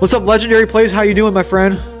 What's up, Legendary Plays? How you doing, my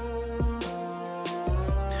friend?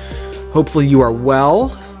 Hopefully you are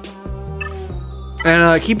well.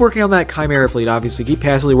 And keep working on that Chimera fleet, obviously. Keep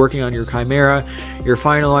passively working on your Chimera, your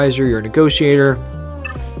Finalizer, your Negotiator.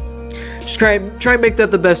 Just try and make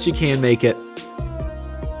that the best you can make it.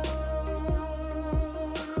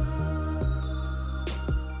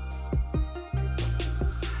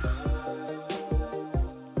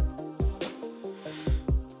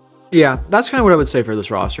 Yeah, that's kind of what I would say for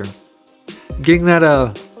this roster. Getting that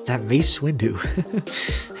that Mace Windu.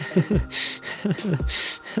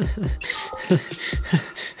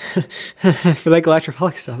 For that Galactic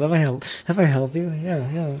Republic stuff, that might help. That might help you.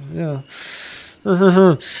 Yeah.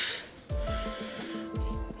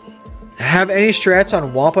 Have any strats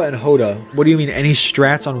on Wampa and Hoda? What do you mean, any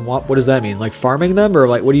strats on Wampa? What does that mean? Like farming them, or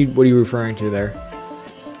like what are you referring to there?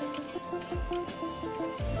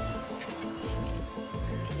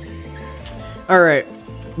 All right.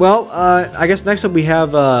 Well, I guess next up we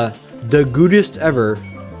have the goodest ever.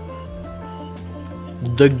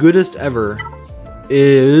 The goodest ever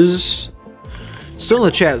is still in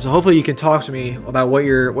the chat, so hopefully you can talk to me about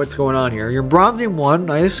what's going on here. You're bronzing 1,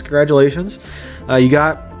 nice, congratulations. You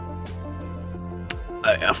got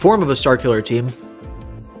a form of a Star Killer team.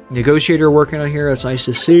 Negotiator working on here, that's nice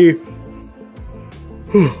to see.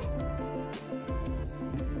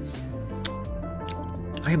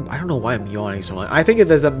 I don't know why I'm yawning so much. I think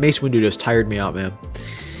that Mace Windu just tired me out, man.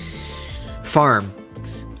 Farm.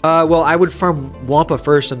 Well, I would farm Wampa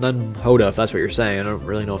first and then Hoda, if that's what you're saying. I don't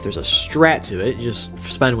really know if there's a strat to it. You just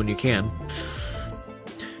spend when you can.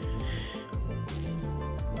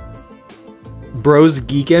 Bros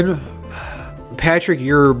geeking. Patrick,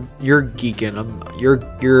 you're geeking. You're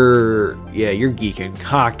geeking.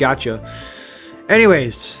 Ha, gotcha.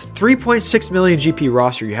 Anyways, 3.6 million GP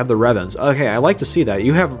roster. You have the Revans. Okay, I like to see that.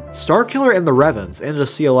 You have Starkiller and the Revans and a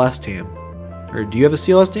CLS team. Or do you have a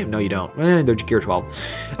CLS team? No, you don't. They're Gear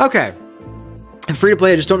 12. Okay. And free to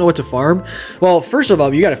play, I just don't know what to farm. Well, first of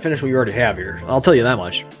all, you got to finish what you already have here. I'll tell you that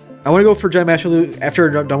much. I want to go for Jedi Master Luke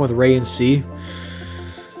after I'm done with Rey and C.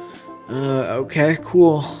 Okay,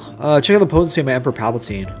 cool. Check out the potency of my Emperor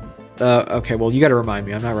Palpatine. Okay, well, you got to remind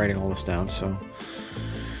me. I'm not writing all this down, so.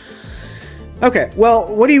 Okay,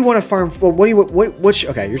 well, what do you want to farm? Well,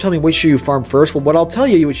 okay, you're telling me what should you farm first? Well, what I'll tell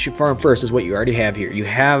you what you should farm first is what you already have here. You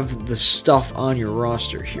have the stuff on your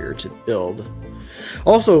roster here to build.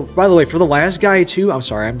 Also, by the way, for the last guy too, I'm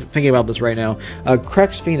sorry, I'm thinking about this right now.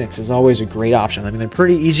 Krex Phoenix is always a great option. I mean, they're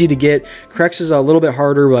pretty easy to get. Krex is a little bit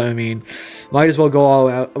harder, but I mean, might as well go all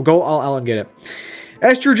out and get it.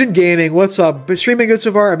 Estrogen Gaming, what's up? Been streaming good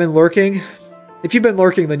so far? I've been lurking. If you've been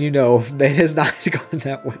lurking, then you know that it has not gone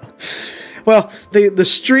that well. Well, the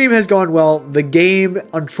stream has gone well. The game,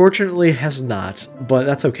 unfortunately, has not, but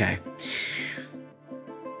that's okay.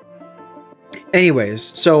 Anyways,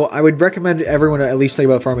 so I would recommend everyone to at least think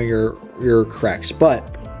about farming your Krex. But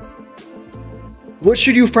what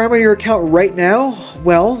should you farm on your account right now?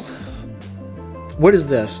 Well, what is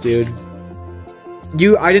this, dude?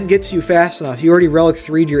 I didn't get to you fast enough. You already Relic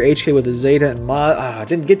 3'd your HK with a Zeta and Mod. I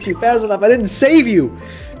didn't get to you fast enough. I didn't save you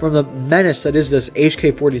from the menace that is this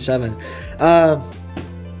HK-47.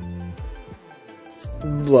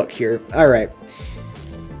 Look here. All right.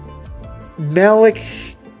 Malik.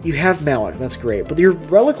 You have Malik. That's great. But your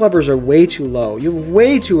Relic levels are way too low. You have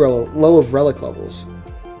way too low of Relic levels.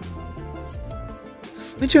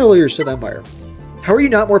 Let me tell you your Sith Empire. How are you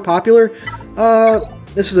not more popular?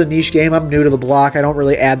 This is a niche game. I'm new to the block. I don't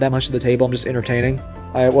really add that much to the table. I'm just entertaining.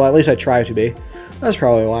 Well, at least I try to be. That's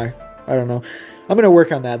probably why. I don't know. I'm going to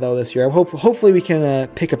work on that, though, this year. Hopefully we can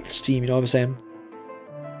pick up the steam, you know what I'm saying?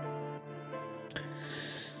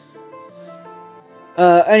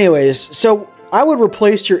 Anyways, so I would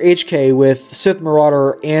replace your HK with Sith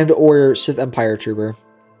Marauder and or Sith Empire Trooper.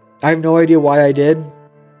 I have no idea why I did.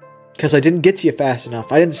 Because I didn't get to you fast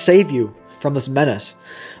enough. I didn't save you from this menace,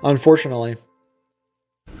 unfortunately.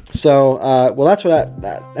 So, well, that's what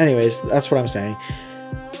anyways, that's what I'm saying.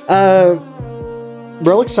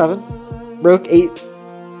 Relic 7, Relic 8,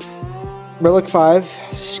 Relic 5,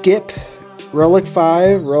 skip, Relic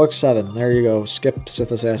 5, Relic 7. There you go, skip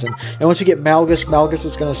Sith Assassin. And once you get Malgus, Malgus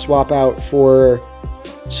is going to swap out for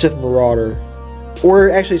Sith Marauder.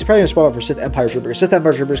 Or actually, it's probably going to swap out for Sith Empire Trooper. Sith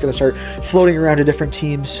Empire Trooper is going to start floating around to different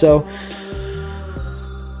teams. So,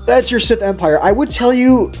 that's your Sith Empire. I would tell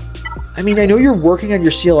you, I mean, I know you're working on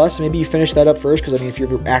your CLS. Maybe you finish that up first, because, I mean, if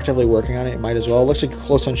you're actively working on it, you might as well. It looks like you're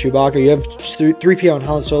close on Chewbacca. You have 3PO and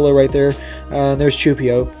Han Solo right there. There's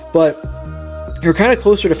Chewpio. But you're kind of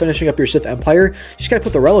closer to finishing up your Sith Empire. You just got to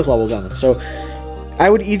put the relic levels on them. So I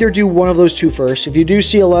would either do one of those two first. If you do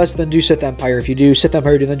CLS, then do Sith Empire. If you do Sith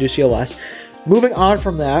Empire, then do CLS. Moving on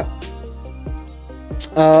from that,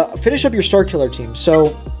 finish up your Starkiller team.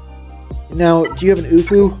 So now, do you have an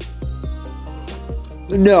UFU?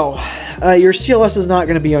 No. Your CLS is not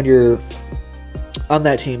going to be on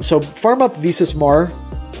that team. So farm up Visas Mar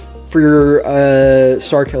for your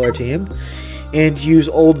Starkiller team, and use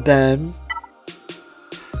Old Ben.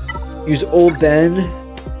 Use Old Ben.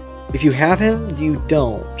 If you have him, you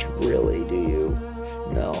don't really, do you?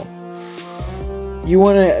 No. You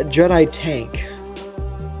want a Jedi tank,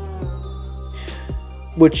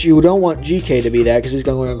 which you don't want GK to be that, because he's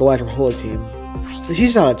going to go on Galactic Republic team.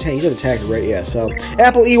 He's not a tank, he's an attacker, right? Yeah, so.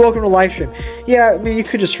 Apple E, welcome to live stream. Yeah, I mean, you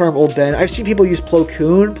could just farm Old Ben. I've seen people use Plo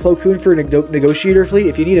Koon for a negotiator fleet.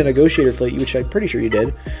 If you need a negotiator fleet, which I'm pretty sure you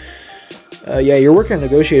did. Yeah, you're working on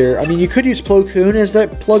negotiator. I mean, you could use Plo Koon as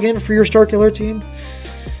that plug-in for your Starkiller team.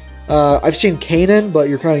 I've seen Kanan, but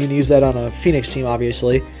you're kind of going to use that on a Phoenix team,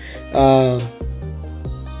 obviously.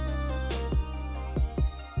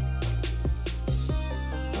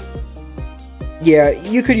 Yeah,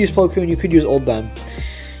 you could use Plo Koon, you could use Old Ben,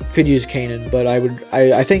 you could use Kanan, but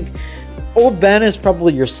I think Old Ben is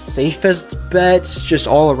probably your safest bets just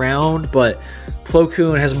all around, but Plo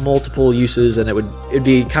Koon has multiple uses, and it'd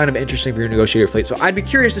be kind of interesting for your negotiator fleet. So I'd be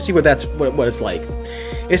curious to see what it's like.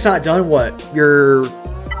 It's not done. What are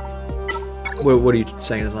you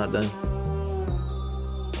saying? It's not done.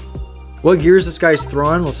 What gears this guy's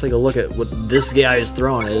throwing? Let's take a look at what this guy's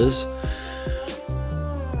throwing is.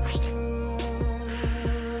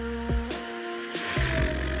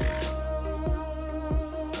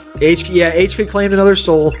 HK claimed another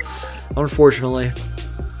soul, unfortunately.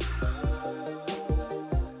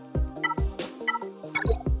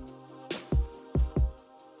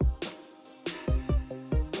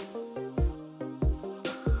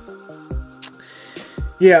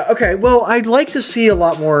 Yeah, okay, well, I'd like to see a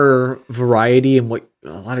lot more variety in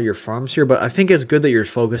a lot of your farms here, but I think it's good that you're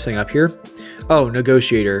focusing up here. Oh,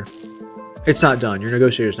 negotiator. It's not done. Your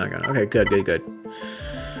negotiator's not done. Okay, good.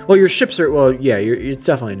 Well, your ships are, well, yeah, it's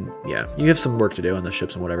definitely, yeah, you have some work to do on the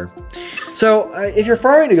ships and whatever. So, if you're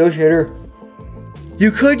farming negotiator, you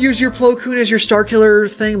could use your Plo Koon as your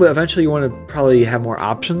Starkiller thing, but eventually you want to probably have more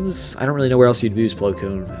options. I don't really know where else you'd use Plo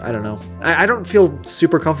Koon. I don't know. I don't feel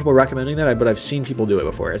super comfortable recommending that, but I've seen people do it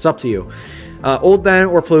before. It's up to you. Old Ben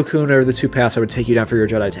or Plo Koon are the two paths I would take you down for your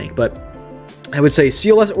Jedi tank, but I would say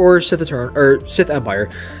CLS or Sith Empire,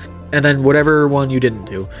 and then whatever one you didn't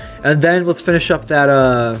do. And then let's finish up that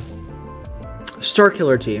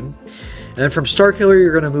Starkiller team. And then from Starkiller,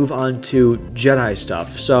 you're going to move on to Jedi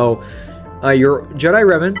stuff. So your Jedi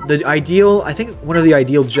Revan, I think one of the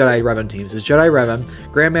ideal Jedi Revan teams is Jedi Revan,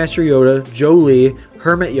 Grandmaster Yoda, Jolee,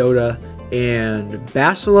 Hermit Yoda, and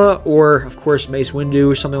Basila, or of course Mace Windu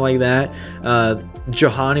or something like that.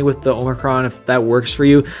 Juhani with the Omicron, if that works for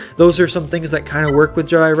you. Those are some things that kind of work with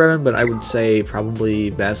Jedi Revan, but I would say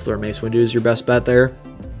probably Basila or Mace Windu is your best bet there.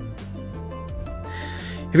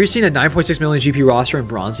 Have you seen a 9.6 million GP roster in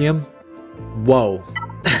Bronzium? Whoa.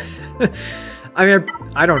 I mean,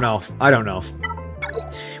 I don't know.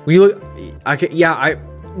 When you look,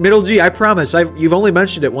 Middle G, I promise, you've only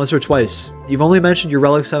mentioned it once or twice. You've only mentioned your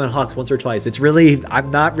Relic 7 Hux once or twice. It's really, I'm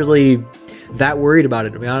not really that worried about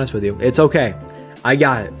it, to be honest with you. It's okay. I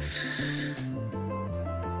got it.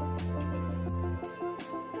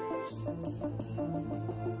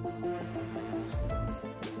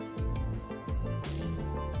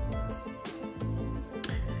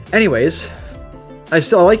 Anyways, I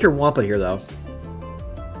like your Wampa here, though.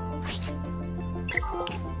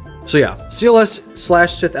 So yeah, CLS /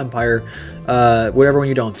 Sith Empire, whatever one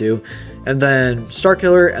you don't do. And then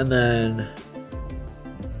Starkiller, and then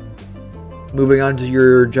moving on to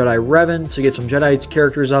your Jedi Revan, so you get some Jedi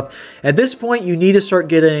characters up. At this point, you need to start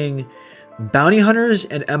getting Bounty Hunters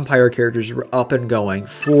and Empire characters up and going.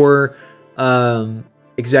 For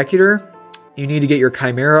Executor, You need to get your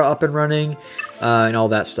Chimera up and running and all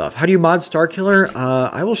that stuff. How do you mod Starkiller?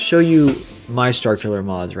 I will show you my Starkiller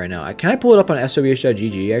mods right now. Can I pull it up on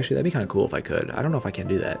SWGoH? Actually, that'd be kind of cool if I could. I don't know if I can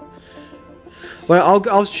do that. But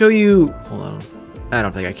I'll show you... Hold on. I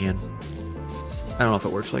don't think I can. I don't know if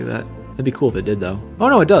it works like that. It'd be cool if it did, though. Oh,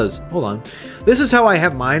 no, it does. Hold on. This is how I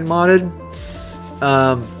have mine modded.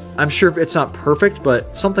 I'm sure it's not perfect,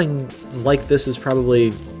 but something like this is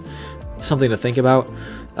probably something to think about.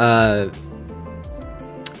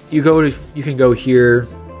 You can go here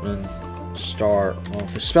and well,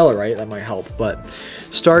 if you spell it right, that might help. But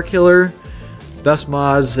Starkiller, best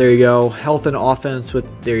mods, there you go. Health and offense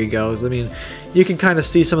there you go. I mean, you can kind of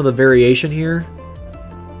see some of the variation here.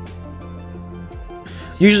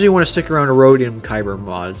 Usually you want to stick around Erodium Kyber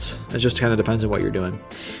mods. It just kind of depends on what you're doing.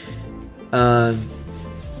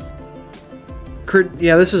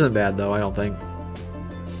 Yeah, this isn't bad though, I don't think.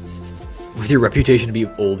 With your reputation to be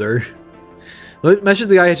older. Message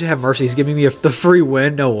the guy to have mercy. He's giving me the free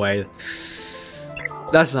win? No way.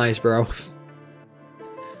 That's nice, bro.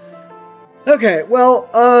 Okay, well,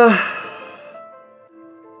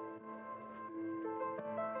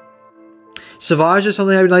 Savage is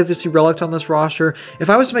something I would like to see relict on this roster. If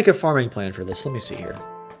I was to make a farming plan for this, let me see here.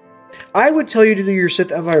 I would tell you to do your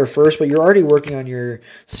Sith Empire first, but you're already working on your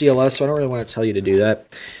CLS, so I don't really want to tell you to do that.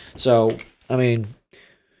 So, I mean,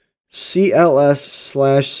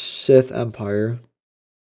 CLS/Sith Empire.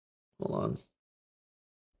 Hold on.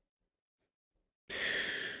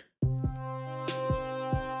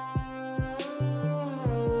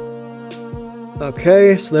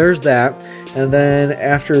 Okay, so there's that. And then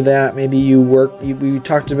after that, maybe you work... we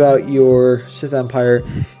talked about your Sith Empire.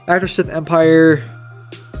 After Sith Empire,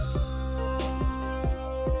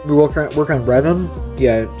 we work on Revan.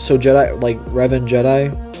 Yeah, so Jedi, like Revan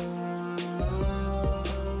Jedi.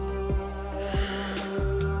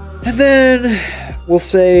 And then we'll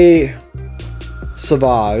say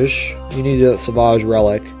Savage. You need a Savage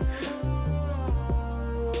relic.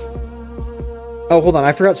 Oh, hold on.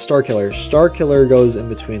 I forgot Starkiller. Starkiller goes in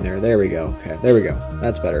between there. There we go. Okay, there we go.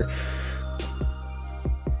 That's better.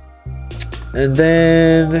 And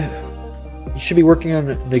then you should be working on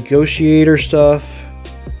negotiator stuff.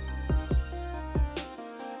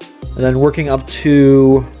 And then working up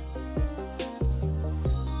to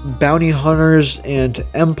bounty hunters and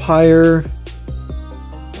empire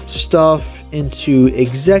stuff into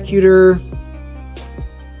executor.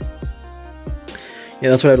 Yeah,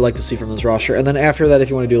 that's what I'd like to see from this roster. And then after that, if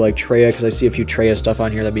you want to do like Treya, because I see a few Treya stuff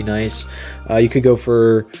on here, that'd be nice. You could go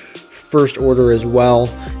for First Order as well,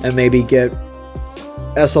 and maybe get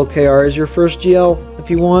SLKR as your first GL if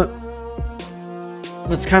you want.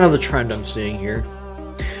 That's kind of the trend I'm seeing here.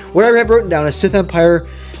 What I have written down is Sith Empire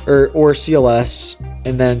or CLS,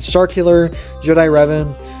 and then Starkiller, Jedi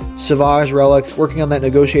Revan, Savage Relic, working on that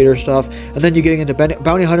negotiator stuff, and then you're getting into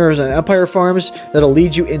bounty hunters and empire farms that'll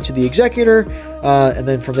lead you into the executor, and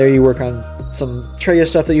then from there you work on some Treya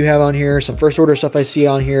stuff that you have on here, some First Order stuff I see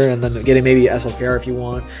on here, and then getting maybe SLKR if you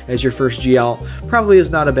want as your first GL probably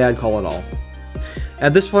is not a bad call at all.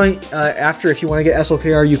 At this point, after, if you want to get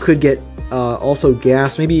SLKR, you could get also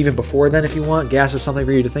gas, maybe even before then if you want. Gas is something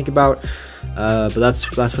for you to think about, but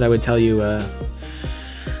that's what I would tell you.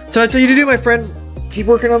 So I tell you to do, my friend. Keep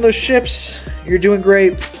working on those ships. You're doing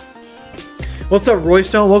great. What's up,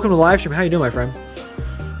 Roystone? Welcome to the live stream. How you doing, my friend?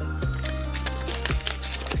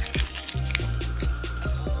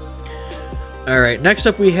 All right. Next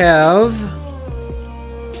up, we have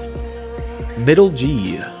Middle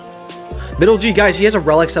G. Middle G, guys. He has a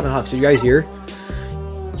Relic 7 Hux. Did you guys hear?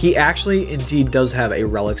 He actually, indeed, does have a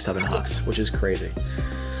Relic 7 Hux, which is crazy.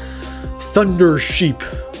 Thunder Sheep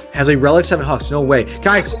has a Relic 7 Hux. No way.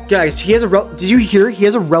 Guys, he has a did you hear? He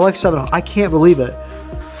has a Relic 7 Hux. I can't believe it.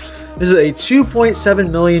 This is a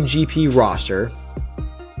 2.7 million GP roster.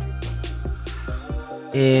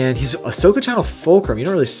 And he's Ahsoka Channel Fulcrum. You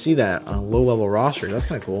don't really see that on a low-level roster. That's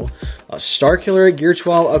kind of cool. Starkiller at Gear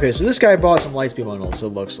 12. Okay, so this guy bought some Lightspeed bundles, it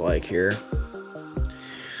looks like here.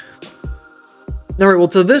 Alright, well,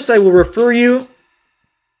 to this I will refer you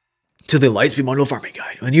to the Lightspeed Bundle Farming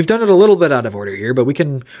Guide. And you've done it a little bit out of order here, but we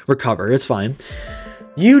can recover. It's fine.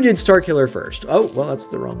 You did Starkiller first. Oh, well, that's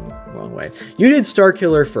the wrong way. You did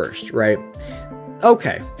Starkiller first, right?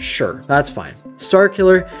 Okay, sure. That's fine.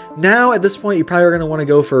 Starkiller. Now, at this point, you probably are going to want to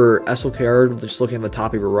go for SLKR. Just looking at the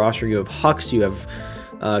top of your roster, you have Hux, you have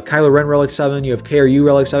Kylo Ren Relic 7, you have KRU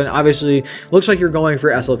Relic 7. Obviously, looks like you're going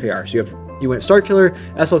for SLKR. So you went Starkiller,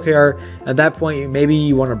 SLKR. At that point, maybe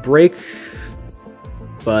you want to break,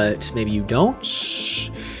 but maybe you don't.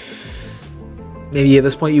 Maybe at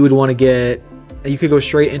this point you would want to get You could go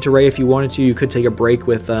straight into Ray if you wanted to. You could take a break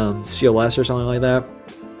with CLS or something like that.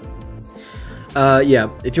 Yeah,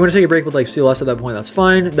 if you want to take a break with like CLS at that point, that's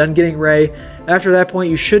fine. Then getting Ray. After that point,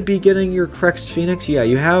 you should be getting your Crex Phoenix. Yeah,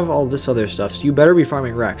 you have all this other stuff, so you better be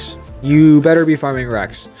farming Rex. You better be farming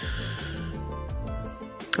Rex.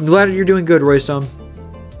 I'm glad you're doing good, Roystone.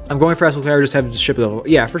 I'm going for Escalade, just have to ship it.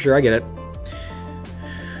 Yeah, for sure, I get it.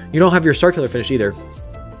 You don't have your Starkiller finished either.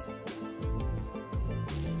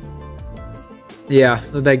 Yeah,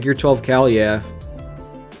 that Gear 12 Cal, yeah.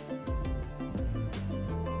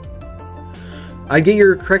 I'd get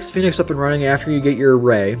your Crex Phoenix up and running after you get your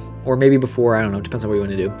Ray, or maybe before, I don't know, depends on what you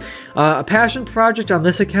want to do. A passion project on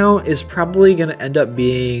this account is probably going to end up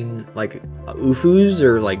being like Ufus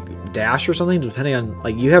or like Dash or something, depending on,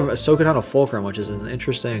 like, you have Ahsoka down to Fulcrum, which is an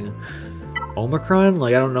interesting Omicron.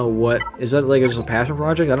 Like, I don't know what, is that like just a passion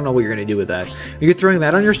project? I don't know what you're going to do with that. Are you throwing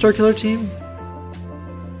that on your Starkiller team?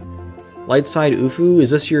 Light side Ufu, is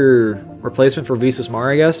this your replacement for Visas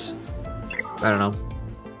Mar, I guess? I don't know.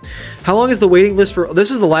 How long is the waiting list for... This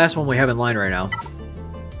is the last one we have in line right now.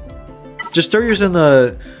 Just throw yours in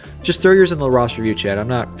the... Just throw yours in the roster view chat. I'm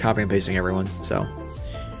not copy and pasting everyone, so...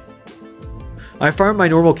 I farmed my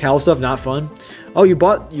normal Cal stuff, not fun. Oh, you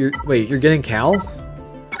bought your... Wait, you're getting Cal?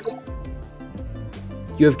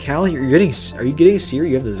 You have Cal? You're getting... Are you getting Seer?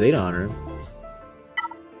 You have the Zeta on her.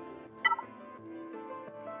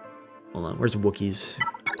 Hold on, where's Wookiees?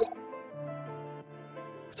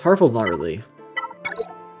 Tarful's not really...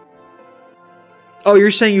 Oh,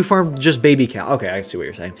 you're saying you farmed just baby Cal. Okay, I see what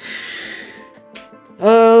you're saying.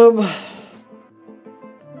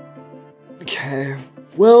 Okay.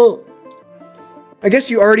 Well, I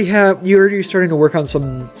guess you're already starting to work on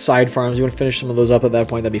some side farms. You want to finish some of those up at that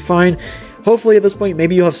point, that'd be fine. Hopefully at this point,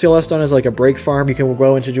 maybe you'll have CLS done as like a break farm. You can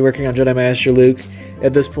go into working on Jedi Master Luke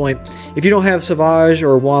at this point. If you don't have Savage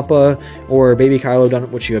or Wampa or Baby Kylo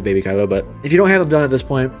done, which you have Baby Kylo, but if you don't have them done at this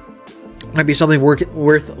point, might be something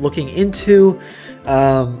worth looking into.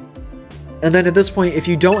 And then at this point, if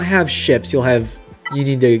you don't have ships, you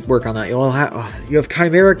need to work on that. You have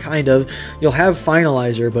Chimera, kind of. You'll have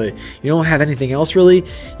Finalizer, but you don't have anything else really.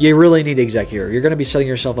 You really need Executor. You're going to be setting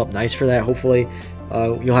yourself up nice for that, hopefully.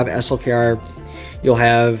 You'll have SLKR. You'll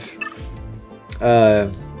have...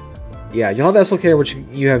 yeah, you'll have SLKR, which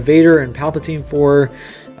you have Vader and Palpatine for.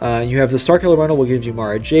 You have the Starkiller bundle, which gives you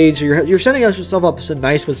Mara Jade. So you're setting yourself up so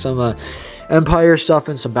nice with some Empire stuff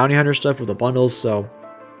and some Bounty Hunter stuff with the bundles. So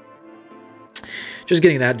just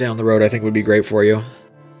getting that down the road, I think, would be great for you.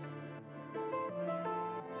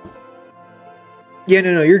 Yeah,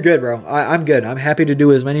 no, you're good, bro. I'm good. I'm happy to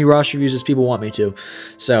do as many roster reviews as people want me to.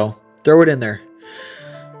 So throw it in there.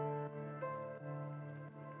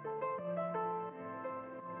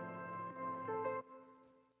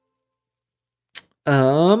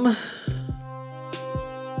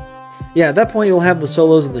 Yeah, at that point you'll have the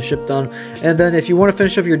solos and the ship done, and then if you want to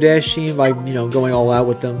finish up your Dash team by, you know, going all out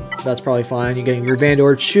with them, that's probably fine. You're getting your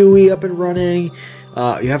Vandor Chewie up and running.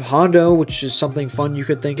 You have Hondo, which is something fun you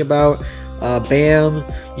could think about. Bam,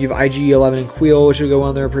 you have IG-11 and Queel, which will go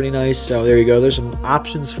on there pretty nice. So there you go. There's some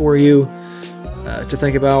options for you to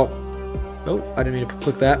think about. Oh, I didn't mean to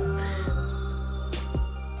click that.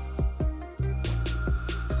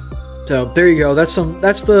 So there you go. That's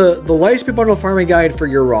the Lightspeed Bundle farming guide for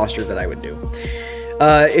your roster that I would do.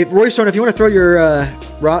 Roystone, if you want to throw your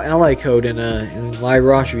ally code in live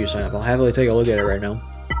roster review sign up, I'll happily take a look at it right now.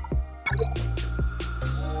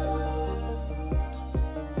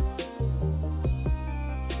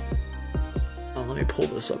 Oh, let me pull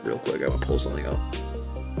this up real quick. I want to pull something up.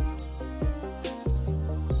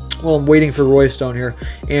 Well, I'm waiting for Roystone here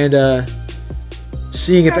and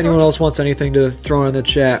seeing if anyone else wants anything to throw in the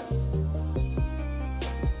chat.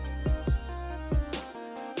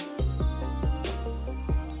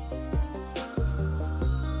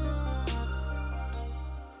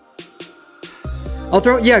 I'll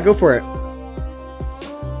throw it. Yeah, go for it.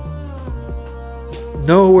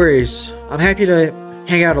 No worries. I'm happy to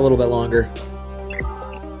hang out a little bit longer.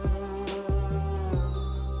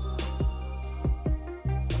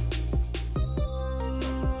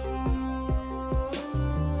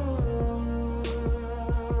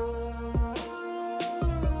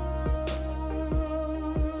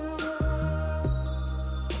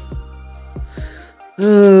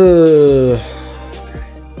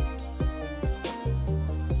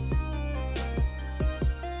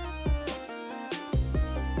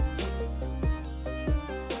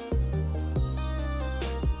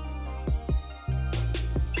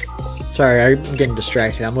 Sorry, I'm getting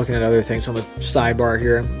distracted. I'm looking at other things on the sidebar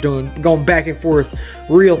here. I'm going back and forth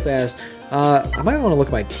real fast. I might want to look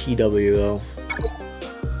at my TW though.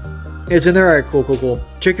 It's in there. All right, cool.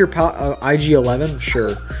 Check your IG11.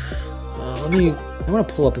 Sure. I want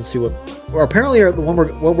to pull up and see what. Well, apparently,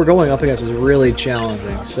 what we're going up against is really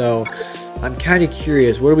challenging. So, I'm kind of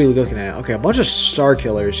curious. What are we looking at? Okay, a bunch of Star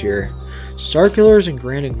Killers here. Star Killers and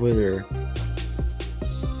Grand Inquisitor.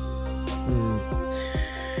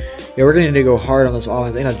 Yeah, we're gonna need to go hard on this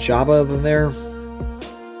offense. Ain't a Jabba up in there.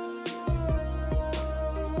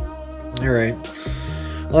 All right,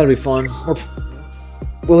 well, that'll be fun.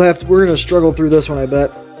 We're gonna struggle through this one, I bet.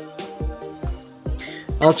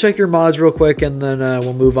 I'll check your mods real quick, and then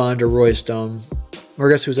we'll move on to Roystone. Or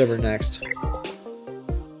I guess who's ever next.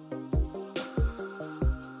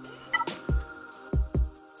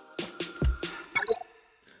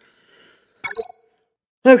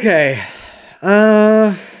 Okay.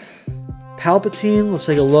 Palpatine, let's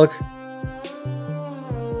take a look.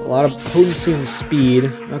 A lot of potency and speed.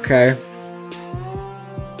 Okay.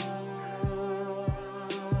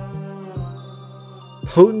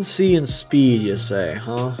 Potency and speed, you say,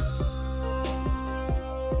 huh?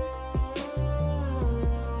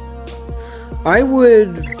 I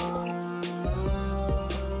would...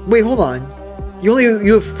 Wait, hold on. You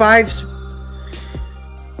have 5...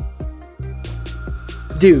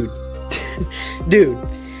 Dude. Dude.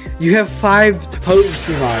 You have 5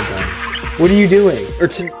 potency mods on. What are you doing? Or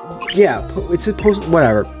yeah, it's a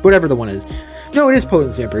whatever the one is. No, it is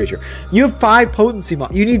potency, I'm pretty sure. You have 5 potency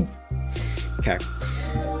mods. You need... Okay.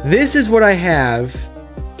 This is what I have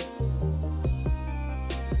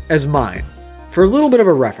as mine. For a little bit of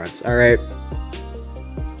a reference, alright?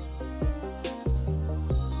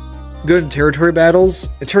 Good in territory battles.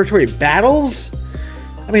 Territory battles?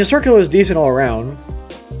 I mean, Circular is decent all around.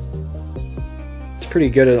 It's pretty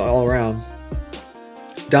good all around.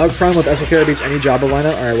 Dog Prime with SLK beats any Jabba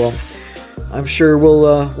lineup? Alright, well, I'm sure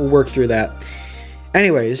we'll work through that.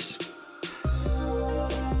 Anyways...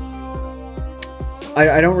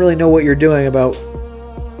 I don't really know what you're doing about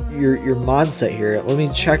your mod set here. Let me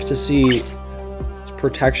check to see.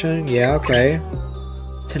 Protection, yeah, okay.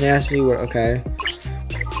 Tenacity, okay.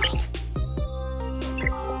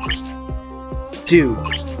 Dude.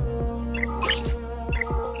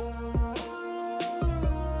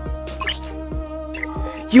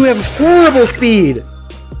 You have horrible speed!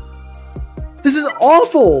 This is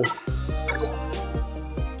awful!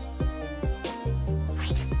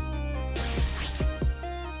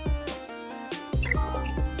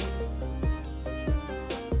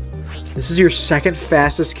 This is your second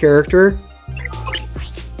fastest character?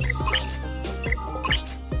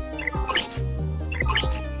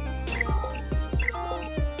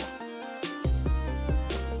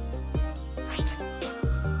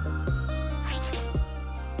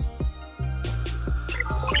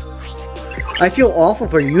 I feel awful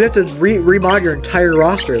for you. You have to remod your entire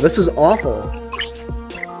roster. This is awful.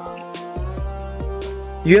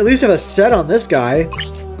 You at least have a set on this guy.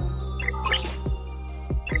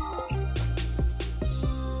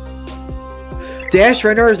 Dash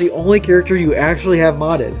Rendar is the only character you actually have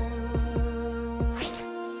modded.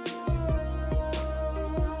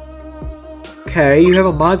 Okay, you have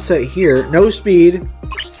a mod set here. No speed.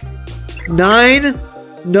 9.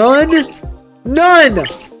 None. None.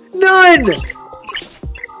 None.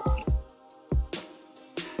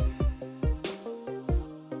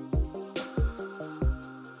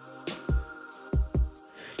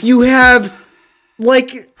 You have,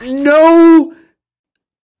 like, no...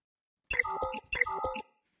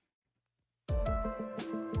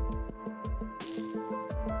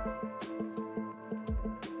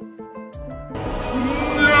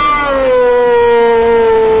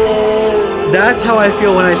 That's how I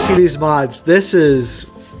feel when I see these mods. This is...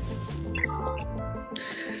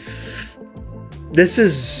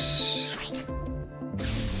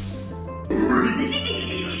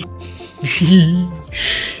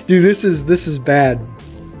 Dude, this is bad.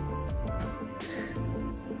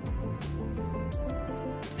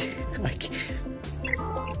 Like...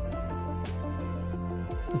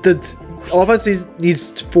 The offense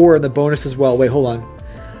needs 4 in the bonus as well. Wait, hold on.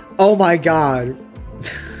 Oh my god.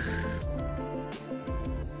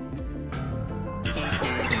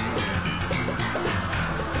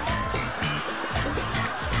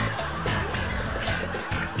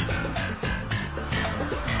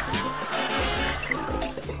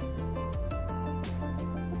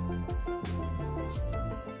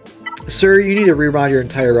 Sir, you need to remod your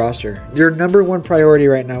entire roster. Your #1 priority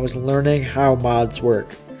right now is learning how mods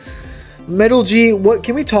work. Metal G, what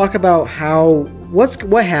can we talk about how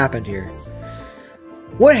what happened here?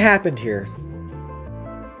 What happened here?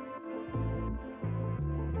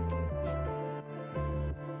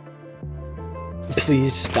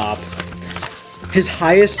 Please stop. His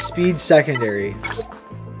highest speed secondary.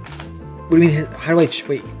 What do you mean? How do I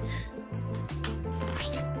wait?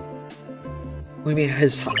 What do you mean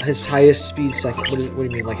his highest speed second? What do you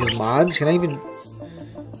mean? Like his mods? Can I even?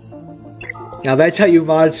 Now that's how you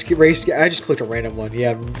mod race. I just clicked a random one.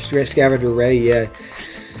 Yeah, scavenger ready. Yeah.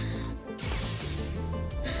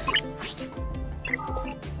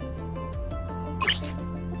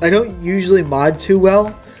 I don't usually mod too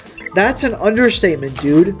well. That's an understatement,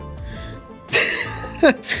 dude.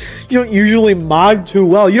 You don't usually mod too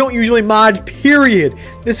well. You don't usually mod, period.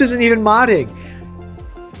 This isn't even modding.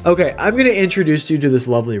 Okay, I'm going to introduce you to this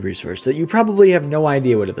lovely resource that you probably have no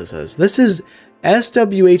idea what this is. This is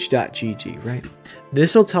SWGoH, right?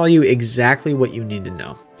 This will tell you exactly what you need to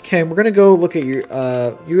know. Okay, we're going to go look at your,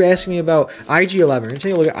 you're asking me about IG11. We're going to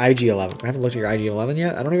take a look at IG11. I haven't looked at your IG11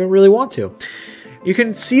 yet. I don't even really want to. You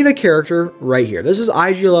can see the character right here. This is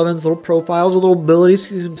IG11's little profiles, little abilities,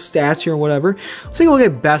 some stats here and whatever. Let's take a look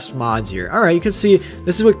at best mods here. All right, you can see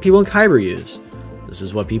this is what people in Kyber use. This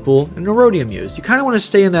is what people in Erodium use. You kind of want to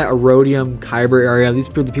stay in that Erodium, Kyber area. These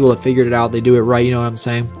are the people that figured it out. They do it right, you know what I'm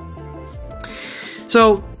saying?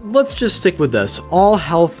 So let's just stick with this. All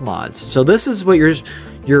health mods. So this is what your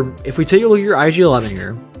if we take a look at your IG11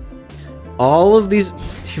 here, all of these,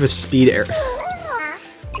 you have a speed error.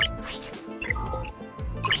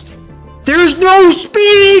 There's no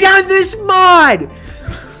speed on this mod!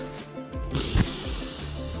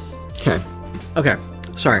 Okay,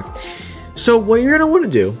 sorry. So what you're going to want to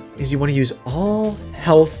do is you want to use all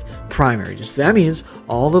health primary. Just that means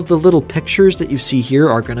all of the little pictures that you see here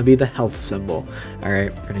are going to be the health symbol. All right,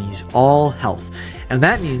 we're going to use all health. And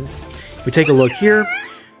that means if we take a look here,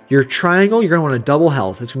 your triangle, you're going to want a double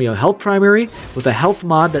health. It's going to be a health primary with a health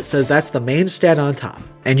mod that says that's the main stat on top.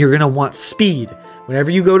 And you're going to want speed.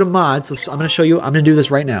 Whenever you go to mods, I'm going to show you, I'm going to do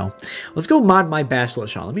this right now. Let's go mod my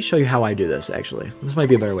Basilishan. Let me show you how I do this, actually. This might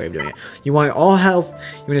be a better way of doing it. You want all health,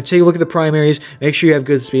 you're going to take a look at the primaries, make sure you have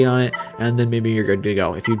good speed on it, and then maybe you're good to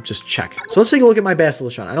go if you just check. So let's take a look at my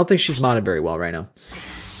Basilishan. I don't think she's modded very well right now.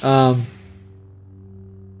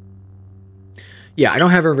 Yeah, I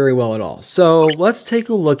don't have her very well at all. So let's take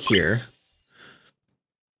a look here.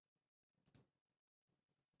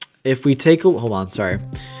 If we take a, hold on, sorry.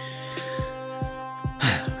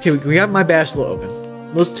 Okay, we got my Basilishan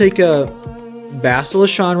open. Let's take a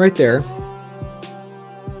Basilishan right there.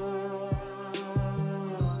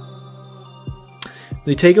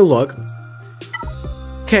 We take a look.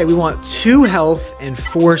 Okay, we want 2 health and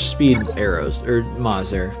 4 speed arrows, or mods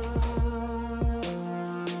there.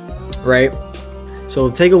 Right? So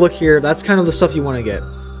take a look here. That's kind of the stuff you want to get.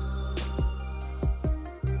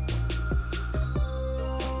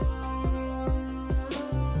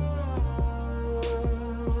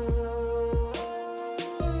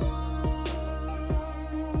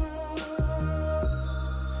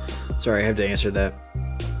 Sorry, I have to answer that.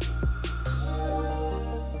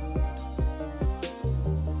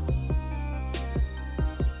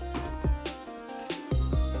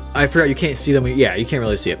 I forgot you can't see them. Yeah, you can't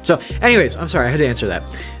really see it. So anyways, I'm sorry, I had to answer that.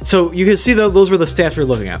 So you can see those were the stats we were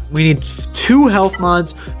looking at. We need 2 health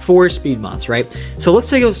mods, 4 speed mods, right? So let's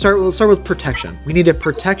start with protection. We need a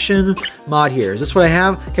protection mod here. Is this what I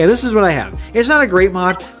have? Okay, this is what I have. It's not a great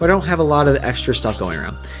mod, but I don't have a lot of extra stuff going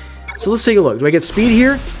around. So let's take a look. Do I get speed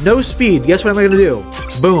here? No speed. Guess what am I going to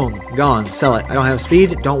do? Boom. Gone. Sell it. I don't have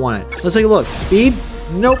speed. Don't want it. Let's take a look. Speed?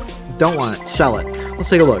 Nope. Don't want it. Sell it. Let's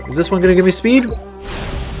take a look. Is this one going to give me speed?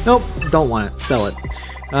 Nope. Don't want it. Sell it.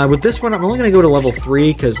 With this one, I'm only going to go to level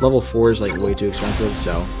 3 because level 4 is like way too expensive,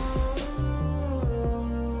 so.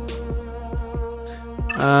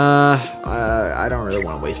 I don't really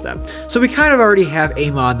want to waste that. So we kind of already have a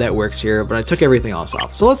mod that works here, but I took everything else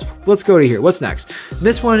off. So let's go to here. What's next?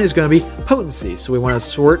 This one is going to be potency. So we want to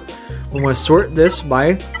sort this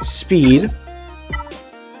by speed.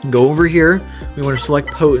 Go over here. We want to select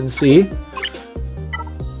potency.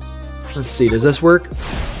 Let's see. Does this work?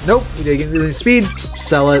 Nope. We didn't get speed.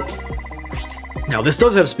 Sell it. Now this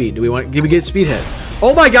does have speed. Do we get speed hit?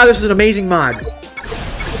 Oh my god, this is an amazing mod.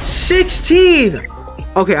 16.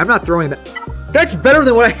 Okay, I'm not throwing that. That's better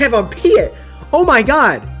than what I have on Piet. Oh my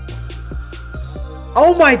god.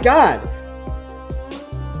 Oh my god.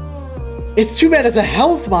 It's too bad that's a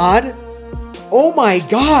health mod. Oh my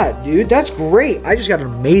god, dude. That's great. I just got an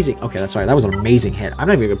amazing... Okay, that's right. That was an amazing hit. I'm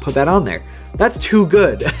not even going to put that on there. That's too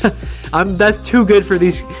good. That's too good for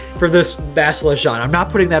this Basilishan. I'm not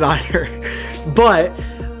putting that on here. But,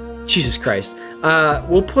 Jesus Christ.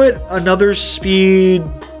 We'll put another speed...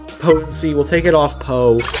 potency. We'll take it off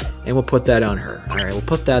Poe and we'll put that on her. All right, we'll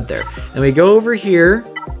put that there. And we go over here.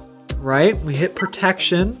 right? We hit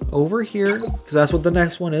protection over here, because that's what the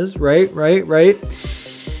next one is, right?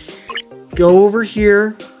 Go over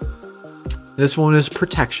here. This one is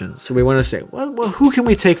protection. So we want to say, well, who can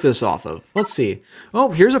we take this off of? Let's see.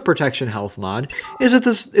 Oh, here's a protection health mod. Is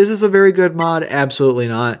this a very good mod? Absolutely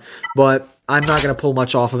not. But I'm not going to pull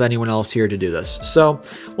much off of anyone else here to do this. So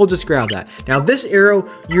we'll just grab that. Now this arrow,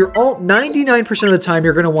 99% of the time,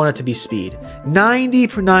 you're going to want it to be speed.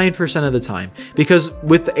 99% of the time. Because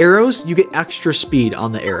with the arrows, you get extra speed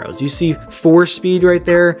on the arrows. You see 4 speed right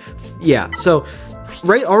there? Yeah, so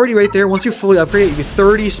already right there, once you fully upgrade it, you get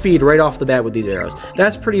 30 speed right off the bat with these arrows.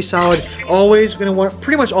 That's pretty solid.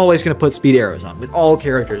 Pretty much always gonna put speed arrows on with all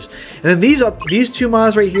characters. And then these 2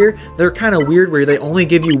 mods right here, they're kind of weird where they only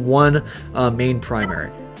give you 1 main primary.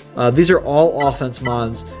 These are all offense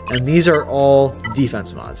mods, and these are all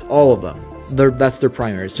defense mods. All of them. That's their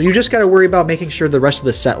primaries. So you just got to worry about making sure the rest of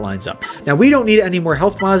the set lines up. Now we don't need any more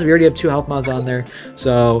health mods. We already have 2 health mods on there.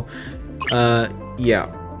 So,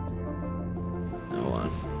 yeah.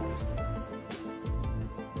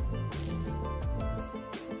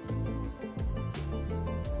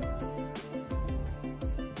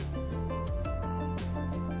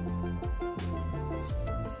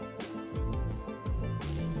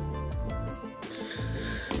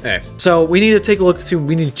 Okay, so we need to take a look.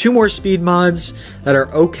 We need 2 more speed mods that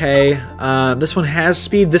are okay. This one has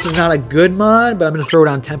speed. This is not a good mod, but I'm going to throw it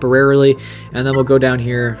on temporarily, and then we'll go down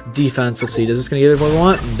here. Defense. Let's see. Is this going to give it what we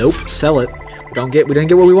want? Nope. Sell it. We didn't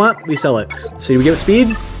get what we want. We sell it. So do we give it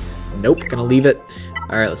speed? Nope. Gonna leave it.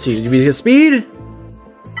 All right. Let's see. Do we get speed?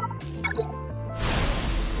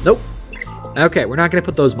 Nope. Okay, we're not going to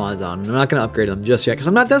put those mods on. I'm not going to upgrade them just yet because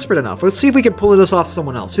I'm not desperate enough. Let's see if we can pull this off of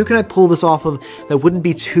someone else. Who can I pull this off of that wouldn't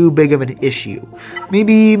be too big of an issue?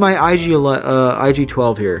 Maybe my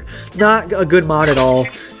IG12 here. Not a good mod at all,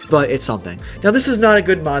 but it's something. Now, this is not a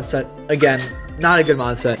good mod set. Again, not a good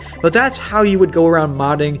mod set, but that's how you would go around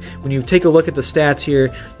modding. When you take a look at the stats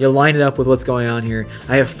here, you line it up with what's going on here.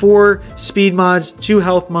 I have 4 speed mods, 2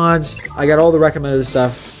 health mods. I got all the recommended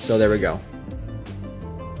stuff, so there we go.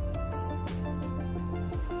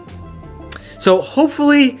 So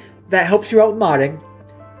hopefully that helps you out with modding.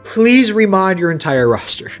 Please remod your entire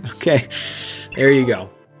roster. Okay, there you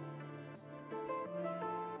go.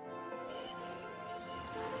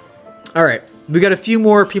 All right, we got a few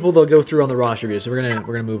more people that'll go through on the roster view, so we're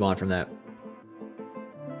gonna move on from that.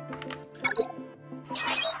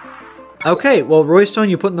 Okay, well, Roystone,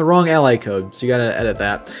 you put in the wrong ally code, so you gotta edit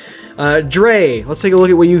that. Dre, let's take a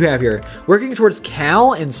look at what you have here. Working towards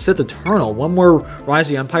Cal and Sith Eternal. 1 more Rise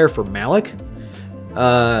of the Empire for Malik.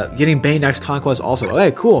 Getting Bane next Conquest also.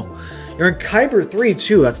 Okay, cool. You're in Kyber 3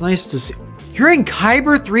 too. That's nice to see. You're in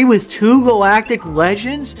Kyber 3 with 2 Galactic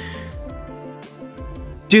Legends?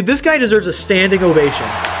 Dude, this guy deserves a standing ovation.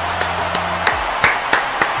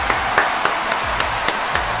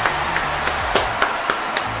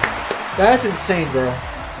 That's insane, bro.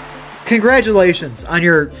 Congratulations on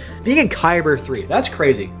your being in Kyber 3. That's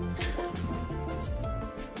crazy.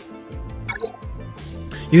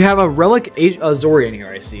 You have a Relic Azorian here,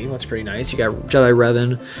 I see. That's pretty nice. You got Jedi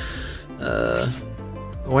Revan.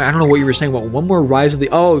 I don't know what you were saying about 1 more Rise of the...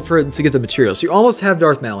 Oh, to get the materials. So you almost have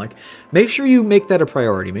Darth Malik. Make sure you make that a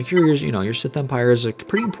priority. Make sure your Sith Empire is a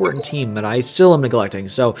pretty important team that I still am neglecting.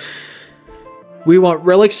 So we want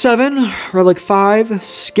Relic 7, Relic 5,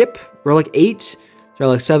 Skip, Relic 8,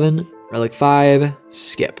 Relic 7, Relic 5,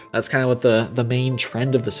 Skip. That's kind of what the main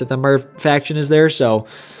trend of the Sith Empire faction is there. So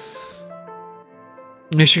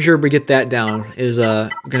making sure we get that down is going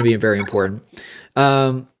to be very important.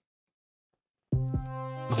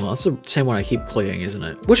 Well, that's the same one I keep clicking, isn't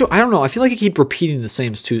it? Which, I don't know. I feel like I keep repeating the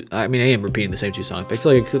same 2... I mean, I am repeating the same 2 songs, but I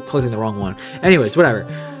feel like I keep clicking the wrong one. Anyways, whatever.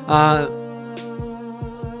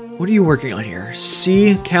 What are you working on here?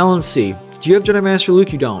 C, Cal, and C. Do you have Jedi Master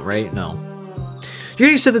Luke? You don't, right? No. You're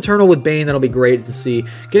getting Sith Eternal with Bane. That'll be great to see.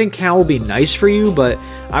 Getting Cal will be nice for you, but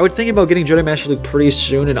I would think about getting Jedi Master Luke pretty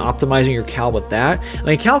soon and optimizing your Cal with that. I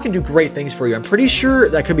mean, Cal can do great things for you. I'm pretty sure...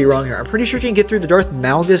 That could be wrong here. I'm pretty sure you can get through the Darth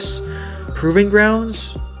Malgus Proving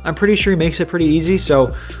Grounds. I'm pretty sure he makes it pretty easy,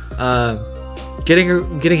 so getting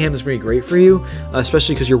him is pretty great for you,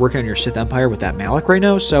 especially because you're working on your Sith Empire with that Malik right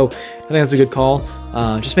now. So I think that's a good call.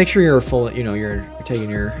 Just make sure you're full, you're taking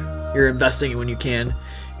you're investing when you can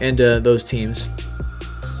into those teams.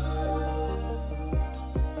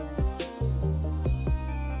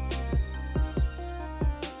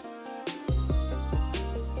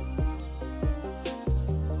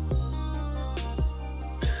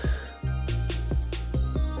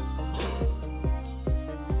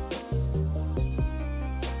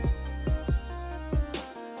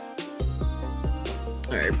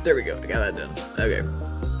 right, there we go. I got that done. Okay.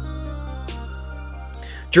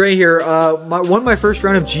 Dre here. Won my first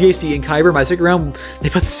round of GAC in Kyber. My second round, they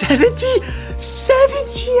put 7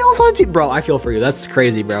 GLs on team. Bro, I feel for you. That's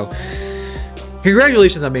crazy, bro.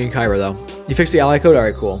 Congratulations on being Kyber, though. You fixed the ally code? All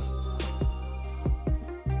right, cool.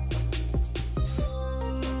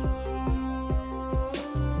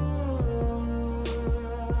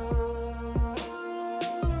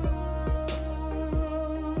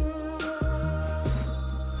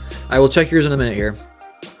 I will check yours in a minute here.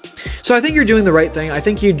 So I think you're doing the right thing. I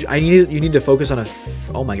think you need to focus on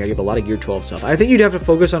oh my god, you have a lot of Gear 12 stuff. I think you'd have to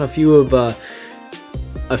focus on a few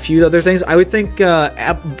other things. I would think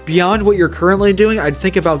beyond what you're currently doing, I'd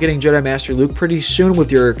think about getting Jedi Master Luke pretty soon with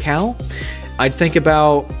your Cal. I'd think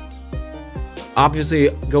about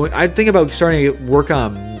I'd think about starting to work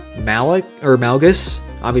on Malik or Malgus.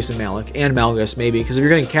 Obviously Malik and Malgus maybe, because if you're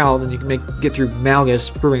getting Cal, then you can get through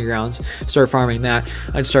Malgus Proving Grounds, start farming that.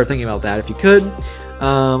 I'd start thinking about that if you could.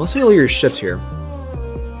 Let's look at all your ships here.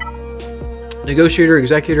 Negotiator,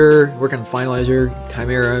 Executor, work on Finalizer,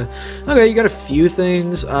 Chimera. Okay, you got a few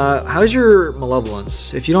things. How's your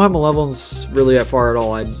Malevolence? If you don't have Malevolence really that far at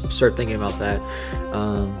all, I'd start thinking about that.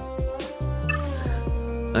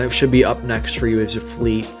 It should be up next for you as your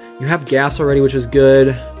fleet. You have gas already, which is good.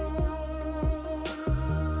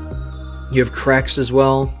 You have Krex as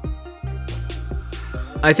well.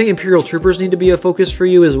 I think Imperial Troopers need to be a focus for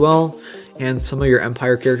you as well. And some of your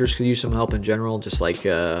Empire characters could use some help in general. Just like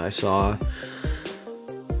I saw...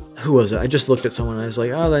 Who was it? I just looked at someone and I was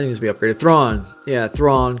like, oh, that needs to be upgraded. Thrawn. Yeah,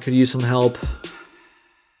 Thrawn could use some help.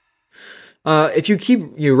 If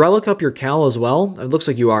you relic up your Cal as well, it looks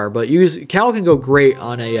like you are, but Cal can go great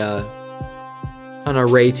on a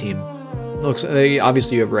Rey team. Looks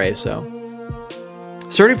obviously you have Rey, so...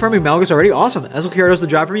 Starting farming Malgus already? Awesome. Ezokir does the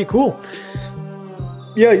job for me. Cool.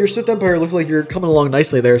 Yeah, your Sith Empire looks like you're coming along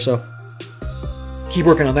nicely there, so keep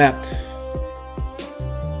working on that.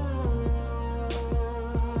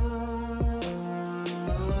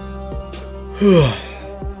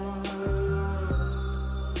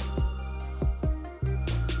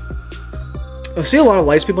 I see a lot of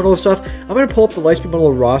Lightspeed Bundle stuff. I'm going to pull up the Lightspeed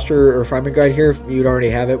Bundle roster or farming guide here if you'd already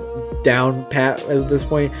have it down pat at this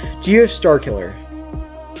point. Do you have Starkiller?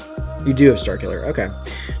 You do have Starkiller. Okay.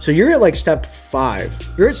 So you're at like step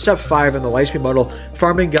 5. You're at step 5 in the Lightspeed Bundle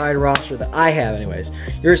farming guide roster that I have anyways.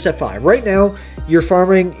 You're at step 5. Right now, you're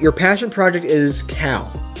farming, your passion project is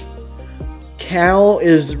Cal. Cal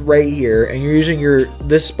is right here, and you're using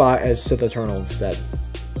this spot as Sith Eternal instead.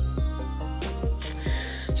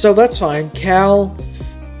 So that's fine. Cal,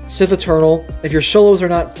 Sith Eternal. If your solos are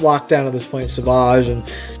not locked down at this point, Savage and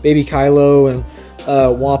Baby Kylo and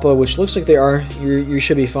Wampa, which looks like they are, you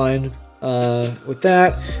should be fine with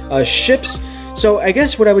that. Ships. So I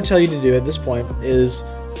guess what I would tell you to do at this point is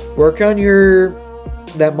work on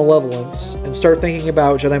that Malevolence and start thinking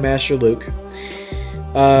about Jedi Master Luke.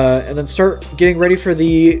 And then start getting ready for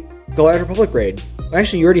the Galactic Republic raid.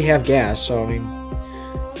 Actually, you already have gas, so I mean,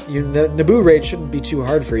 the Naboo raid shouldn't be too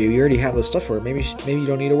hard for you. You already have the stuff for it. Maybe you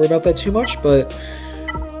don't need to worry about that too much, but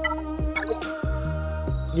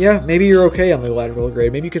yeah, maybe you're okay on the Galactic Republic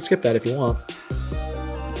raid. Maybe you could skip that if you want.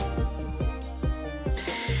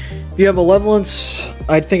 If you have Malevolence,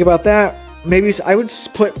 I'd think about that. Maybe I would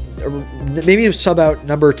maybe sub out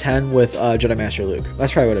number 10 with Jedi Master Luke.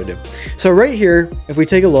 That's probably what I would do. So right here, if we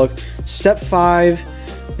take a look, step 5,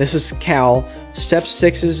 this is Cal. Step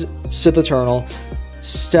 6 is Sith Eternal.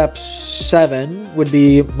 Step 7 would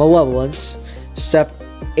be Malevolence. Step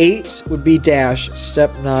 8 would be Dash.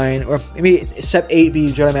 Step 9, or maybe step 8 be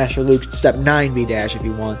Jedi Master Luke. Step 9 be Dash if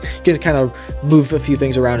you want. You can kind of move a few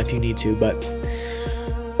things around if you need to, but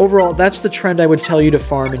overall, that's the trend I would tell you to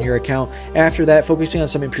farm in your account. After that, focusing on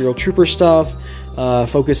some Imperial Trooper stuff,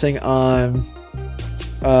 focusing on,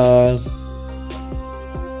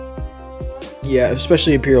 yeah,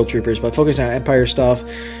 especially Imperial Troopers, but focusing on Empire stuff,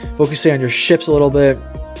 focusing on your ships a little bit,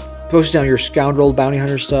 focusing on your Scoundrel Bounty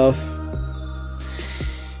Hunter stuff,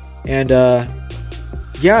 and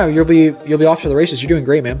yeah, you'll be off to the races. You're doing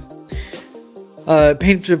great, man.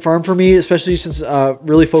 Pain to farm for me, especially since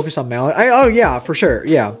really focused on Malak. Oh yeah, for sure.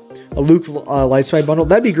 Yeah, a Luke Lightspeed bundle,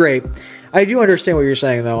 that'd be great. I do understand what you're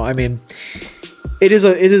saying though. I mean, it is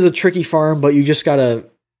a tricky farm, but you just gotta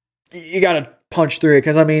punch through it,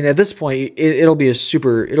 because I mean at this point it'll be a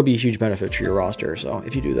huge benefit to your roster. So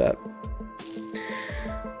if you do that,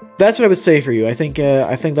 that's what I would say for you. I think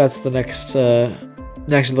that's the next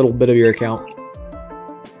little bit of your account.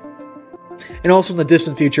 And also in the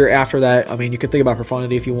distant future after that, I mean, you can think about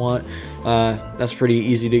Profundity if you want. That's pretty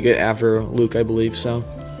easy to get after Luke, I believe, so.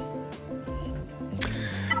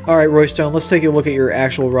 All right, Roystone, let's take a look at your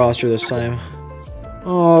actual roster this time.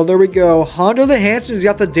 Oh, there we go. Hondo the Handsome, he's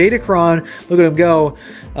got the Datacron. Look at him go.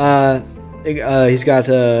 He's got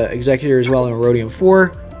Executor as well in Rhodium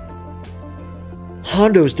 4.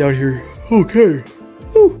 Hondo's down here. Okay.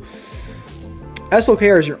 Whew.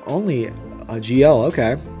 SLKR is your only GL.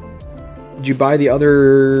 Okay. Did you buy the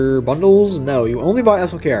other bundles? No, you only buy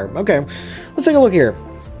SLKR. Okay. Let's take a look here.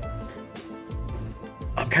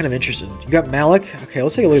 I'm kind of interested. You got Malik? Okay,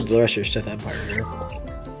 let's take a look at the rest of your Sith Empire here.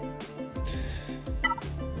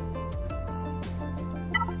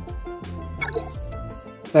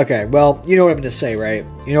 Okay, well, you know what I'm going to say, right?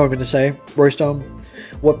 You know what I'm going to say, Roystone?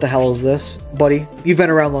 What the hell is this, buddy? You've been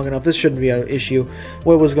around long enough. This shouldn't be an issue.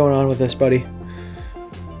 What was going on with this, buddy?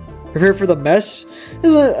 Prepare for the mess?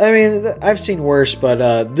 I mean, I've seen worse,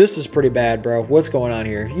 but this is pretty bad, bro. What's going on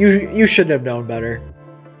here? You shouldn't have known better.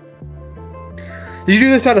 Did you do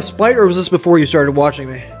this out of spite, or was this before you started watching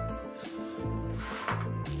me?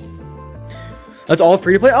 That's all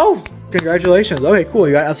free to play? Oh, congratulations. Okay, cool.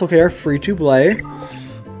 You got SLKR free to play.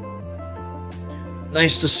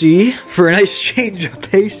 Nice to see. For a nice change of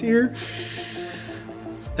pace here.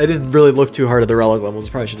 I didn't really look too hard at the relic levels.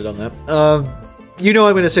 Probably should have done that. You know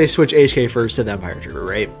I'm going to say switch HK first to the Empire Trooper,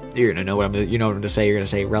 right? You're going to know what I'm going to, you know what I'm going to say. You're going to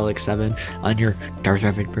say Relic 7 on your Darth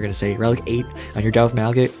Revan. We're going to say Relic 8 on your Darth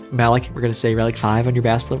Malik. We're going to say Relic 5 on your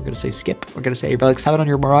Bastila. We're going to say Skip. We're going to say Relic 7 on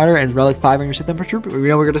your Marauder and Relic 5 on your Sith Empire Trooper. We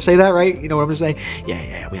know we're going to say that, right? You know what I'm going to say?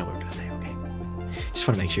 Yeah, we know what we're going to say. Okay. Just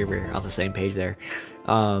want to make sure we're on the same page there.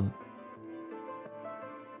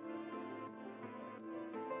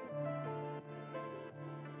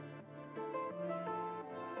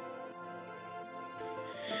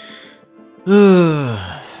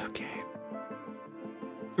 Okay.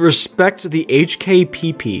 Respect the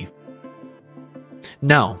HKPP.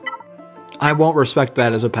 No. I won't respect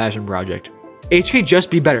that as a passion project. HK just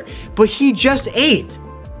be better. But he just ain't.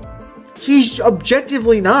 He's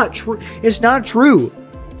objectively not true. It's not true.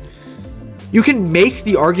 You can make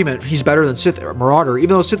the argument he's better than Sith Marauder, even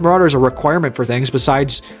though Sith Marauder is a requirement for things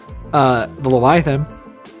besides the Leviathan.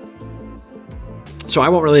 So I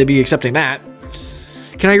won't really be accepting that.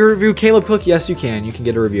 Can I review Caleb Cook? Yes, you can. You can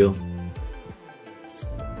get a review.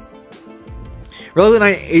 Relic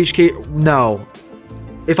 9 HK... No.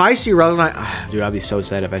 If I see Relic 9... Dude, I'd be so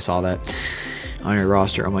sad if I saw that on your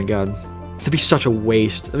roster. Oh my god. That'd be such a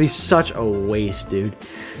waste. That'd be such a waste, dude.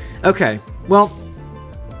 Okay. Well,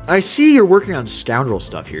 I see you're working on Scoundrel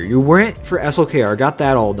stuff here. You went for SLKR. Got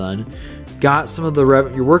that all done. Got some of the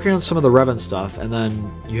you're working on some of the Revan stuff, and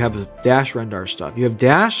then you have Dash Rendar stuff. You have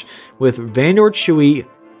Dash with Vandor, Chewie,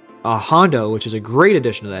 Hondo, which is a great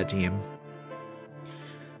addition to that team.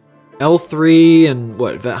 L3 and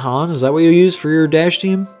what, Vet Han? Is that what you use for your Dash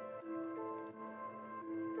team?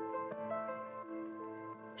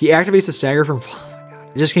 He activates the stagger from. Oh my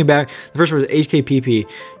god! It just came back. The first one was HKPP.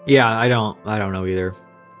 Yeah, I don't know either.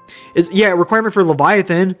 Yeah, requirement for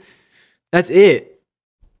Leviathan. That's it.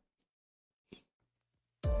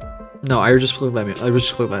 No, I just clicked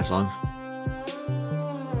that song.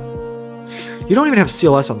 You don't even have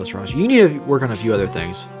CLS on this roster. You need to work on a few other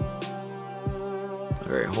things.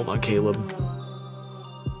 Alright, hold on, Caleb.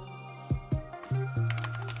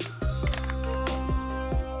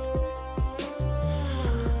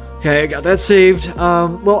 Okay, I got that saved.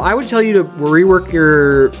 Well, I would tell you to rework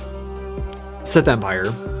your Sith Empire.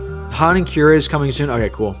 Han and Kira is coming soon. Okay,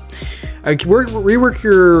 cool. Rework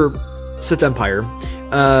your Sith Empire.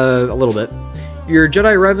 A little bit. Your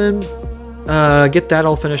Jedi Revan, get that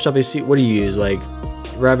all finished up. What do you use? Like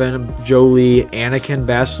Revan, Jolie, Anakin,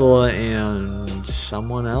 Bastila, and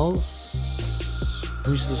someone else?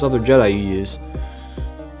 Who's this other Jedi you use?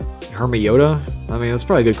 Hermit Yoda? I mean, that's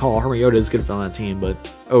probably a good call. Hermit Yoda is good on that team, but...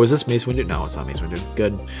 Oh, is this Mace Windu? No, it's not Mace Windu.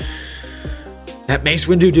 Good. That Mace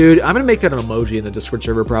Windu, dude. I'm gonna make that an emoji in the Discord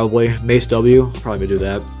server, probably. Mace W. I'll probably do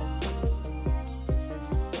that.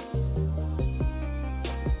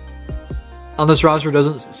 On this roster,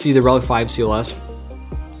 doesn't see the Relic 5 CLS.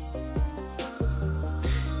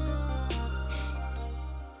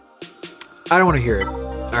 I don't want to hear it.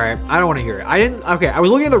 Alright, I don't want to hear it. Okay, I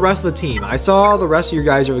was looking at the rest of the team. I saw the rest of your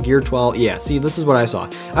guys are Gear 12. Yeah, see, this is what I saw.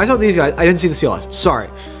 I saw these guys. I didn't see the CLS. Sorry.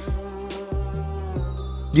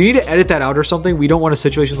 You need to edit that out or something. We don't want a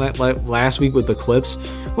situation like last week with the clips.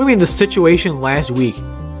 What do you mean, the situation last week?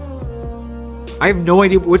 I have no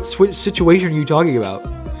idea. What situation are you talking about?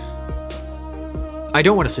 I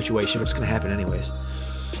don't want a situation, but it's going to happen anyways.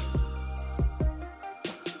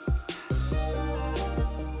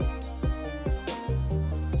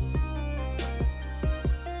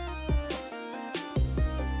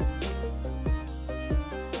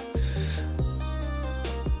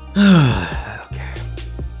 Okay.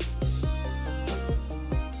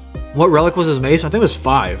 What relic was his mace? I think it was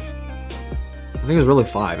 5. I think it was really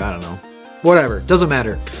 5. I don't know. Whatever. Doesn't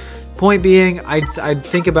matter. Point being, I'd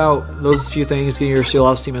think about those few things, getting your Steel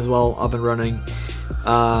House team as well up and running.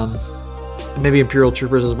 Maybe Imperial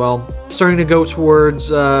Troopers as well. Starting to go towards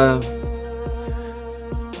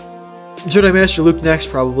Jedi Master Luke next,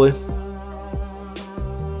 probably.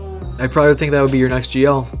 I'd probably think that would be your next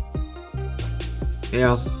GL.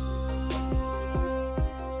 Yeah.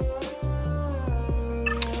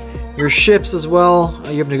 Your ships as well.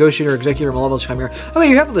 You have Negotiator, Executor, Malevolence, Chimera. Okay,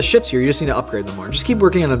 you have the ships here. You just need to upgrade them more. Just keep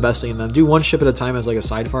working on investing in them. Do one ship at a time as like a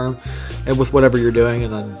side farm, and with whatever you're doing,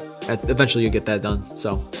 and then eventually you get that done.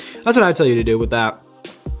 So that's what I'd tell you to do with that.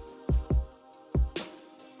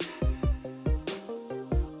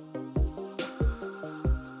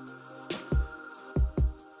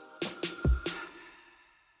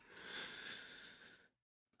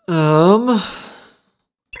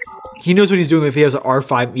 He knows what he's doing if he has an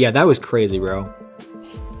R5. Yeah, that was crazy, bro.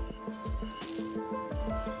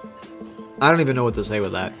 I don't even know what to say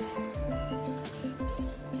with that.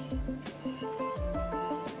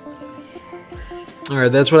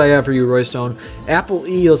 Alright, that's what I have for you, Roystone. Apple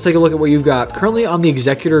E, let's take a look at what you've got. Currently on the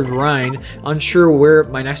Executor grind, unsure where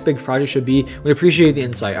my next big project should be. Would appreciate the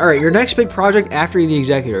insight. Alright, your next big project after the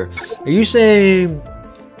Executor. Are you saying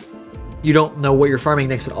you don't know what you're farming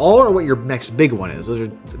next at all, or what your next big one is? Those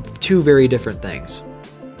are two very different things.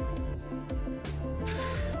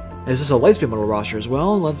 Is this a Lightspeed model roster as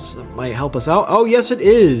well? Might help us out. Oh, yes, it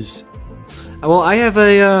is. Well, I have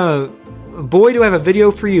a... boy, do I have a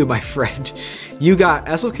video for you, my friend. You got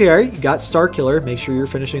SLKR, you got Starkiller. Make sure you're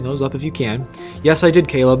finishing those up if you can. Yes, I did,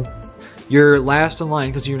 Caleb. You're last in line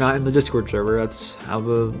because you're not in the Discord server. That's how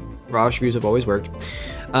the roster reviews have always worked.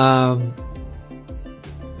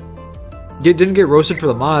 Didn't get roasted for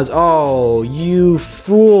the mods. Oh, you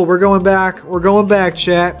fool. We're going back. We're going back,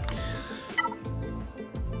 chat.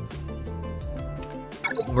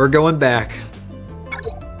 We're going back.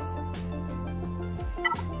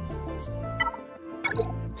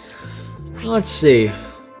 Let's see.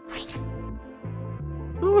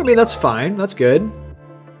 Oh, I mean, that's fine. That's good.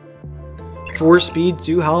 4 speed,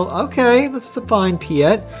 2 health. Okay, that's the fine,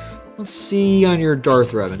 Piet. Let's see on your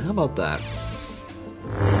Darth Revan. How about that?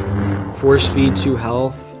 4 speed, 2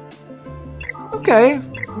 health. Okay,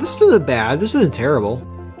 this isn't bad. This isn't terrible.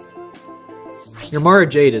 Your Mara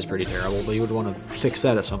Jade is pretty terrible, but you would want to fix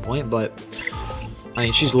that at some point. But I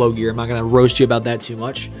mean, she's low gear. I'm not gonna roast you about that too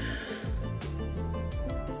much.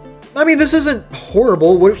 I mean, this isn't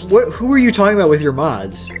horrible. Who are you talking about with your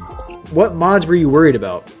mods? What mods were you worried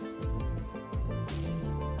about?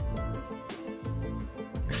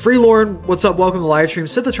 Freelorn, what's up? Welcome to the live stream.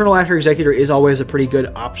 Sith Eternal after Executor is always a pretty good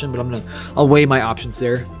option, but I'll weigh my options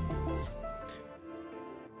there.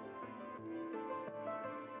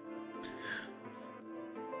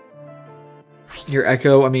 Your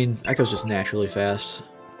Echo, I mean, Echo's just naturally fast.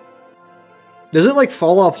 Does it like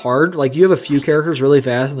fall off hard? Like you have a few characters really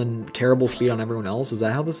fast and then terrible speed on everyone else? Is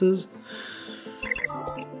that how this is?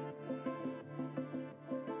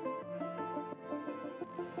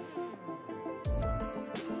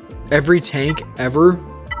 Every tank ever?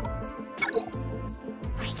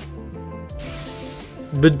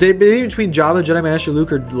 But between Jabba, Jedi Master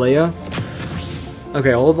Luke, or Leia?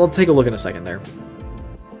 Okay, I'll take a look in a second there.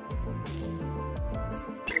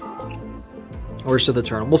 Or Sith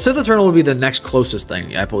Eternal. Well, Sith Eternal would be the next closest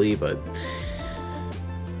thing, I believe, but...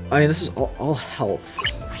 I mean, this is all health.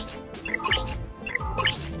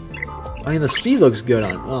 I mean, the speed looks good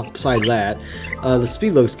on... Well, besides that, the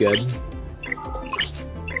speed looks good.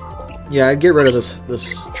 Yeah, I'd get rid of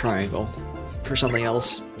this triangle for something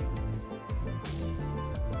else.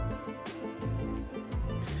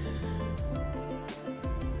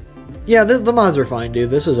 Yeah, the mods are fine, dude.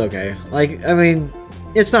 This is okay. Like, I mean,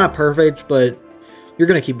 it's not perfect, but you're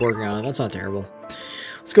gonna keep working on it. That's not terrible.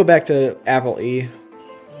 Let's go back to Apple E.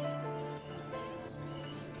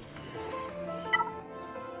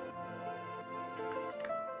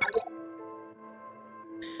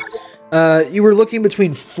 You were looking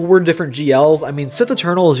between 4 different GLs. I mean, Sith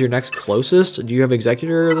Eternal is your next closest. Do you have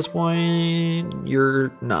Executor at this point?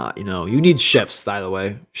 You're not, you know. You need ships, by the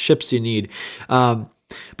way. Ships you need. But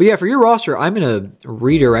yeah, for your roster, I'm going to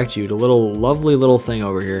redirect you to lovely little thing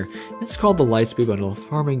over here. It's called the Lightspeed Bundle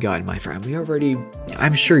Farming Guide, my friend.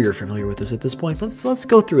 I'm sure you're familiar with this at this point. Let's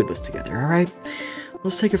go through this together, all right?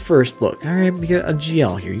 Let's take a first look. All right, we got a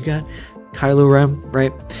GL here. You got Kylo Ren,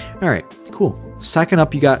 right? All right, cool. Second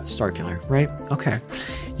up, you got Starkiller, right? Okay.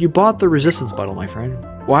 You bought the Resistance Bundle, my friend.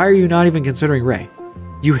 Why are you not even considering Rey?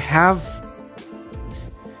 You have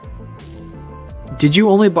Did you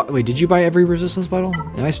only buy... Wait, did you buy every resistance bundle?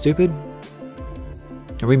 Am I stupid?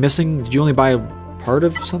 Are we missing... Did you only buy part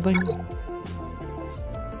of something?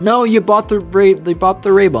 No, you bought the Ray... They bought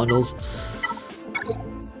the Ray bundles.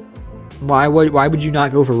 Why would you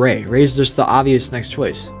not go for Ray? Ray's just the obvious next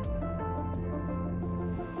choice.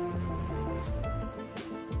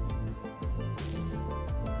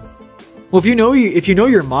 Well, if you know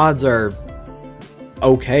your mods are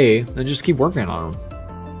okay, then just keep working on them.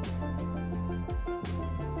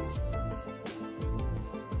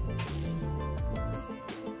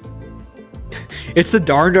 It's the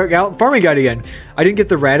darn dark out farming guide again. I didn't get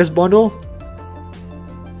the Radis bundle.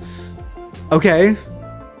 Okay.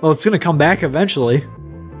 Well, it's gonna come back eventually.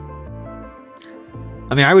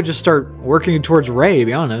 I mean, I would just start working towards Ray, to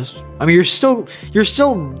be honest. I mean, you're still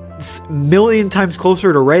a million times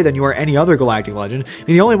closer to Ray than you are any other Galactic Legend. I mean,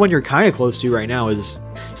 the only one you're kind of close to right now is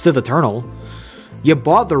Sith Eternal. You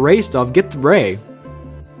bought the Ray stuff, get the Ray.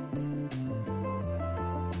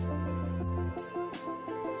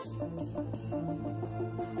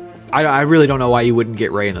 I really don't know why you wouldn't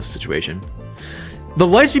get Ray in this situation. The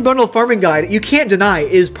Lightspeed Bundle Farming Guide, you can't deny,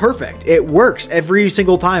 is perfect. It works every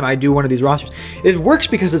single time I do one of these rosters. It works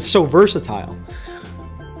because it's so versatile.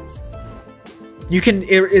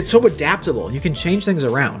 It's so adaptable. You can change things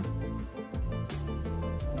around.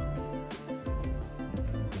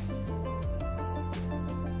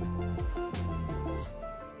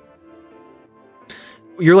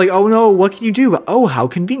 You're like, oh no, what can you do? Oh, how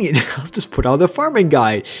convenient. I'll just put out the farming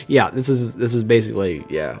guide. Yeah, this is basically,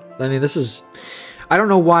 yeah. I mean, this is... I don't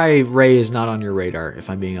know why Ray is not on your radar,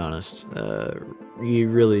 if I'm being honest. You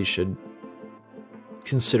really should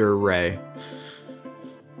consider Ray.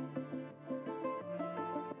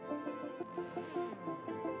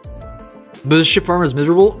 But the ship farm is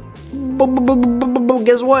miserable?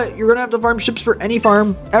 Guess what? You're gonna have to farm ships for any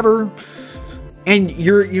farm, ever. And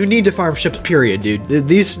you need to farm ships, period, dude.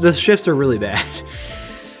 The ships are really bad.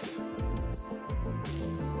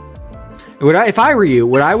 If I were you,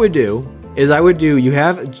 what I would do is you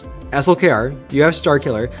have SLKR, you have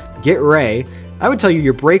Starkiller, get Ray. I would tell you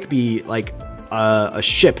your break be like a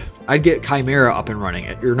ship. I'd get Chimera up and running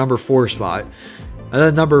at your number 4 spot. And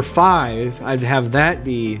then number 5, I'd have that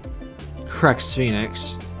be Crex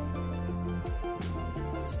Phoenix.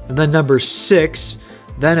 And then number 6,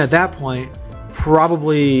 then at that point,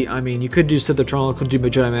 probably, I mean, you could do Sith Eternal, could do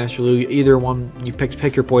Jedi Master Luke, either one, you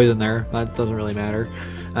pick your poison there, that doesn't really matter.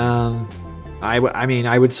 I mean,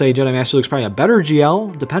 I would say Jedi Master Luke's probably a better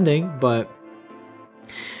GL, depending, but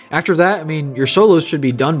after that, I mean, your solos should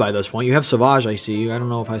be done by this point. You have Savage, I see. I don't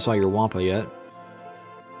know if I saw your Wampa yet.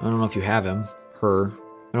 I don't know if you have him. Her.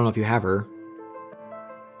 I don't know if you have her.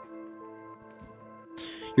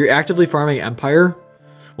 You're actively farming Empire?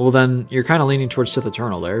 Well, then, you're kind of leaning towards Sith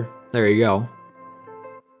Eternal there. There you go.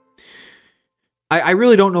 I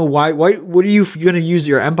really don't know why. What are you going to use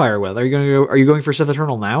your Empire with? Are you going for Sith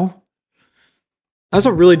Eternal now? I also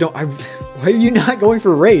really don't... why are you not going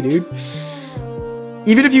for Ray, dude?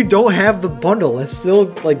 Even if you don't have the bundle, it's still,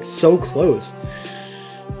 like, so close.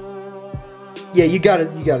 Yeah, you gotta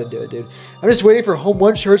do it, dude. I'm just waiting for Home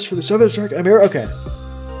 1 shirts for the 7th Shark Emir. Okay.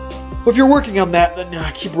 Well, if you're working on that,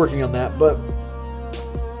 then keep working on that, but...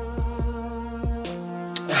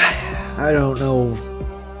 I don't know.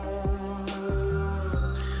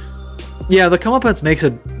 Yeah, the comeuppance makes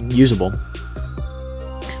it usable.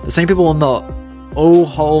 The same people in the Oh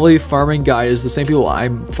Holy Farming Guide is the same people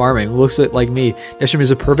I'm farming. Looks like me. That should be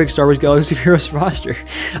a perfect Star Wars Galaxy of Heroes roster.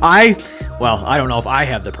 Well, I don't know if I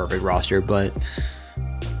have the perfect roster, but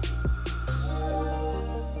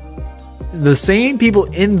the same people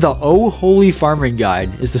in the Oh Holy Farming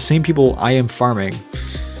Guide is the same people I am farming.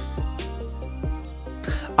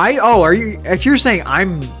 If you're saying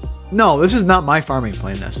no, this is not my farming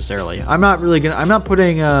plan necessarily. I'm not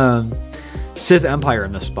putting Sith Empire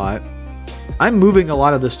in this spot. I'm moving a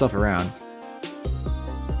lot of this stuff around.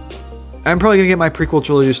 I'm probably gonna get my prequel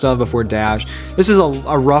trilogy stuff before Dash. This is a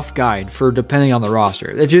rough guide for depending on the roster.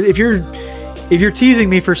 If you're teasing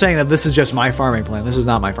me for saying that this is just my farming plan, this is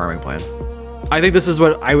not my farming plan. I think this is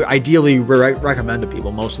what I ideally recommend to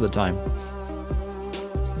people most of the time.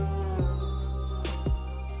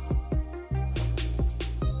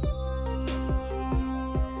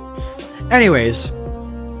 Anyways,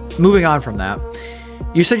 moving on from that.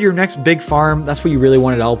 You said your next big farm, that's what you really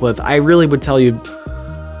wanted help with. I really would tell you...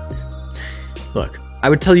 Look, I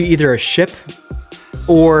would tell you either a ship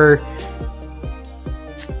or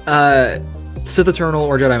Sith Eternal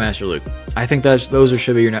or Jedi Master Luke. I think those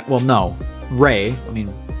should be your next... Well, no. Ray. I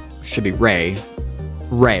mean, should be Ray.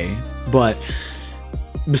 But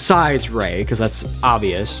besides Ray, because that's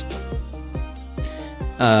obvious...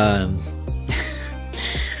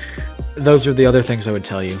 Those are the other things I would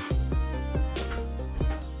tell you.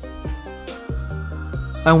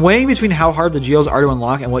 I'm weighing between how hard the geos are to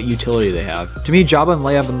unlock and what utility they have. To me, Jabba and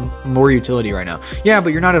Leia have more utility right now. Yeah,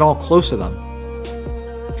 but you're not at all close to them.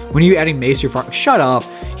 When are you adding Mace to your farm? Shut up.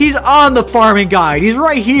 He's on the farming guide. He's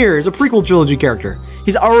right here. He's a prequel trilogy character.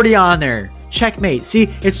 He's already on there. Checkmate. See,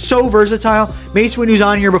 it's so versatile. Mace Windu's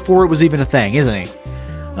on here before it was even a thing, isn't he?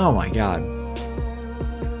 Oh my god.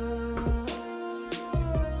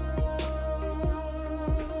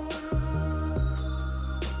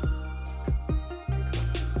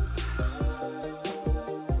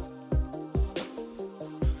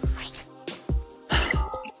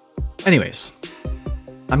 Anyways,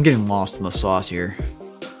 I'm getting lost in the sauce here.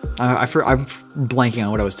 I'm blanking on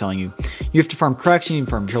what I was telling you. You have to farm cracks, you need to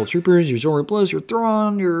farm Trail Troopers, your Zora Bliss, your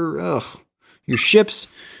Thrawn, your ships.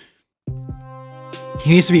 He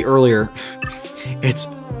needs to be earlier.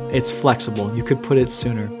 It's flexible. You could put it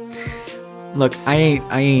sooner. Look, I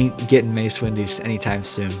ain't getting Mace Windu anytime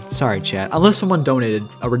soon. Sorry, chat. Unless someone donated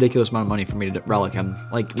a ridiculous amount of money for me to relic him,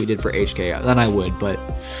 like we did for HK, then I would, but...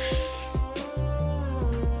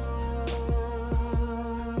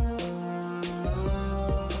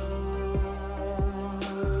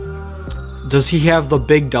 Does he have the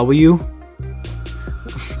big W?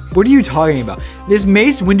 What are you talking about? Is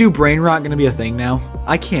Mace Windu brain rot gonna be a thing now?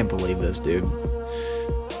 I can't believe this, dude.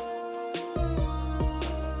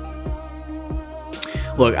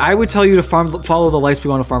 Look, I would tell you to follow the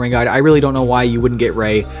Lightspeed on a farming guide. I really don't know why you wouldn't get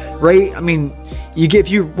Rey. Rey, I mean, if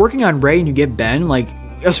you're working on Rey and you get Ben, like,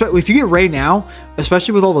 if you get Rey now,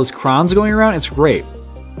 especially with all those crons going around, it's great.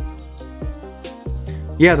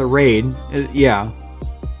 Yeah, the raid, yeah.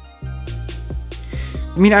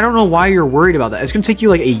 I mean, I don't know why you're worried about that. It's going to take you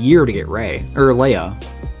like a year to get Rey, or Leia.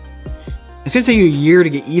 It's going to take you a year to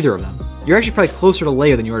get either of them. You're actually probably closer to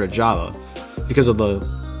Leia than you are to Jabba, because of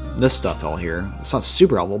this stuff all here. It's not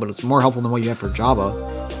super helpful, but it's more helpful than what you have for Jabba.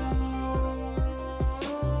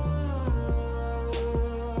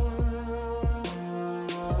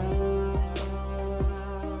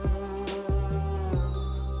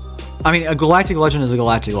 I mean, a galactic legend is a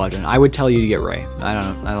galactic legend. I would tell you to get Rey.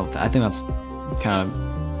 I think that's kind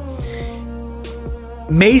of...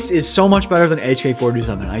 Mace is so much better than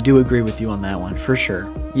HK427. I do agree with you on that one, for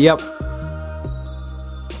sure. Yep.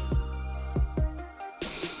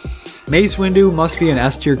 Mace Windu must be an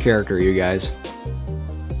S tier character, you guys.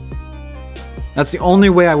 That's the only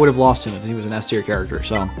way I would have lost him if he was an S tier character,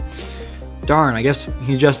 so... Darn, I guess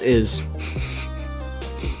he just is.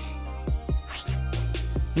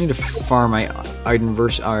 I need to farm my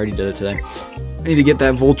Idenverse. I already did it today. I need to get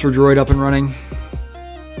that Vulture droid up and running.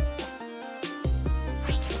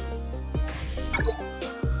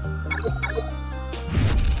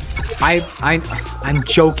 I'm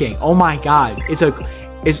joking. Oh my god. It's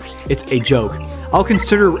a joke. I'll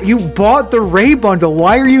consider... You bought the Rey bundle.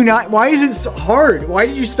 Why are you not... Why is it so hard? Why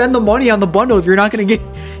did you spend the money on the bundle if you're not going to get...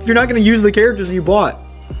 If you're not going to use the characters that you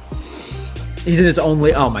bought? He's in his own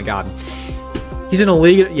league. Oh my god. He's in a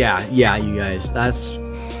league... Yeah, you guys. That's...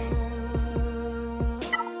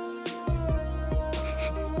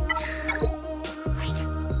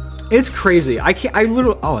 It's crazy. I can't... I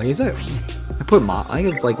literally... Oh, he's a... I put mod... I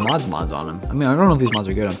have, like, mods on him. I mean, I don't know if these mods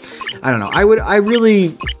are good. I don't know. I really...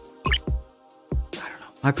 I don't know.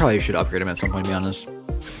 I probably should upgrade him at some point, to be honest.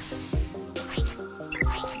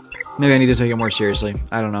 Maybe I need to take it more seriously.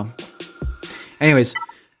 I don't know. Anyways,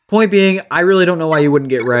 point being, I really don't know why you wouldn't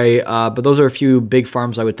get Rey, but those are a few big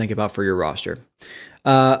farms I would think about for your roster.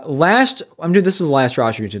 This is the last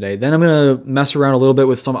roster today. Then I'm going to mess around a little bit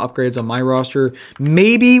with some upgrades on my roster.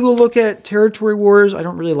 Maybe we'll look at Territory Wars. I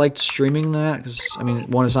don't really like streaming that because, I mean,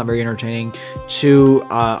 one, it's not very entertaining. Two,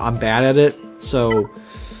 I'm bad at it, so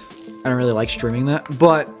I don't really like streaming that.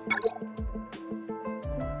 But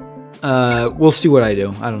we'll see what I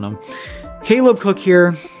do. I don't know. Caleb Cook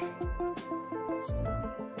here.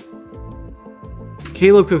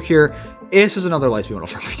 This is another Lightspeed model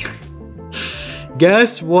for me.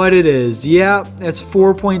 Guess what it is? Yeah, it's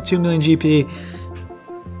 4.2 million GP.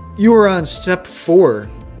 You are on step 4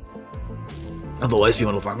 of the Lightspeed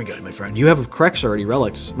model farming guide, my friend. You have Crex already,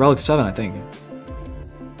 Relic 7, I think.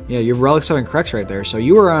 Yeah, you have Relic 7 Crex right there. So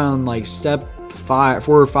you are on like step 4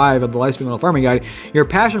 or 5 of the Lightspeed model farming guide. Your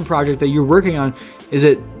passion project that you're working on, is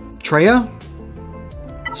it Treya?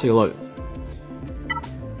 Let's take a look.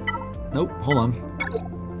 Nope, hold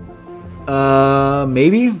on.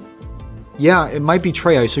 Maybe? Yeah, it might be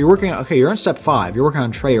Treya. So you're working on... Okay, you're on step 5. You're working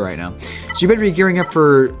on Treya right now. So you better be gearing up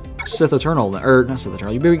Sith Eternal. Or, not Sith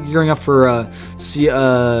Eternal. You better be gearing up for... just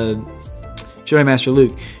Jedi Master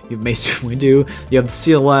Luke. You have Mace Windu. You have the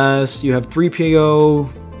CLS. You have 3PO,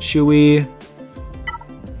 Chewie.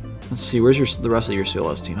 Let's see, where's the rest of your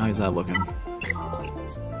CLS team? How is that looking?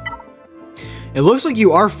 It looks like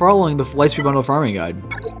you are following the Lightspeed Bundle farming guide.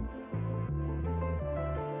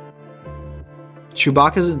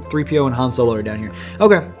 Chewbacca's and 3PO and Han Solo are down here.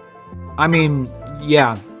 Okay. I mean,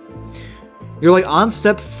 yeah. You're like on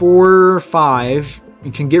step 4 or 5.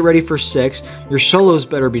 You can get ready for 6. Your solos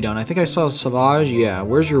better be done. I think I saw Savage. Yeah,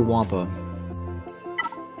 where's your Wampa?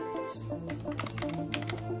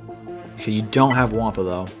 Okay, you don't have Wampa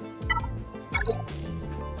though.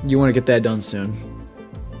 You want to get that done soon.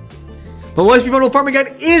 The Lightspeed Bundle farming guide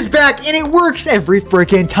is back and it works every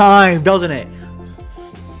freaking time, doesn't it?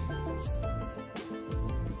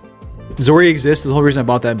 Zori exists. The whole reason I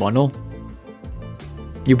bought that bundle.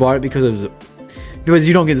 You bought it because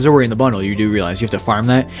you don't get Zori in the bundle. You do realize you have to farm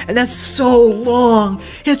that, and that's so long.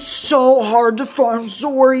 It's so hard to farm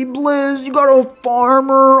Zori, Blizz. You gotta farm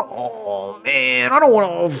her. Oh man, I don't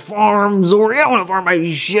want to farm Zori. I don't want to farm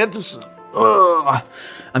my ships. Ugh.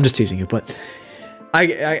 I'm just teasing you, but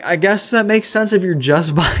I guess that makes sense if you're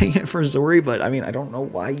just buying it for Zori. But I mean, I don't know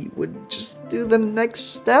why you would just do the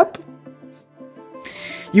next step.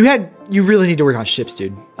 You really need to work on ships,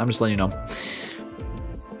 dude. I'm just letting you know.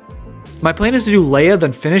 My plan is to do Leia,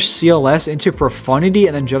 then finish CLS into Profundity,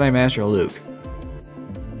 and then Jedi Master Luke.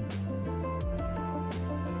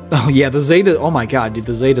 Oh yeah, the Zeta. Oh my god, dude,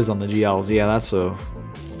 the Zeta's on the GLs. Yeah, that's so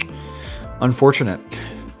unfortunate.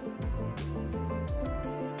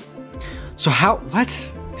 So what?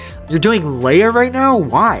 You're doing Leia right now?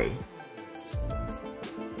 Why?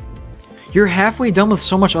 You're halfway done with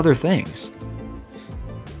so much other things.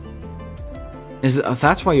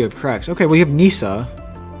 That's why you have cracks. Okay, well you have Nisa.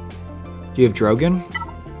 Do you have Drogon?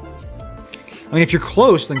 I mean, if you're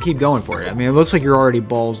close, then keep going for it. I mean, it looks like you're already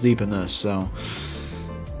balls deep in this, so...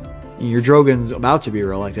 Your Drogon's about to be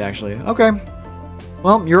relict, actually. Okay.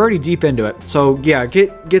 Well, you're already deep into it. So, yeah,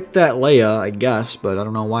 get that Leia, I guess, but I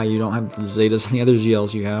don't know why you don't have the Zetas and the other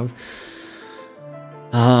ZLs you have.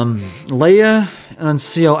 Leia, and then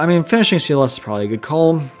CL... I mean, finishing CLS is probably a good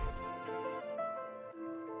call.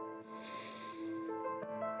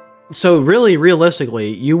 So, really,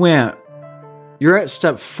 realistically, you're at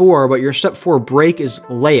step 4, but your step 4 break is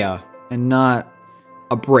Leia, and not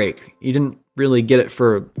a break. You didn't really get it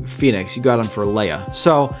for Phoenix. You got them for Leia.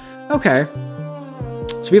 So, okay.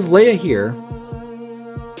 So we have Leia here.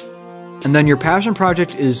 And then your passion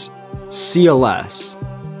project is CLS.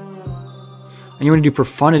 And you want to do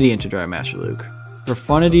Profundity into Jedi Master Luke.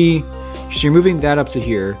 Profundity, so you're moving that up to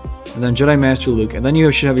here. And then Jedi Master Luke, and then you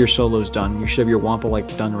should have your solos done. You should have your Wampa like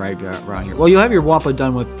done right around here. Well, you'll have your Wampa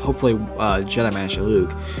done with hopefully Jedi Master Luke.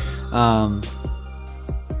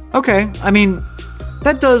 Okay, I mean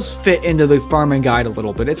that does fit into the farming guide a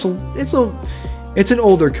little bit. It's an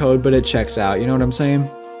older code, but it checks out. You know what I'm saying?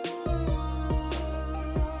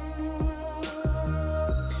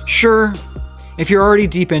 Sure, if you're already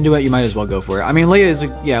deep into it, you might as well go for it. I mean, Leia's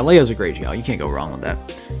a great GL. You can't go wrong with that.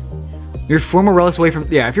 You're 4 more relics away from...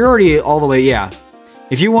 Yeah, if you're already all the way... Yeah.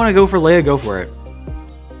 If you want to go for Leia, go for it.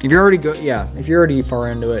 If you're already... If you're already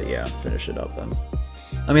far into it, yeah, finish it up then.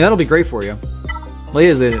 I mean, that'll be great for you. Leia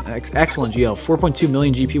is an excellent GL. 4.2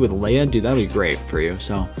 million GP with Leia. Dude, that'll be great for you,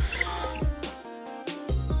 so...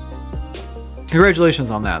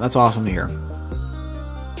 Congratulations on that. That's awesome to hear.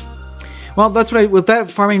 Well, that's what with that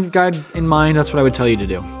farming guide in mind, that's what I would tell you to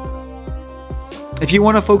do. If you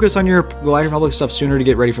want to focus on your Galactic Republic stuff sooner to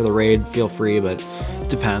get ready for the raid, feel free, but it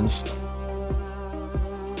depends.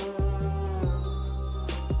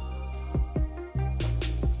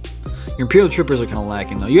 Your Imperial Troopers are kind of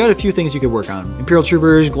lacking, though. You had a few things you could work on. Imperial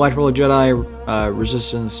Troopers, Galactic Republic Jedi,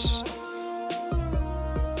 Resistance.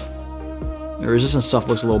 The Resistance stuff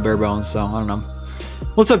looks a little bare bones, so I don't know.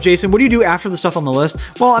 What's up, Jason? What do you do after the stuff on the list?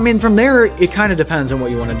 Well, I mean, from there, it kind of depends on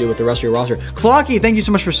what you want to do with the rest of your roster. Clocky, thank you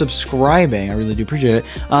so much for subscribing. I really do appreciate it.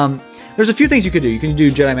 There's a few things you could do. You can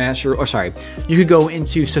do Jedi Master, or sorry, you could go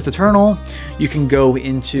into Sith Eternal. You can go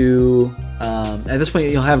into, at this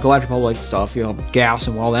point, you'll have Galactic Republic stuff. You'll have GAS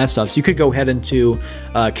and all that stuff. So you could go head into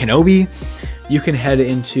Kenobi. You can head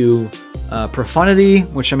into Profundity,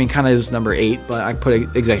 which, I mean, kind of is number 8, but I put it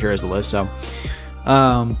exactly here as the list, so...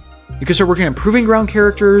 you can start working on Proving Ground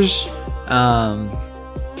characters. From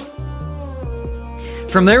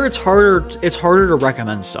there, it's harder to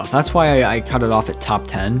recommend stuff. That's why I cut it off at top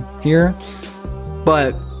 10 here.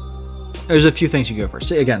 But there's a few things you go for.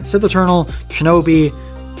 So again, Sith Eternal, Kenobi,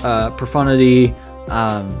 Profundity,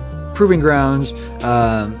 Proving Grounds,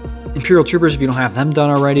 Imperial Troopers if you don't have them done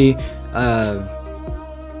already.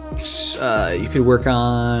 You could work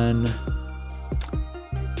on...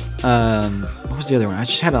 What was the other one? I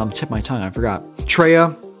just had it on the tip of my tongue. I forgot.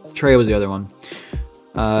 Treya was the other one.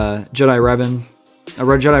 Jedi Revan. A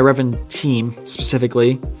Jedi Revan team,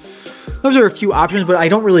 specifically. Those are a few options, but I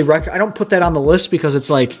don't really I don't put that on the list because it's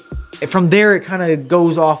like, from there, it kind of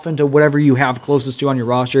goes off into whatever you have closest to on your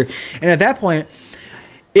roster. And at that point,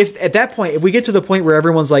 if we get to the point where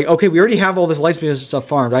everyone's like, okay, we already have all this Lightspeed stuff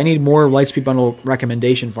farmed, I need more Lightspeed bundle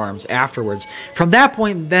recommendation farms afterwards. From that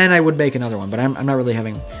point, then I would make another one, but I'm not really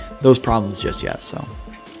having those problems just yet, so.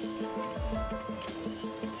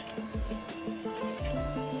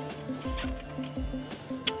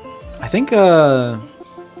 I think,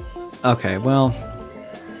 okay, well,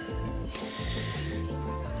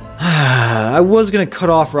 I was going to cut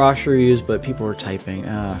off roster reviews, but people were typing.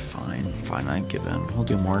 Fine, I give in. We'll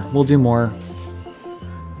do more.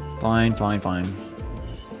 Fine.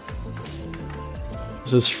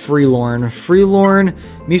 This is Freelorn.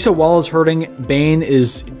 Misa Wall is hurting. Bane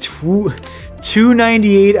is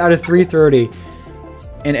 298 out of 330.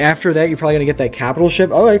 And after that, you're probably going to get that capital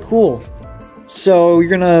ship. Okay, cool. So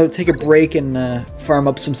you're going to take a break and farm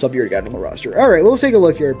up some stuff you already got on the roster. All right, let's take a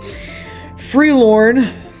look here. Freelorn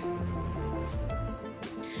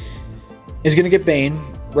is going to get Bane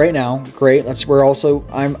right now. Great. I'm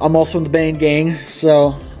also in the Bane gang.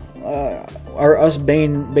 So us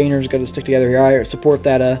Baners got to stick together here. I support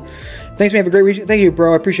that. Thanks, man. Have a great week. Thank you,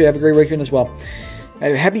 bro. I appreciate it. Have a great weekend as well.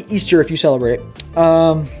 Happy Easter if you celebrate.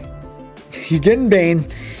 You're getting Bane.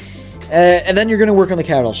 And then you're going to work on the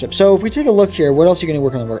capital ship. So if we take a look here, what else are you going to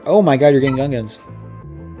work on? Oh my god, you're getting Gungans.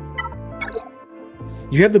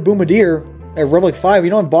 You have the Bombardier at Relic 5. You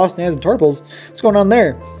don't have Boston Hands and Tarples. What's going on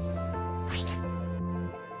there?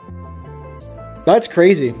 That's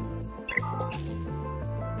crazy.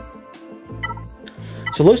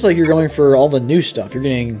 So it looks like you're going for all the new stuff. You're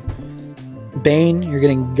getting Bane, you're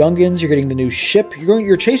getting Gungans, you're getting the new ship.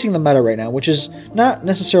 You're chasing the meta right now, which is not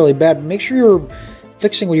necessarily bad. But make sure you're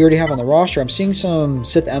fixing what you already have on the roster. I'm seeing some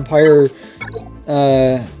Sith Empire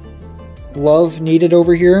love needed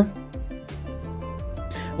over here.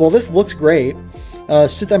 Well, this looks great.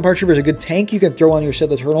 Sith Empire Trooper is a good tank you can throw on your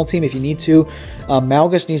Sith Eternal team if you need to.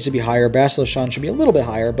 Malgus needs to be higher. Basilisk Shan should be a little bit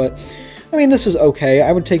higher, but I mean, this is okay.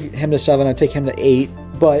 I would take him to 7. I'd take him to 8,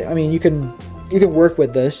 but I mean, you can work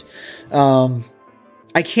with this.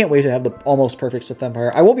 I can't wait to have the almost perfect Sith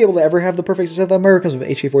Empire. I won't be able to ever have the perfect Sith Empire because of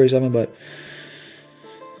HK47, but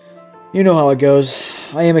you know how it goes.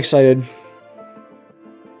 I am excited.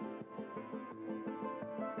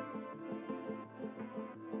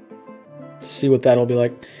 See what that'll be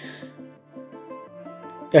like.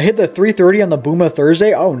 I hit the 330 on the Booma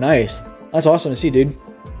Thursday. Oh, nice. That's awesome to see, dude.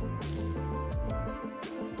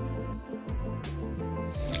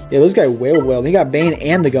 Yeah, this guy wailed. He got Bane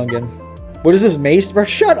and the Gungan. What is this, Mace? Bro,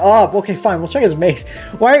 shut up. Okay, fine. We'll check his Mace.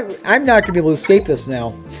 Why? I'm not going to be able to escape this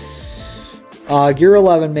now. Gear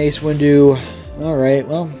 11, Mace Windu. Alright,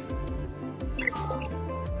 well.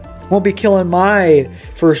 Won't be killing my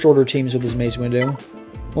First Order teams with this Mace Windu.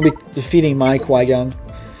 Won't be defeating my Qui-Gon.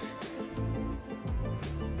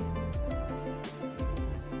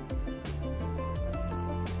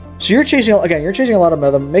 So you're chasing, again, you're chasing a lot of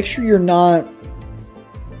them. Make sure you're not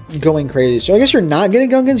going crazy. So I guess you're not getting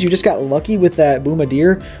Gungans. You just got lucky with that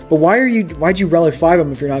Bombardier. But why'd you Relic 5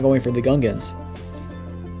 them if you're not going for the Gungans?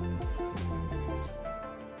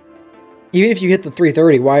 Even if you hit the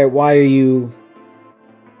 330, why are you...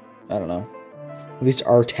 I don't know. At least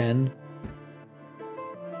R10.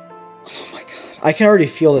 Oh my god. I can already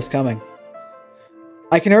feel this coming.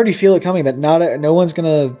 I can already feel it coming that no one's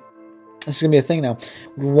gonna... This is gonna be a thing now.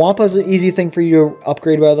 Wampa's an easy thing for you to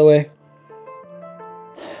upgrade, by the way.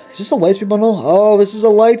 Is this a Lightspeed bundle? Oh, this is a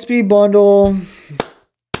Lightspeed bundle.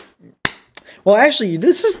 Well, actually,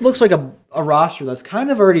 looks like a roster that's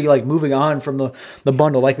kind of already like moving on from the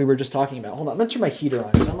bundle like we were just talking about. Hold on, I'm gonna turn my heater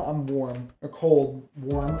on because I'm warm. Or cold.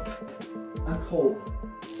 Warm. I'm cold.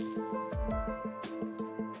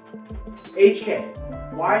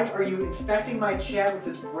 HK, why are you infecting my chat with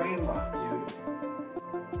this brain rot, dude?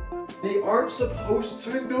 They aren't supposed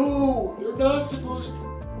to know. They're not supposed to.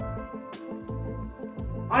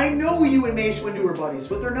 I know you and Mace Windu are buddies,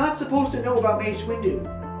 but they're not supposed to know about Mace Windu.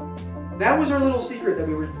 That was our little secret that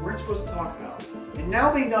we weren't supposed to talk about. And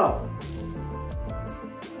now they know.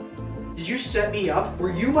 Did you set me up?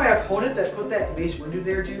 Were you my opponent that put that Mace Windu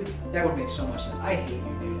there, dude? That would make so much sense. I hate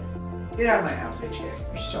you, dude. Get out of my house, HK.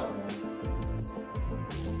 You're so annoying.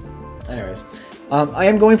 Anyways. I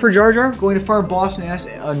am going for Jar Jar. Going to farm Boston Ass,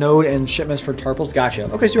 a node, and shipments for Tarples. Gotcha.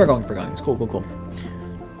 Okay, so you are going for Gunnings. Cool.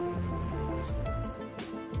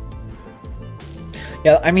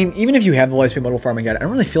 Yeah, I mean, even if you have the Lightspeed Model Farming Guide, I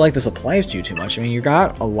don't really feel like this applies to you too much. I mean, you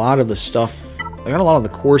got a lot of the stuff, I got a lot of the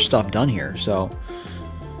core stuff done here, so.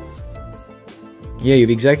 Yeah, you've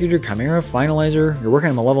executed your Chimera, Finalizer, you're working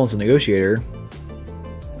on Malevolence and Negotiator.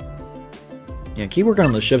 Yeah, keep working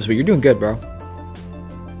on the ships, but you're doing good, bro.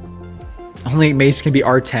 Only Mace can be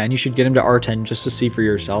R10, you should get him to R10 just to see for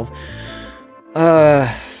yourself.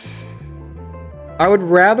 I would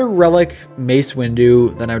rather relic Mace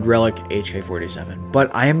Windu than I would relic HK47,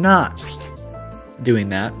 but I am not doing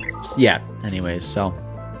that yet, anyways, so.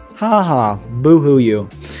 Haha, boo-hoo you.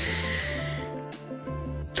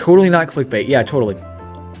 Totally not clickbait, yeah, totally.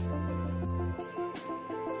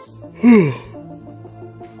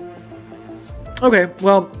 Okay,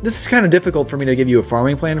 well, this is kind of difficult for me to give you a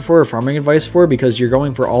farming plan for, or farming advice for, because you're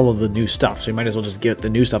going for all of the new stuff, so you might as well just get the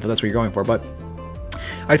new stuff if that's what you're going for, but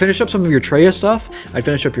I'd finish up some of your Treya stuff, I'd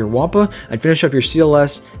finish up your Wampa, I'd finish up your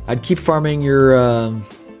CLS, I'd keep farming your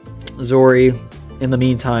Zori in the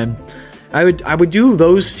meantime. I would do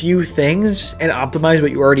those few things and optimize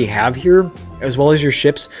what you already have here, as well as your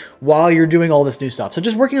ships, while you're doing all this new stuff. So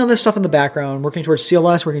just working on this stuff in the background, working towards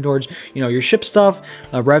CLS, working towards, you know, your ship stuff,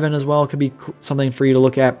 Revan as well could be something for you to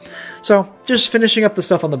look at. So just finishing up the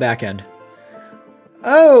stuff on the back end.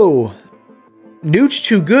 Oh, Nooch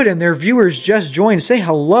Too Good and their viewers just joined. Say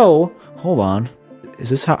hello. Hold on.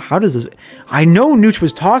 Is this how does this? I know Nooch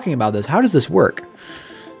was talking about this. How does this work?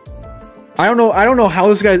 I don't know how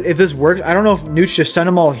this guy, if this works. I don't know if Nooch just sent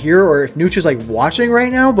them all here or if Nooch is like watching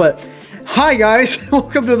right now, but hi guys,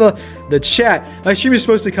 welcome to the chat. My stream is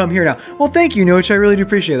supposed to come here now. Well, thank you, Nooch. I really do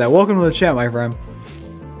appreciate that. Welcome to the chat, my friend.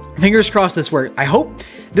 Fingers crossed this worked. I hope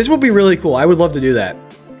this will be really cool. I would love to do that.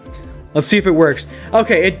 Let's see if it works.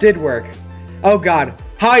 Okay, it did work. Oh God.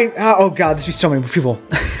 Hi. Oh God, there's be so many people.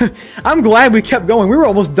 I'm glad we kept going. We were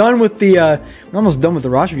almost done with the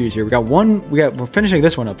roster reviews here. We're finishing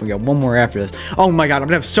this one up. We got one more after this. Oh my God, I'm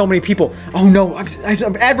gonna have so many people. Oh no,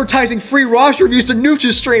 I'm advertising free roster reviews to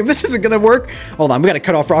Nooch's stream. This isn't gonna work. Hold on, we gotta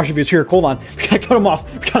cut off roster reviews here. Hold on, we gotta cut them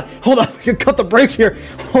off. Hold on, we gotta cut the breaks here.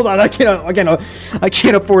 Hold on, I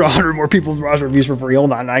can't afford 100 more people's roster reviews for free.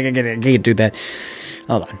 Hold on, I can't do that.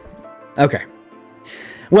 Hold on. Okay.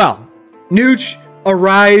 Well, Nooch,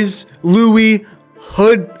 Arise, Louie,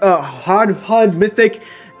 Hud, Mythic,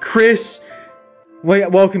 Chris.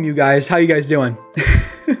 Welcome you guys. How you guys doing?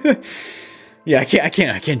 Yeah, I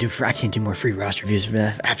can't do more free roster reviews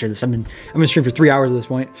after this. I'm gonna stream for 3 hours at this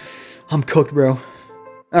point. I'm cooked, bro.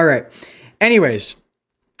 All right. Anyways,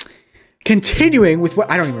 continuing with what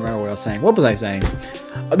I don't even remember what I was saying. What was I saying?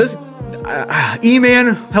 This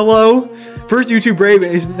E-Man, hello. First YouTube Brave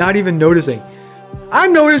is not even noticing.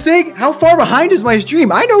 I'm noticing. How far behind is my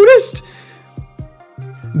stream? I noticed.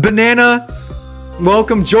 Banana,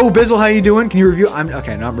 welcome. Joe Bizzle, how you doing? Can you review? I'm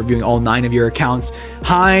not reviewing all 9 of your accounts.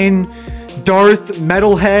 Hein, Darth,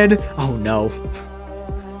 Metalhead. Oh no.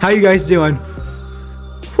 How you guys doing?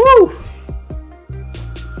 Woo!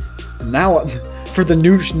 Now for the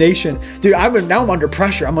Nooch Nation, dude. Now I'm under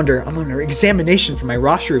pressure. I'm under examination for my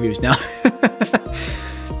roster reviews now.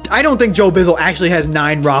 I don't think Joe Bizzle actually has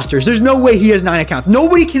 9 rosters. There's no way he has 9 accounts.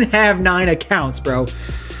 Nobody can have 9 accounts, bro.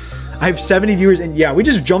 I have 70 viewers, and yeah, we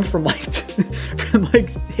just jumped from like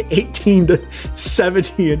 18 to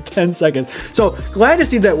 70 in 10 seconds. So glad to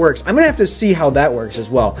see that works. I'm gonna have to see how that works as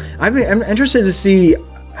well. I'm interested to see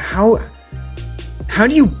how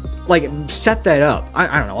do you like set that up.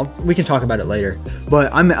 I don't know. We can talk about it later.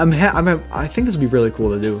 But I think this would be really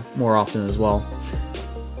cool to do more often as well.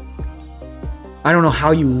 I don't know how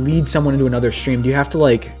you lead someone into another stream. Do you have to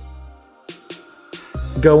like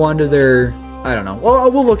go onto their? I don't know.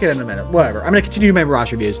 Well, we'll look at it in a minute. Whatever. I'm gonna continue my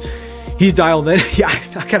roster reviews. He's dialed in. Yeah,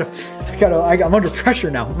 I'm under pressure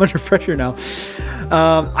now.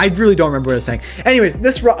 I really don't remember what I was saying. Anyways,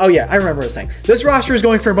 oh yeah, I remember what I was saying. This roster is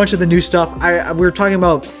going for a bunch of the new stuff. We were talking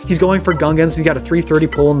about he's going for Gungans. He's got a 330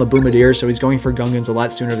 pull in the Bombardier, so he's going for Gungans a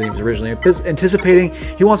lot sooner than he was originally anticipating.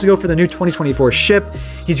 He wants to go for the new 2024 ship.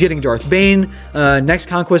 He's getting Darth Bane next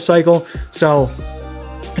Conquest cycle. So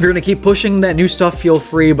if you're gonna keep pushing that new stuff, feel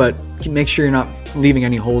free, but make sure you're not leaving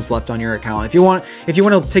any holes left on your account. If you want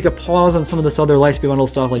to take a pause on some of this other Lightspeed bundle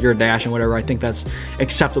stuff, like your dash and whatever, I think that's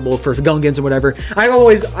acceptable for Gungans and whatever. I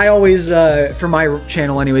always for my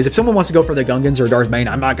channel anyways, if someone wants to go for the Gungans or Darth Bane,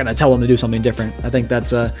 I'm not gonna tell them to do something different. I think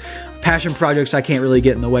that's passion projects I can't really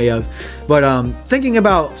get in the way of. But thinking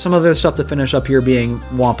about some of the stuff to finish up here being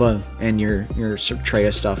Wampa and your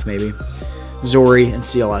Treya stuff, maybe Zori and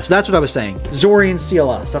CLS. That's what I was saying. Zori and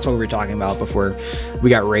CLS. That's what we were talking about before we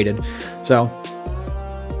got raided. So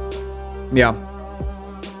yeah.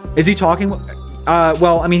 Is he talking?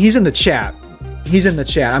 Well, I mean, he's in the chat.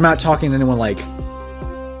 I'm not talking to anyone like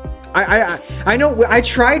I know I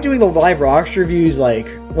tried doing the live roster reviews like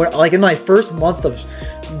in my first month of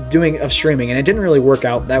streaming, and it didn't really work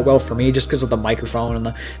out that well for me just because of the microphone and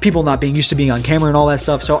the people not being used to being on camera and all that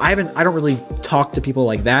stuff. So I don't really talk to people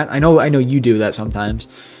like that. I know you do that sometimes.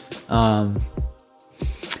 How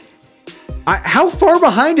far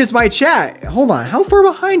behind is my chat? Hold on, how far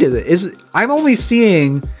behind is it? I'm only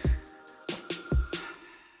seeing.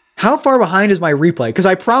 How far behind is my replay? Because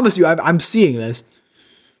I promise you, I'm seeing this.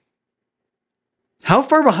 How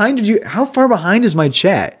far behind is my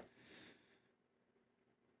chat?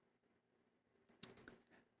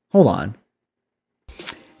 Hold on.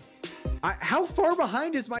 How far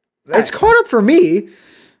behind is my... It's caught up for me.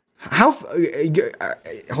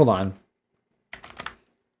 Hold on.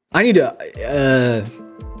 I need to...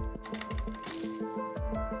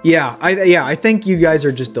 Yeah, I think you guys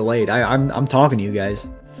are just delayed. I'm talking to you guys.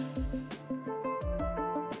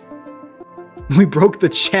 We broke the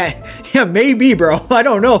chat. Yeah, maybe, bro. I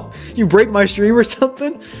don't know. You break my stream or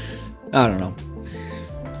something? I don't know.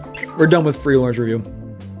 We're done with Freelance review.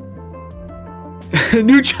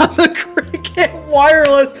 New Chama Cricket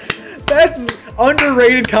Wireless. That's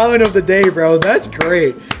underrated comment of the day, bro. That's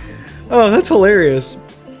great. Oh, that's hilarious.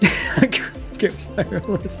 Cricket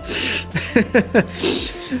Wireless.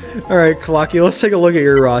 Alright, Kalaki, let's take a look at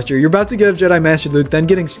your roster. You're about to get a Jedi Master Luke, then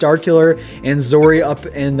getting Starkiller and Zori up,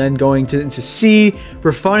 and then going into C,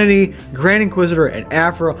 Profundity, Grand Inquisitor, and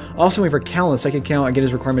Afro. Also waiting for Cal in the second count. I get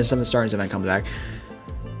his requirement 7 stars and I come back.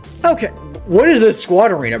 Okay, what is this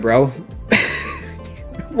squad arena, bro?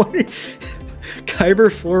 What are you... Kyber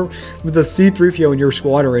 4 with a C3PO in your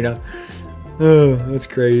squad arena. Oh, that's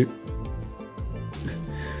great.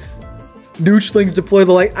 Noochlings deploy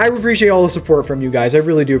the light. I appreciate all the support from you guys. I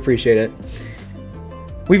really do appreciate it.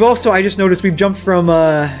 We've also, I just noticed we've jumped from,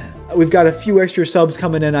 we've got a few extra subs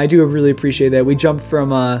coming in. I do really appreciate that. We jumped from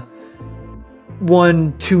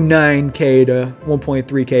 129K to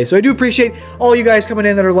 1.3K. So I do appreciate all you guys coming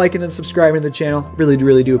in that are liking and subscribing to the channel.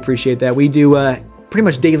 Really do appreciate that. We do pretty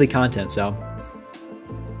much daily content, so.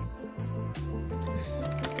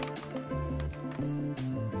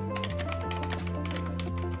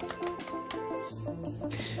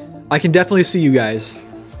 I can definitely see you guys.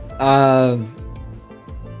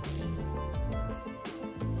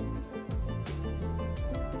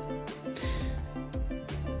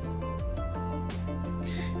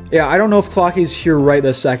 Yeah, I don't know if Clocky's here right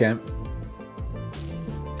this second.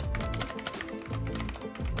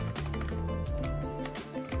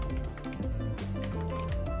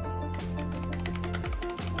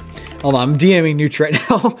 Hold on, I'm DMing Nooch right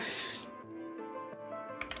now.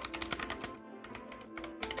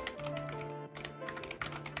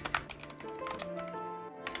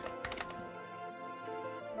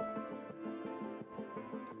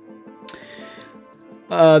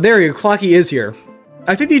 There you go. Clocky is here.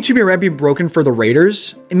 I think the YouTube might be broken for the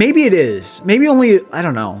Raiders. Maybe it is. Maybe only... I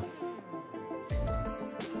don't know.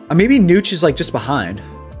 Maybe Nooch is like just behind.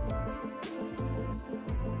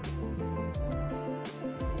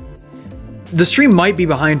 The stream might be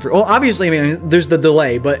behind for... Well, obviously, I mean, there's the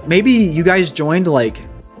delay, but maybe you guys joined like...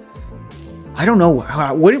 I don't know.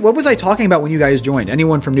 What was I talking about when you guys joined?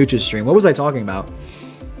 Anyone from Nooch's stream? What was I talking about?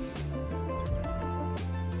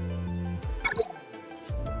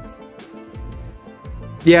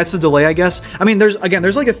 Yeah, it's the delay, I guess. I mean, there's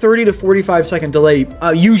like a 30 to 45 second delay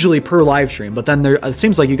usually per live stream, but then it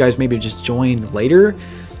seems like you guys maybe just joined later.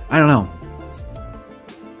 I don't know.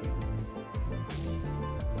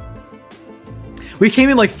 We came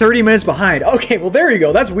in like 30 minutes behind. Okay, well, there you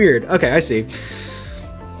go. That's weird. Okay, I see.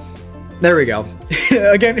 There we go.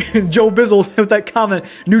 Again, Joe Bizzle with that comment.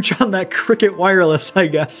 Nooch on that Cricket Wireless, I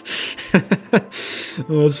guess.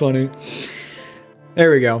 Oh, that's funny.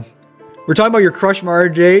 There we go. We're talking about your crush,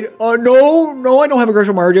 Mara Jade. Oh, no, I don't have a crush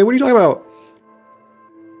on Mara Jade. What are you talking about?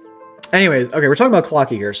 Anyways, okay, we're talking about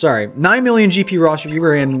Clocky here. Sorry. 9 million GP roster. You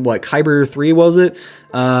were in, what, Kyber 3, was it?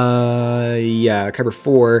 Yeah, Kyber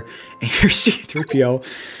 4. And your C3PO.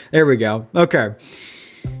 There we go. Okay.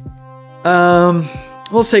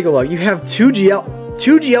 Let's take a look. You have two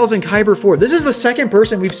GLs in Kyber 4. This is the second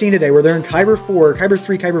person we've seen today where they're in Kyber 4, Kyber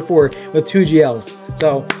 3, Kyber 4 with 2 GLs.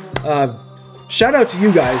 So, shout out to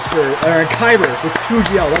you guys for in Kyber with 2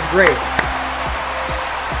 GL. That's great.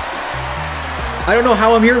 I don't know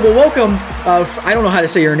how I'm here. Well, welcome. I don't know how to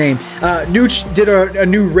say your name. Nooch did a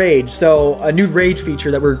new raid, so a new raid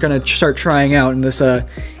feature that we're gonna start trying out in this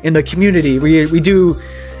in the community. We do.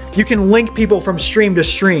 You can link people from stream to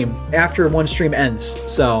stream after one stream ends.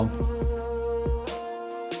 So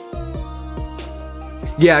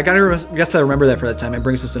yeah, I guess I remember that for that time. It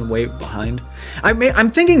brings us in way behind. I'm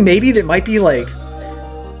thinking maybe that might be like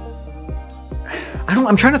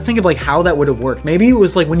I'm trying to think of like how that would have worked. Maybe it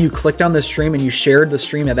was like when you clicked on the stream and you shared the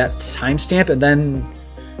stream at that timestamp and then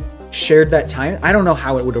shared that time. I don't know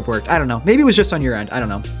how it would have worked. I don't know. Maybe it was just on your end. I don't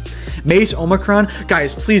know. Mace Omicron.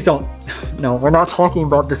 Guys, please don't. No, we're not talking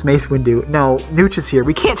about this Mace Windu. No, Nooch is here.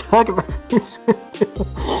 We can't talk about this.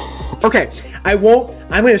 Okay, I won't.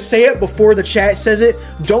 I'm going to say it before the chat says it.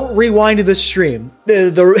 Don't rewind to the stream.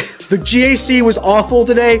 The GAC was awful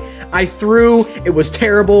today. I threw. It was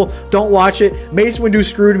terrible. Don't watch it. Mace Windu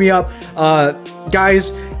screwed me up.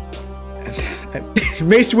 Guys,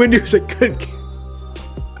 Mace Windu is a good game.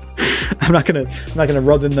 I'm not gonna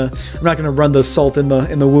run the salt in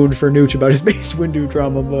the wound for Nooch about his Mace Windu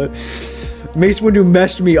drama, but Mace Windu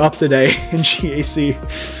messed me up today in GAC.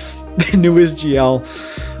 The newest GL.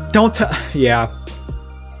 Yeah.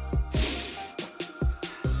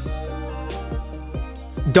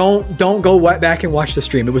 Don't go back and watch the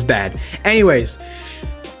stream. It was bad. Anyways,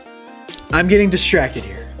 I'm getting distracted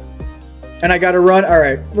here, and I gotta run. All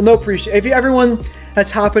right. Well, no appreciate. If you, everyone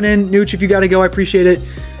that's hopping in, Nooch, if you gotta go, I appreciate it.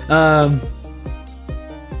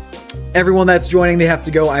 Everyone that's joining, they have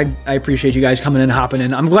to go. I appreciate you guys coming in and hopping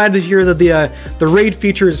in. I'm glad to hear that the raid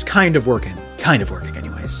feature is kind of working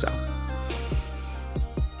anyways. So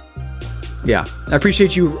yeah, I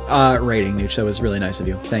appreciate you raiding, Nooch. That was really nice of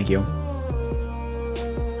you. Thank you.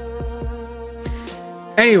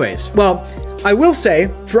 Anyways, well, I will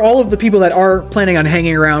say, for all of the people that are planning on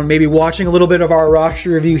hanging around, maybe watching a little bit of our roster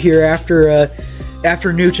review here after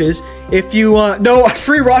Nooch's, if you no, a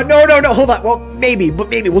free roster, no, hold on. Well, maybe, but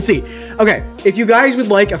maybe we'll see. Okay, if you guys would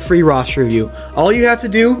like a free roster review, all you have to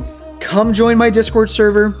do, come join my Discord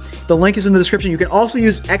server. The link is in the description. You can also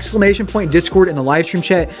use !Discord in the live stream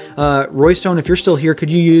chat. Roystone, if you're still here, could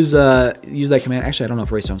you use that command? Actually, I don't know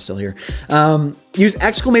if Roystone's still here. Use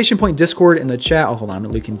 !Discord in the chat. Oh, hold on,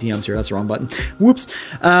 I'm leaking DMs here. That's the wrong button. Whoops.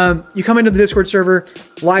 You come into the Discord server,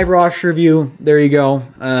 live roster review. There you go.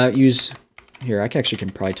 Use here. I actually can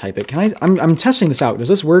probably type it. Can I? I'm testing this out. Does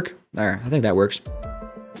this work? There. I think that works.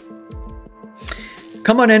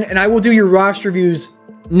 Come on in, and I will do your roster reviews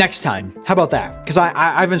next time. How about that? Because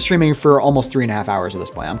I've been streaming for almost 3.5 hours at this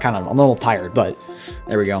point. I'm a little tired, but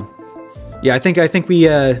there we go. Yeah, I think we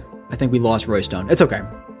lost Roystone. It's okay.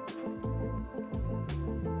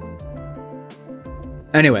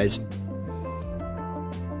 Anyways,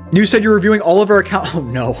 you said you're reviewing all of our accounts. Oh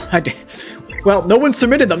no, I did. Well, no one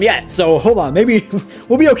submitted them yet, so hold on. Maybe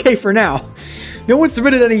we'll be okay for now. No one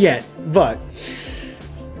submitted any yet, but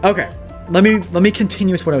okay. Let me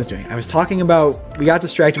continue with what I was doing. I was talking about, we got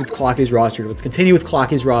distracted with Clocky's roster. Let's continue with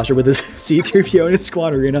Clocky's roster with his C-3PO and his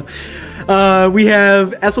Squad Arena. We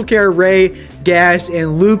have SLKR, Rey, Gas,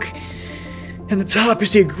 and Luke. In the top, I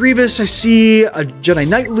see a Grievous. I see a Jedi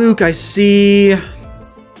Knight Luke. I see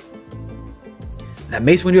that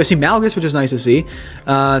Mace Windu. I see Malgus, which is nice to see.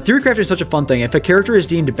 Theory crafting is such a fun thing. If a character is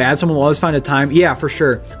deemed bad, someone will always find a time. Yeah, for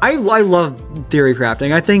sure. I love theory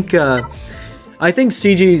crafting. I think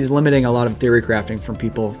CG is limiting a lot of theory crafting from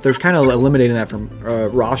people. They're kind of eliminating that from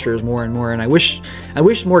rosters more and more. And I wish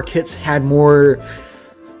more kits had more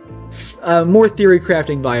theory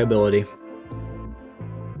crafting viability.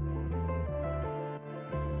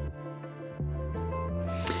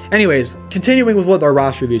 Anyways, continuing with what our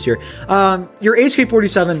roster reviews here. Your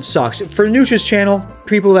HK47 sucks. For Nooch's channel,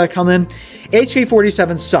 people that come in,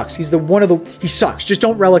 HK47 sucks. He sucks. Just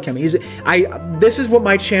don't relic him. This is what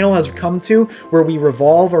my channel has come to, where we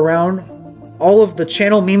revolve around. All of the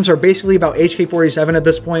channel memes are basically about HK47 at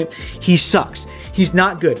this point. He sucks. He's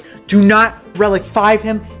not good. Do not relic 5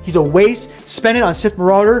 him. He's a waste. Spend it on Sith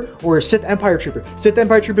Marauder or Sith Empire Trooper. Sith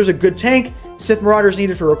Empire Trooper is a good tank. Sith Marauder is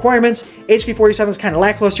needed for requirements. HK47 is kind of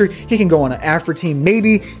lackluster. He can go on an Afro team,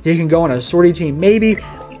 maybe. He can go on a sortie team, maybe.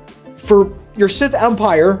 For your Sith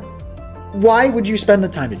Empire, why would you spend the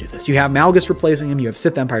time to do this? You have Malgus replacing him. You have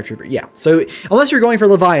Sith Empire Trooper. Yeah. So unless you're going for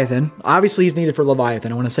Leviathan, obviously he's needed for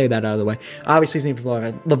Leviathan. I want to say that out of the way. Obviously he's needed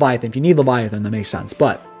for Leviathan. If you need Leviathan, that makes sense.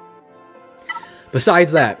 But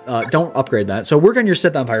besides that, don't upgrade that. So work on your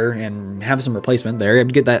Sith Empire and have some replacement there.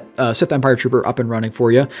 Get that Sith Empire Trooper up and running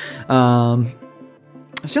for you.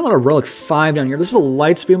 I see a lot of Relic 5 down here. This is a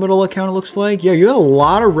Lightspeed Bundle account, it looks like. Yeah, you have a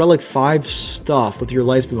lot of Relic 5 stuff with your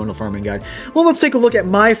Lightspeed Bundle farming guide. Well, let's take a look at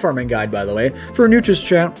my farming guide, by the way. For Nooch's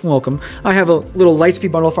chat, welcome. I have a little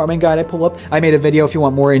Lightspeed Bundle farming guide I pull up. I made a video if you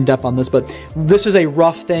want more in-depth on this, but this is a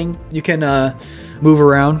rough thing. You can move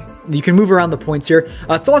around. You can move around the points here.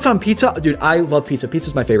 Thoughts on pizza? Dude, I love pizza.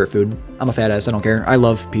 Pizza's my favorite food. I'm a fat ass. I don't care. I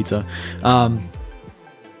love pizza.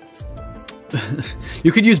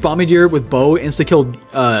 You could use Bombardier with bow, insta-kill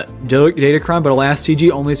Datacron, but alas,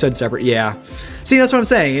 TG only said separate. Yeah. See, that's what I'm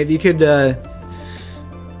saying. If you could...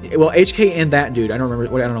 Well, HK and that dude. I don't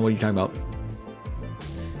remember. I don't know what you're talking about.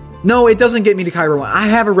 No, it doesn't get me to Kyber 1. I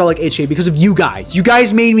have a Relic HK because of you guys. You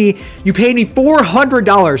guys made me, you paid me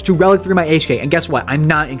 $400 to Relic 3 my HK. And guess what? I'm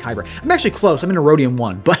not in Kyber. I'm actually close. I'm in Erodium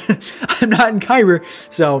 1, but I'm not in Kyber.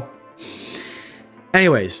 So,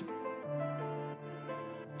 anyways.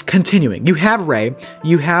 Continuing. You have Ray.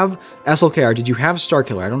 You have SLKR. Did you have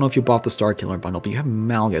Starkiller? I don't know if you bought the Starkiller bundle, but you have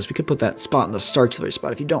Malgus. We could put that spot in the Starkiller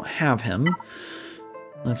spot if you don't have him.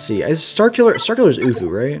 Let's see. Is Starkiller's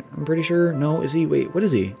Ufu, right? I'm pretty sure. No, is he? Wait, what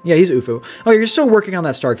is he? Yeah, he's Ufu. Oh, you're still working on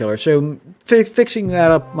that Starkiller, so fixing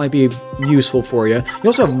that up might be useful for you. You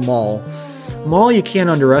also have Maul. Maul you can't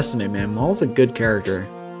underestimate, man. Maul's a good character.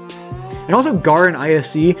 And also Gar and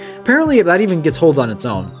ISC. Apparently that even gets holds on its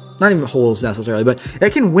own. Not even holds necessarily, but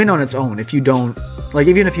it can win on its own if you don't, like,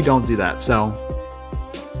 even if you don't do that, so.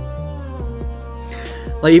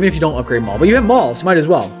 Like, even if you don't upgrade Maul. But you have Maul, so might as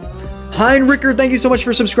well. Heinricker, thank you so much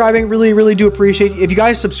for subscribing. Really, really do appreciate it. If you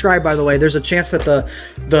guys subscribe, by the way, there's a chance that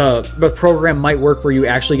the program might work where you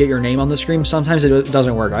actually get your name on the screen. Sometimes it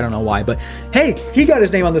doesn't work. I don't know why, but hey, he got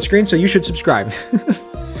his name on the screen, so you should subscribe.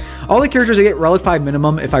 All the characters I get Relic 5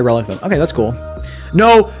 minimum if I Relic them. Okay, that's cool.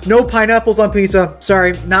 No pineapples on pizza.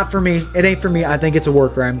 Sorry, not for me. It ain't for me. I think it's a war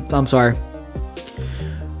crime. I'm sorry.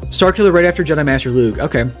 Starkiller right after Jedi Master Luke.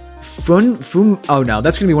 Okay. Oh no,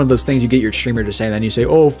 that's gonna be one of those things you get your streamer to say, and then you say,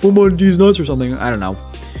 oh, Fum these nuts or something. I don't know.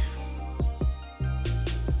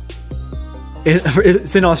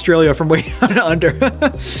 It's in Australia from way down under.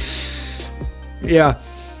 Yeah.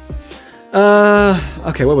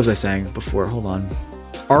 Okay, what was I saying before? Hold on.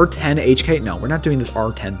 R10 HK? No, we're not doing this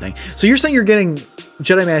R10 thing. So you're saying you're getting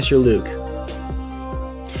Jedi Master Luke.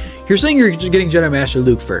 You're saying you're getting Jedi Master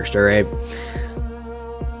Luke first, alright?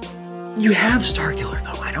 You have Starkiller,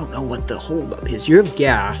 though. I don't know what the holdup is. You have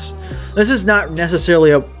gas. This is not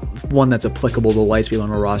necessarily one that's applicable to the Lightspeed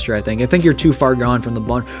Model roster, I think. I think you're too far gone from the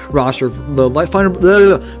roster, from the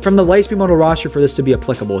Lightspeed Model roster for this to be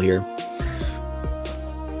applicable here.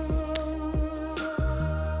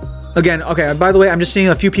 Again, okay, by the way, I'm just seeing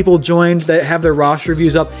a few people joined that have their roster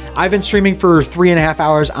reviews up. I've been streaming for 3.5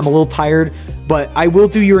 hours. I'm a little tired, but I will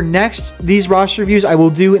do these roster reviews, I will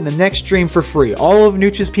do in the next stream for free. All of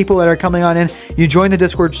Nooch's people that are coming on in, you join the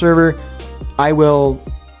Discord server, I will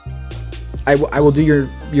do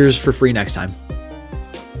yours for free next time.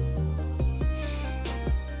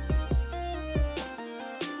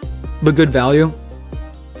 But good value?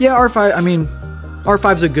 Yeah, R5, I mean,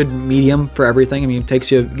 R5's a good medium for everything. I mean, it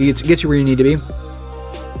gets you where you need to be.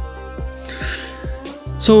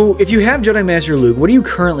 So, if you have Jedi Master Luke, what are you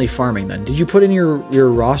currently farming then? Did you put in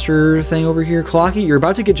your roster thing over here? Clocky, you're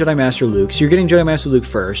about to get Jedi Master Luke, so you're getting Jedi Master Luke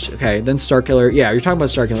first. Okay, then Starkiller. Yeah, you're talking about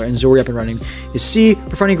Starkiller and Zori up and running. You see,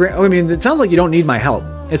 befriending Grant. Oh, I mean, it sounds like you don't need my help.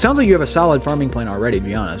 It sounds like you have a solid farming plan already, to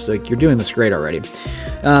be honest. Like, you're doing this great already.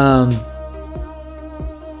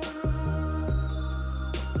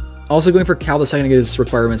 Also going for Cal the second to get his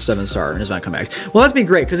requirement 7-star and his not come back. Well, that'd be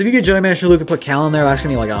great, because if you get Jedi Master Luke and put Cal in there, that's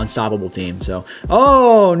going to be like an unstoppable team. So,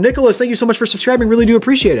 oh, Nicholas, thank you so much for subscribing. Really do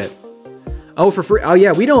appreciate it. Oh, for free. Oh,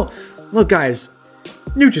 yeah, we don't. Look, guys,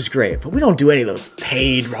 Nooch is great, but we don't do any of those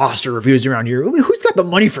paid roster reviews around here. I mean, who's got the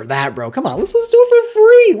money for that, bro? Come on, let's do it for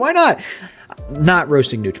free. Why not? Not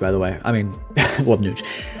roasting Nooch, by the way. I mean, well, Nooch.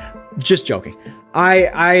 Just joking.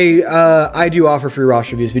 I do offer free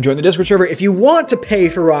roster reviews if you join the Discord server. If you want to pay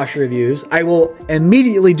for roster reviews, I will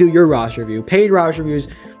immediately do your roster review. Paid roster reviews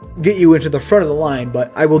get you into the front of the line,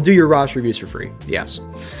 but I will do your roster reviews for free. Yes.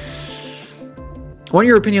 I want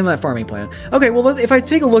your opinion on that farming plan. Okay, well, if I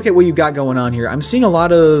take a look at what you've got going on here, I'm seeing a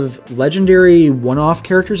lot of legendary one-off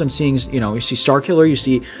characters. I'm seeing, you see Starkiller, you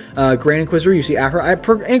see Grand Inquisitor, you see Afro, and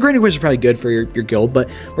Grand Inquisitor is probably good for your guild, but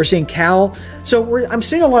we're seeing Cal. So I'm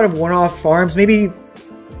seeing a lot of one-off farms. Maybe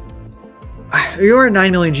you're a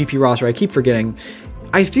 9 million GP roster. I keep forgetting.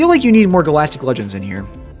 I feel like you need more Galactic Legends in here.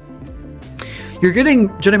 You're getting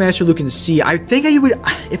Jedi Master Luke and C. I think I would,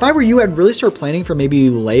 if I were you, I'd really start planning for maybe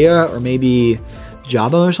Leia or maybe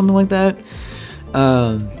Jabba or something like that.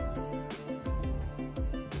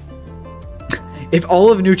 If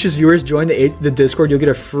all of Nooch's viewers join the Discord, you'll get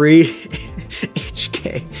a free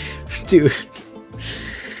HK. Dude,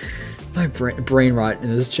 my brain rot in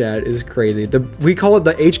this chat is crazy. We call it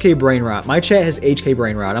the HK brain rot. My chat has HK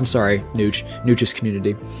brain rot. I'm sorry, Nooch's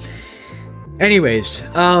community. Anyways,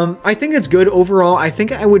 I think it's good overall. I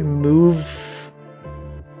think I would move.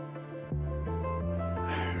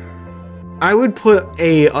 I would put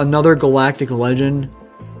another Galactic Legend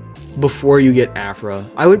before you get Afra.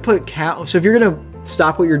 I would put Cal. So if you're gonna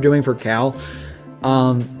stop what you're doing for Cal,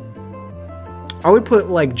 I would put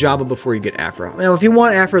like Jabba before you get Afra. Now, if you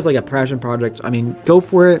want Afra as like a passion project, I mean, go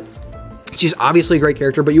for it. She's obviously a great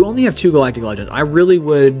character, but you only have 2 Galactic Legends. I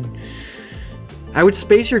would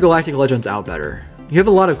space your Galactic Legends out better. You have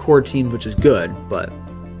a lot of core teams, which is good, but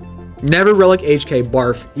never Relic HK,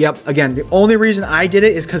 barf. Yep, again, the only reason I did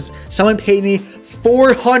it is because someone paid me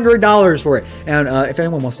 $400 for it. And if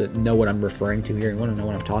anyone wants to know what I'm referring to here and want to know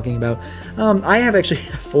what I'm talking about, I have actually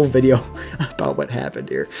a full video about what happened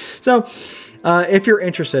here. So, if you're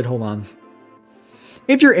interested, hold on.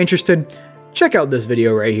 If you're interested, check out this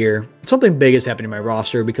video right here. Something big has happened in my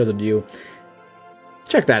roster because of you.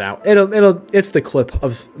 Check that out. It's the clip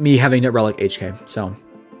of me having that Relic HK. So,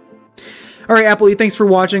 all right, Apple, thanks for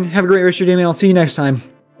watching. Have a great rest of your day, and I'll see you next time.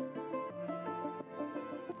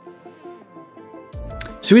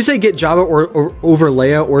 So we say get Jabba or over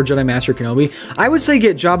Leia or Jedi Master Kenobi. I would say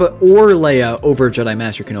get Jabba or Leia over Jedi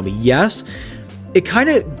Master Kenobi. Yes, it kind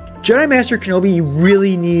of Jedi Master Kenobi. You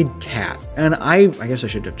really need Cat, and I guess I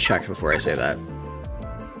should have checked before I say that.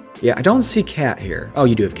 Yeah, I don't see Cat here. Oh,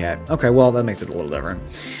 you do have Cat. Okay, well, that makes it a little different.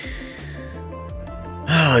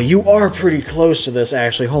 Oh, you are pretty close to this,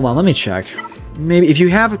 actually. Hold on, let me check. Maybe if you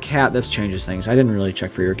have a Cat, this changes things. I didn't really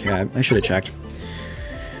check for your Cat. I should have checked.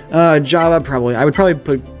 Jabba, probably. I would probably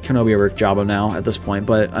put Kenobi over Jabba now at this point,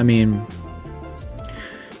 but, I mean...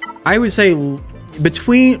 I would say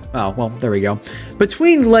between... Oh, well, there we go.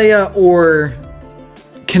 Between Leia or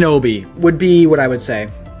Kenobi would be what I would say.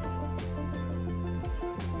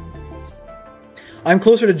 I'm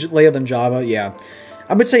closer to Leia than Jabba, yeah.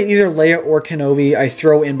 I would say either Leia or Kenobi I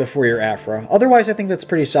throw in before your Afra. Otherwise, I think that's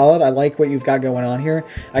pretty solid. I like what you've got going on here.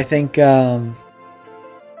 I think getting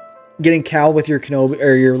Cal with your Kenobi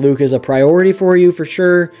or your Luke is a priority for you for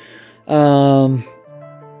sure. Who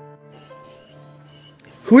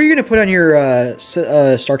are you going to put on your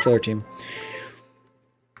Starkiller team?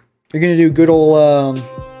 You're going to do good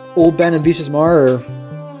old Ben and Visas Mar, or...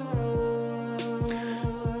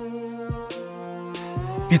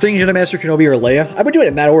 You think Jedi Master Kenobi or Leia? I would do it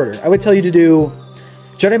in that order. I would tell you to do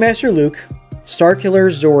Jedi Master Luke, Starkiller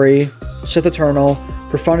Zori, Sith Eternal,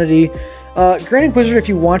 Profundity, Grand Inquisitor if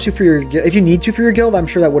you want to for your, if you need to for your guild. I'm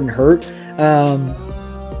sure that wouldn't hurt.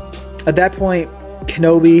 At that point,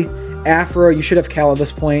 Kenobi, Afra. You should have Cal at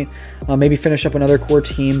this point. Maybe finish up another core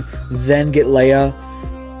team, then get Leia.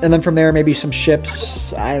 And then from there, maybe some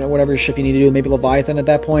ships. I don't know, whatever ship you need to do. Maybe Leviathan at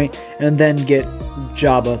that point. And then get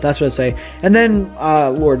Jabba. That's what I say. And then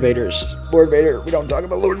Lord Vader's. Lord Vader. We don't talk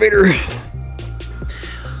about Lord Vader.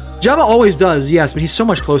 Jabba always does, yes. But he's so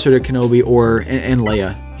much closer to Kenobi and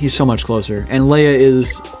Leia. He's so much closer. And Leia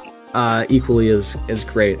is equally as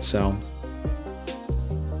great, so...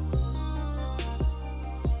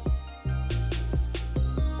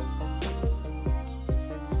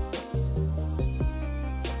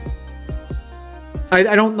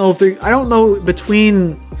 I don't know if I don't know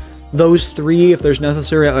between those three if there's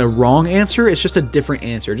necessarily a wrong answer. It's just a different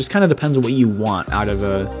answer. It just kind of depends on what you want out of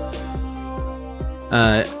a.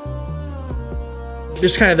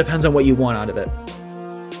 Just kind of depends on what you want out of it.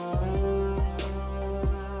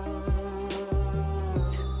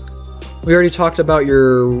 We already talked about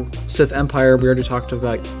your Sith Empire. We already talked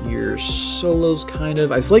about your solos, kind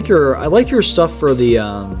of. I like your stuff for the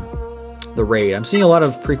raid. I'm seeing a lot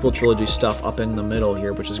of prequel trilogy stuff up in the middle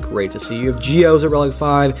here, which is great to see. You have Geos at Relic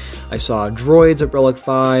 5. I saw droids at Relic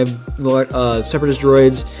 5. Separatist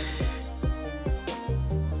droids.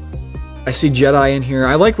 I see Jedi in here.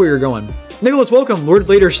 I like where you're going. Nicholas, welcome. Lord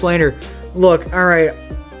Vader slander. Look, alright.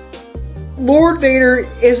 Lord Vader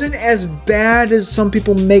isn't as bad as some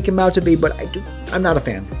people make him out to be, but I'm not a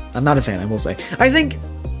fan. I'm not a fan, I will say. I think...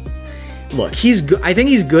 Look, he's good. I think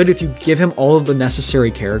he's good if you give him all of the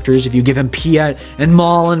necessary characters. If you give him Piet and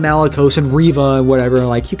Maul and Malicos and Reva and whatever,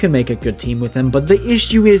 like, you can make a good team with him. But the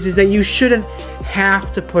issue is that you shouldn't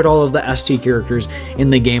have to put all of the ST characters in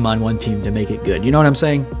the game on one team to make it good. You know what I'm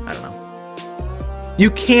saying? I don't know. You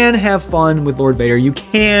can have fun with Lord Vader. You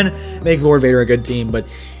can make Lord Vader a good team, but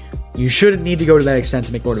you shouldn't need to go to that extent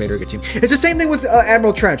to make Lord Vader a good team. It's the same thing with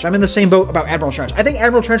Admiral Trench. I'm in the same boat about Admiral Trench. I think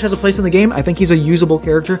Admiral Trench has a place in the game. I think he's a usable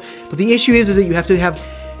character. But the issue is that you have to have...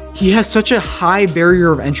 He has such a high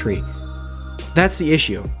barrier of entry. That's the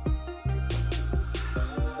issue.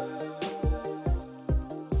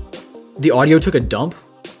 The audio took a dump?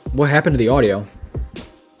 What happened to the audio?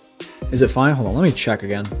 Is it fine? Hold on, let me check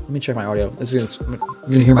again. Let me check my audio. I'm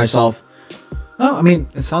gonna hear myself. Oh, I mean,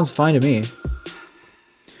 it sounds fine to me.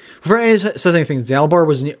 Before anyone says anything, Zalbar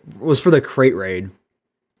was for the crate raid.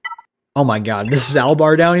 Oh my god, this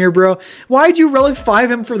Zalbar down here, bro. Why'd you Relic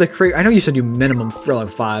 5 him for the crate? I know you said you minimum Relic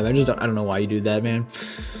 5. I don't know why you do that, man.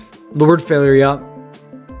 Lord Failure, yeah.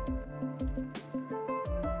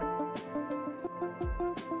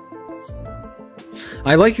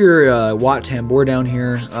 I like your Watt Tambor down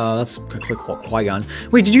here. Let's click Qui-Gon.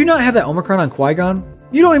 Wait, did you not have that Omicron on Qui-Gon?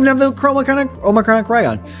 You don't even have the Omicron on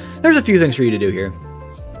Qui-Gon. There's a few things for you to do here.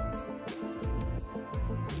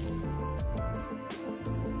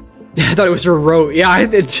 I thought it was for Rote. Yeah, I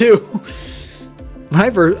did too.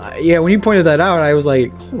 Yeah, when you pointed that out, I was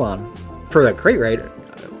like, hold on. For that crate, right?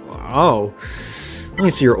 Oh. Let me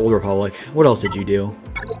see your Old Republic. What else did you do?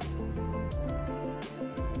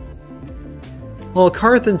 Well,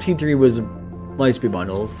 Karth and T3 was Lightspeed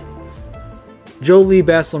bundles. Jolie,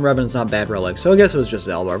 Bastel, and Revenant's not bad relics, so I guess it was just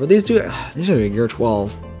Zalbar. But these two, these are gear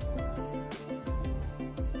 12.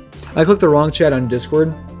 I clicked the wrong chat on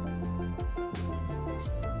Discord.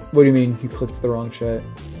 What do you mean you clicked the wrong chat?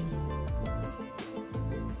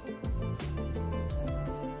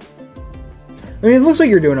 I mean, it looks like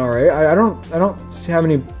you're doing all right. I don't have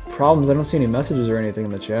any problems. I don't see any messages or anything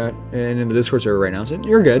in the chat and in the Discord server right now. So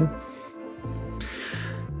you're good.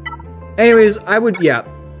 Anyways, yeah.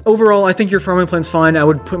 Overall, I think your farming plan's fine. I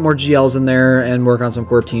would put more GLs in there and work on some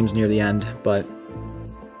core teams near the end, but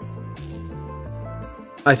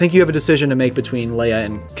I think you have a decision to make between Leia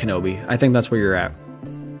and Kenobi. I think that's where you're at.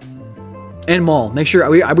 And Maul. Make sure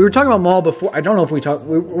we were talking about Maul before. I don't know if we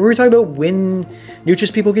were talking about when Nuch's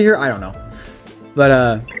people get here. I don't know. But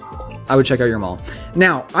I would check out your Maul.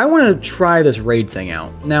 Now, I want to try this raid thing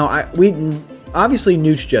out. Now, obviously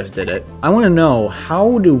Nuch just did it. I want to know,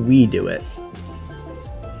 how do we do it?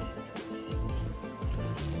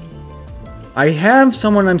 I have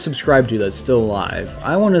someone I'm subscribed to that's still alive.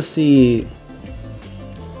 I want to see,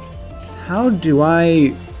 how did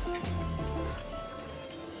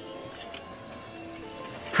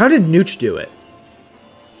Nuch do it?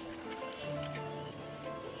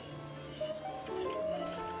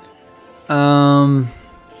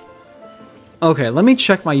 Okay, let me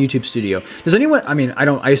check my YouTube studio. Does anyone, I mean,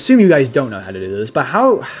 I assume you guys don't know how to do this, but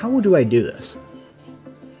how do I do this?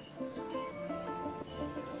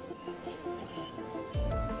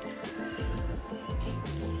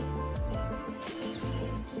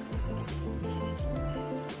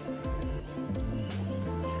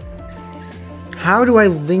 How do I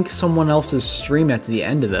link someone else's stream at the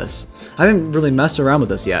end of this? I haven't really messed around with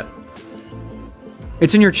this yet.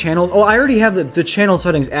 It's in your channel. Oh, I already have the channel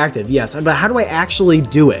settings active, yes. But how do I actually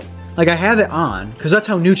do it? Like, I have it on, because that's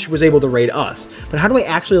how Nuch was able to raid us. But how do I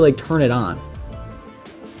actually, like, turn it on?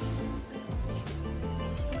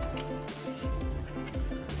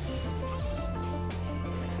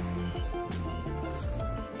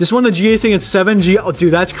 Just won the GA thing at 7G. Oh,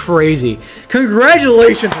 dude, that's crazy.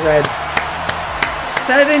 Congratulations, Red.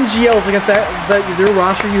 7 GLs against their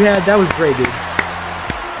roster you had. That was great, dude.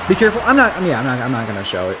 Be careful. I'm not gonna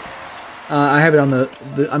show it. I have it on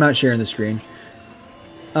I'm not sharing the screen.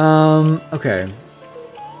 Okay.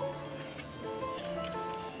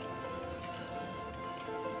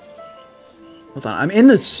 Hold on. I'm in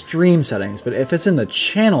the stream settings, but if it's in the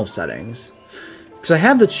channel settings, because I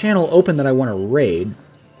have the channel open that I want to raid.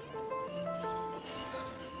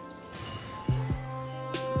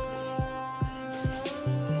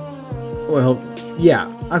 Well, yeah.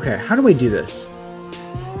 Okay. How do we do this?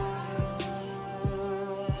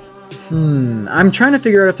 I'm trying to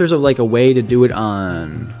figure out if there's a way to do it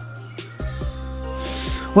on...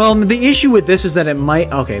 Well, the issue with this is that it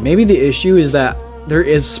might... Okay, maybe the issue is that there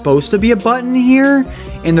is supposed to be a button here,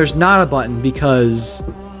 and there's not a button because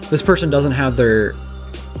this person doesn't have their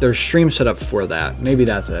stream set up for that. Maybe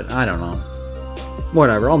that's it. I don't know.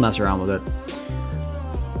 Whatever, I'll mess around with it.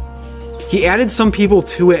 He added some people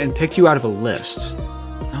to it and picked you out of a list.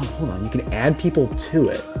 Oh, hold on. You can add people to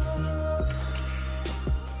it.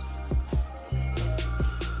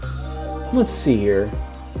 Let's see here.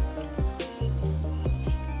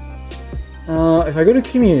 If I go to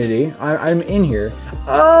community, I'm in here.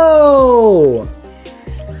 Oh!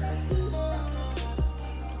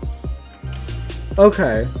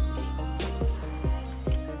 Okay.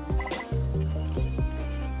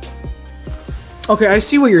 Okay, I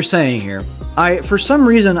see what you're saying here. For some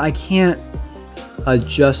reason, I can't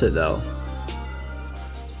adjust it though.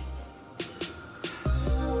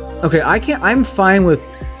 Okay, I'm fine with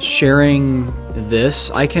sharing this.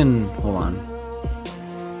 Hold on.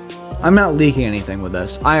 I'm not leaking anything with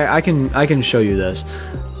this. I can show you this.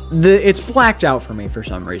 It's blacked out for me for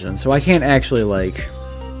some reason, so I can't actually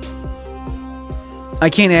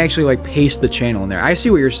paste the channel in there. I see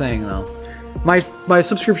what you're saying though. My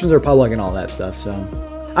subscriptions are public and all that stuff, so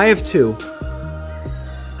I have 2.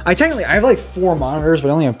 I have like 4 monitors, but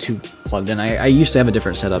I only have 2 plugged in. I used to have a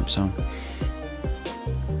different setup, so.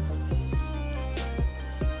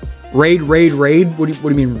 Raid? What do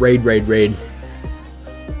you mean raid?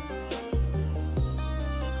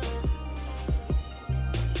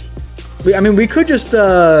 I mean, we could just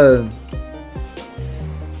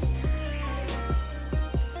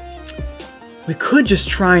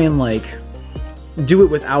try and like do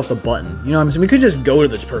it without the button. You know what I'm saying? We could just go to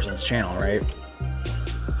this person's channel, right?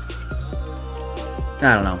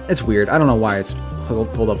 I don't know. It's weird. I don't know why it's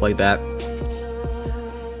pulled up like that.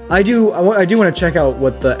 I do want to check out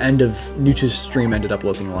what the end of Nooch's stream ended up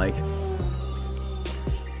looking like.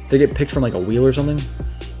 Did they get picked from like a wheel or something?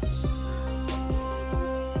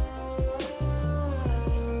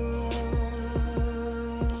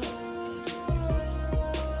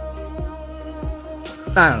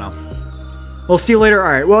 I don't know. We'll see you later.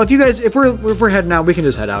 All right. Well, if we're heading out, we can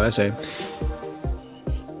just head out. I say.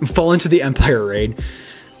 Fall into the Empire raid.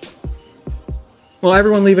 Well,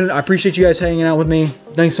 everyone leaving it. I appreciate you guys hanging out with me.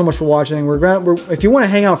 Thanks so much for watching. If you want to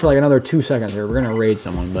hang out for like another 2 seconds here, we're gonna raid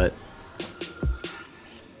someone, but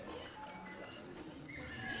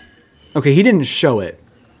okay, he didn't show it.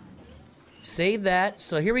 Save that.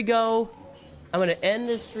 So here we go. I'm gonna end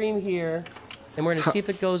this stream here, and we're gonna see if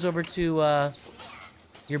it goes over to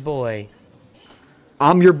your boy.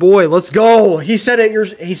 I'm your boy. Let's go. He said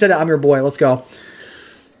it. He said it. I'm your boy. Let's go.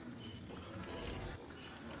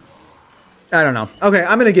 I don't know. Okay,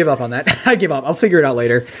 I'm gonna give up on that. I give up. I'll figure it out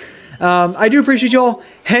later. I do appreciate y'all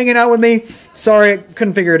hanging out with me. Sorry, I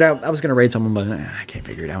couldn't figure it out. I was gonna raid someone, but I can't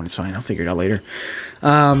figure it out. It's fine. I'll figure it out later.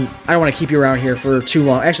 I don't want to keep you around here for too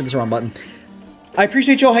long. Actually, that's the wrong button. I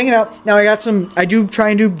appreciate y'all hanging out. Now I do try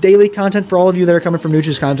and do daily content for all of you that are coming from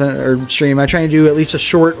Nooch's content or stream. I try and do at least a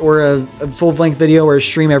short or a full-length video or a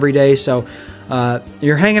stream every day. So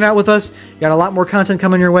you're hanging out with us. You got a lot more content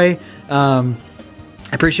coming your way.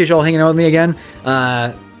 I appreciate y'all hanging out with me again.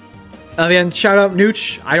 Again, shout out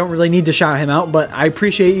Nooch. I don't really need to shout him out, but I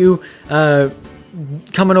appreciate you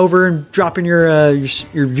coming over and dropping your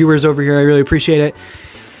viewers over here. I really appreciate it.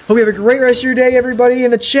 Hope you have a great rest of your day, everybody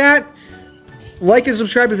in the chat. Like and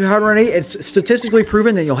subscribe if you haven't already. It's statistically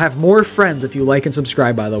proven that you'll have more friends if you like and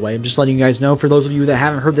subscribe, by the way. I'm just letting you guys know, for those of you that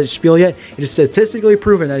haven't heard this spiel yet, it is statistically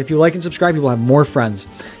proven that if you like and subscribe, you will have more friends.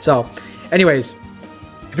 So, anyways,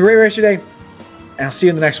 have a great rest of your day, and I'll see you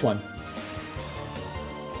in the next one.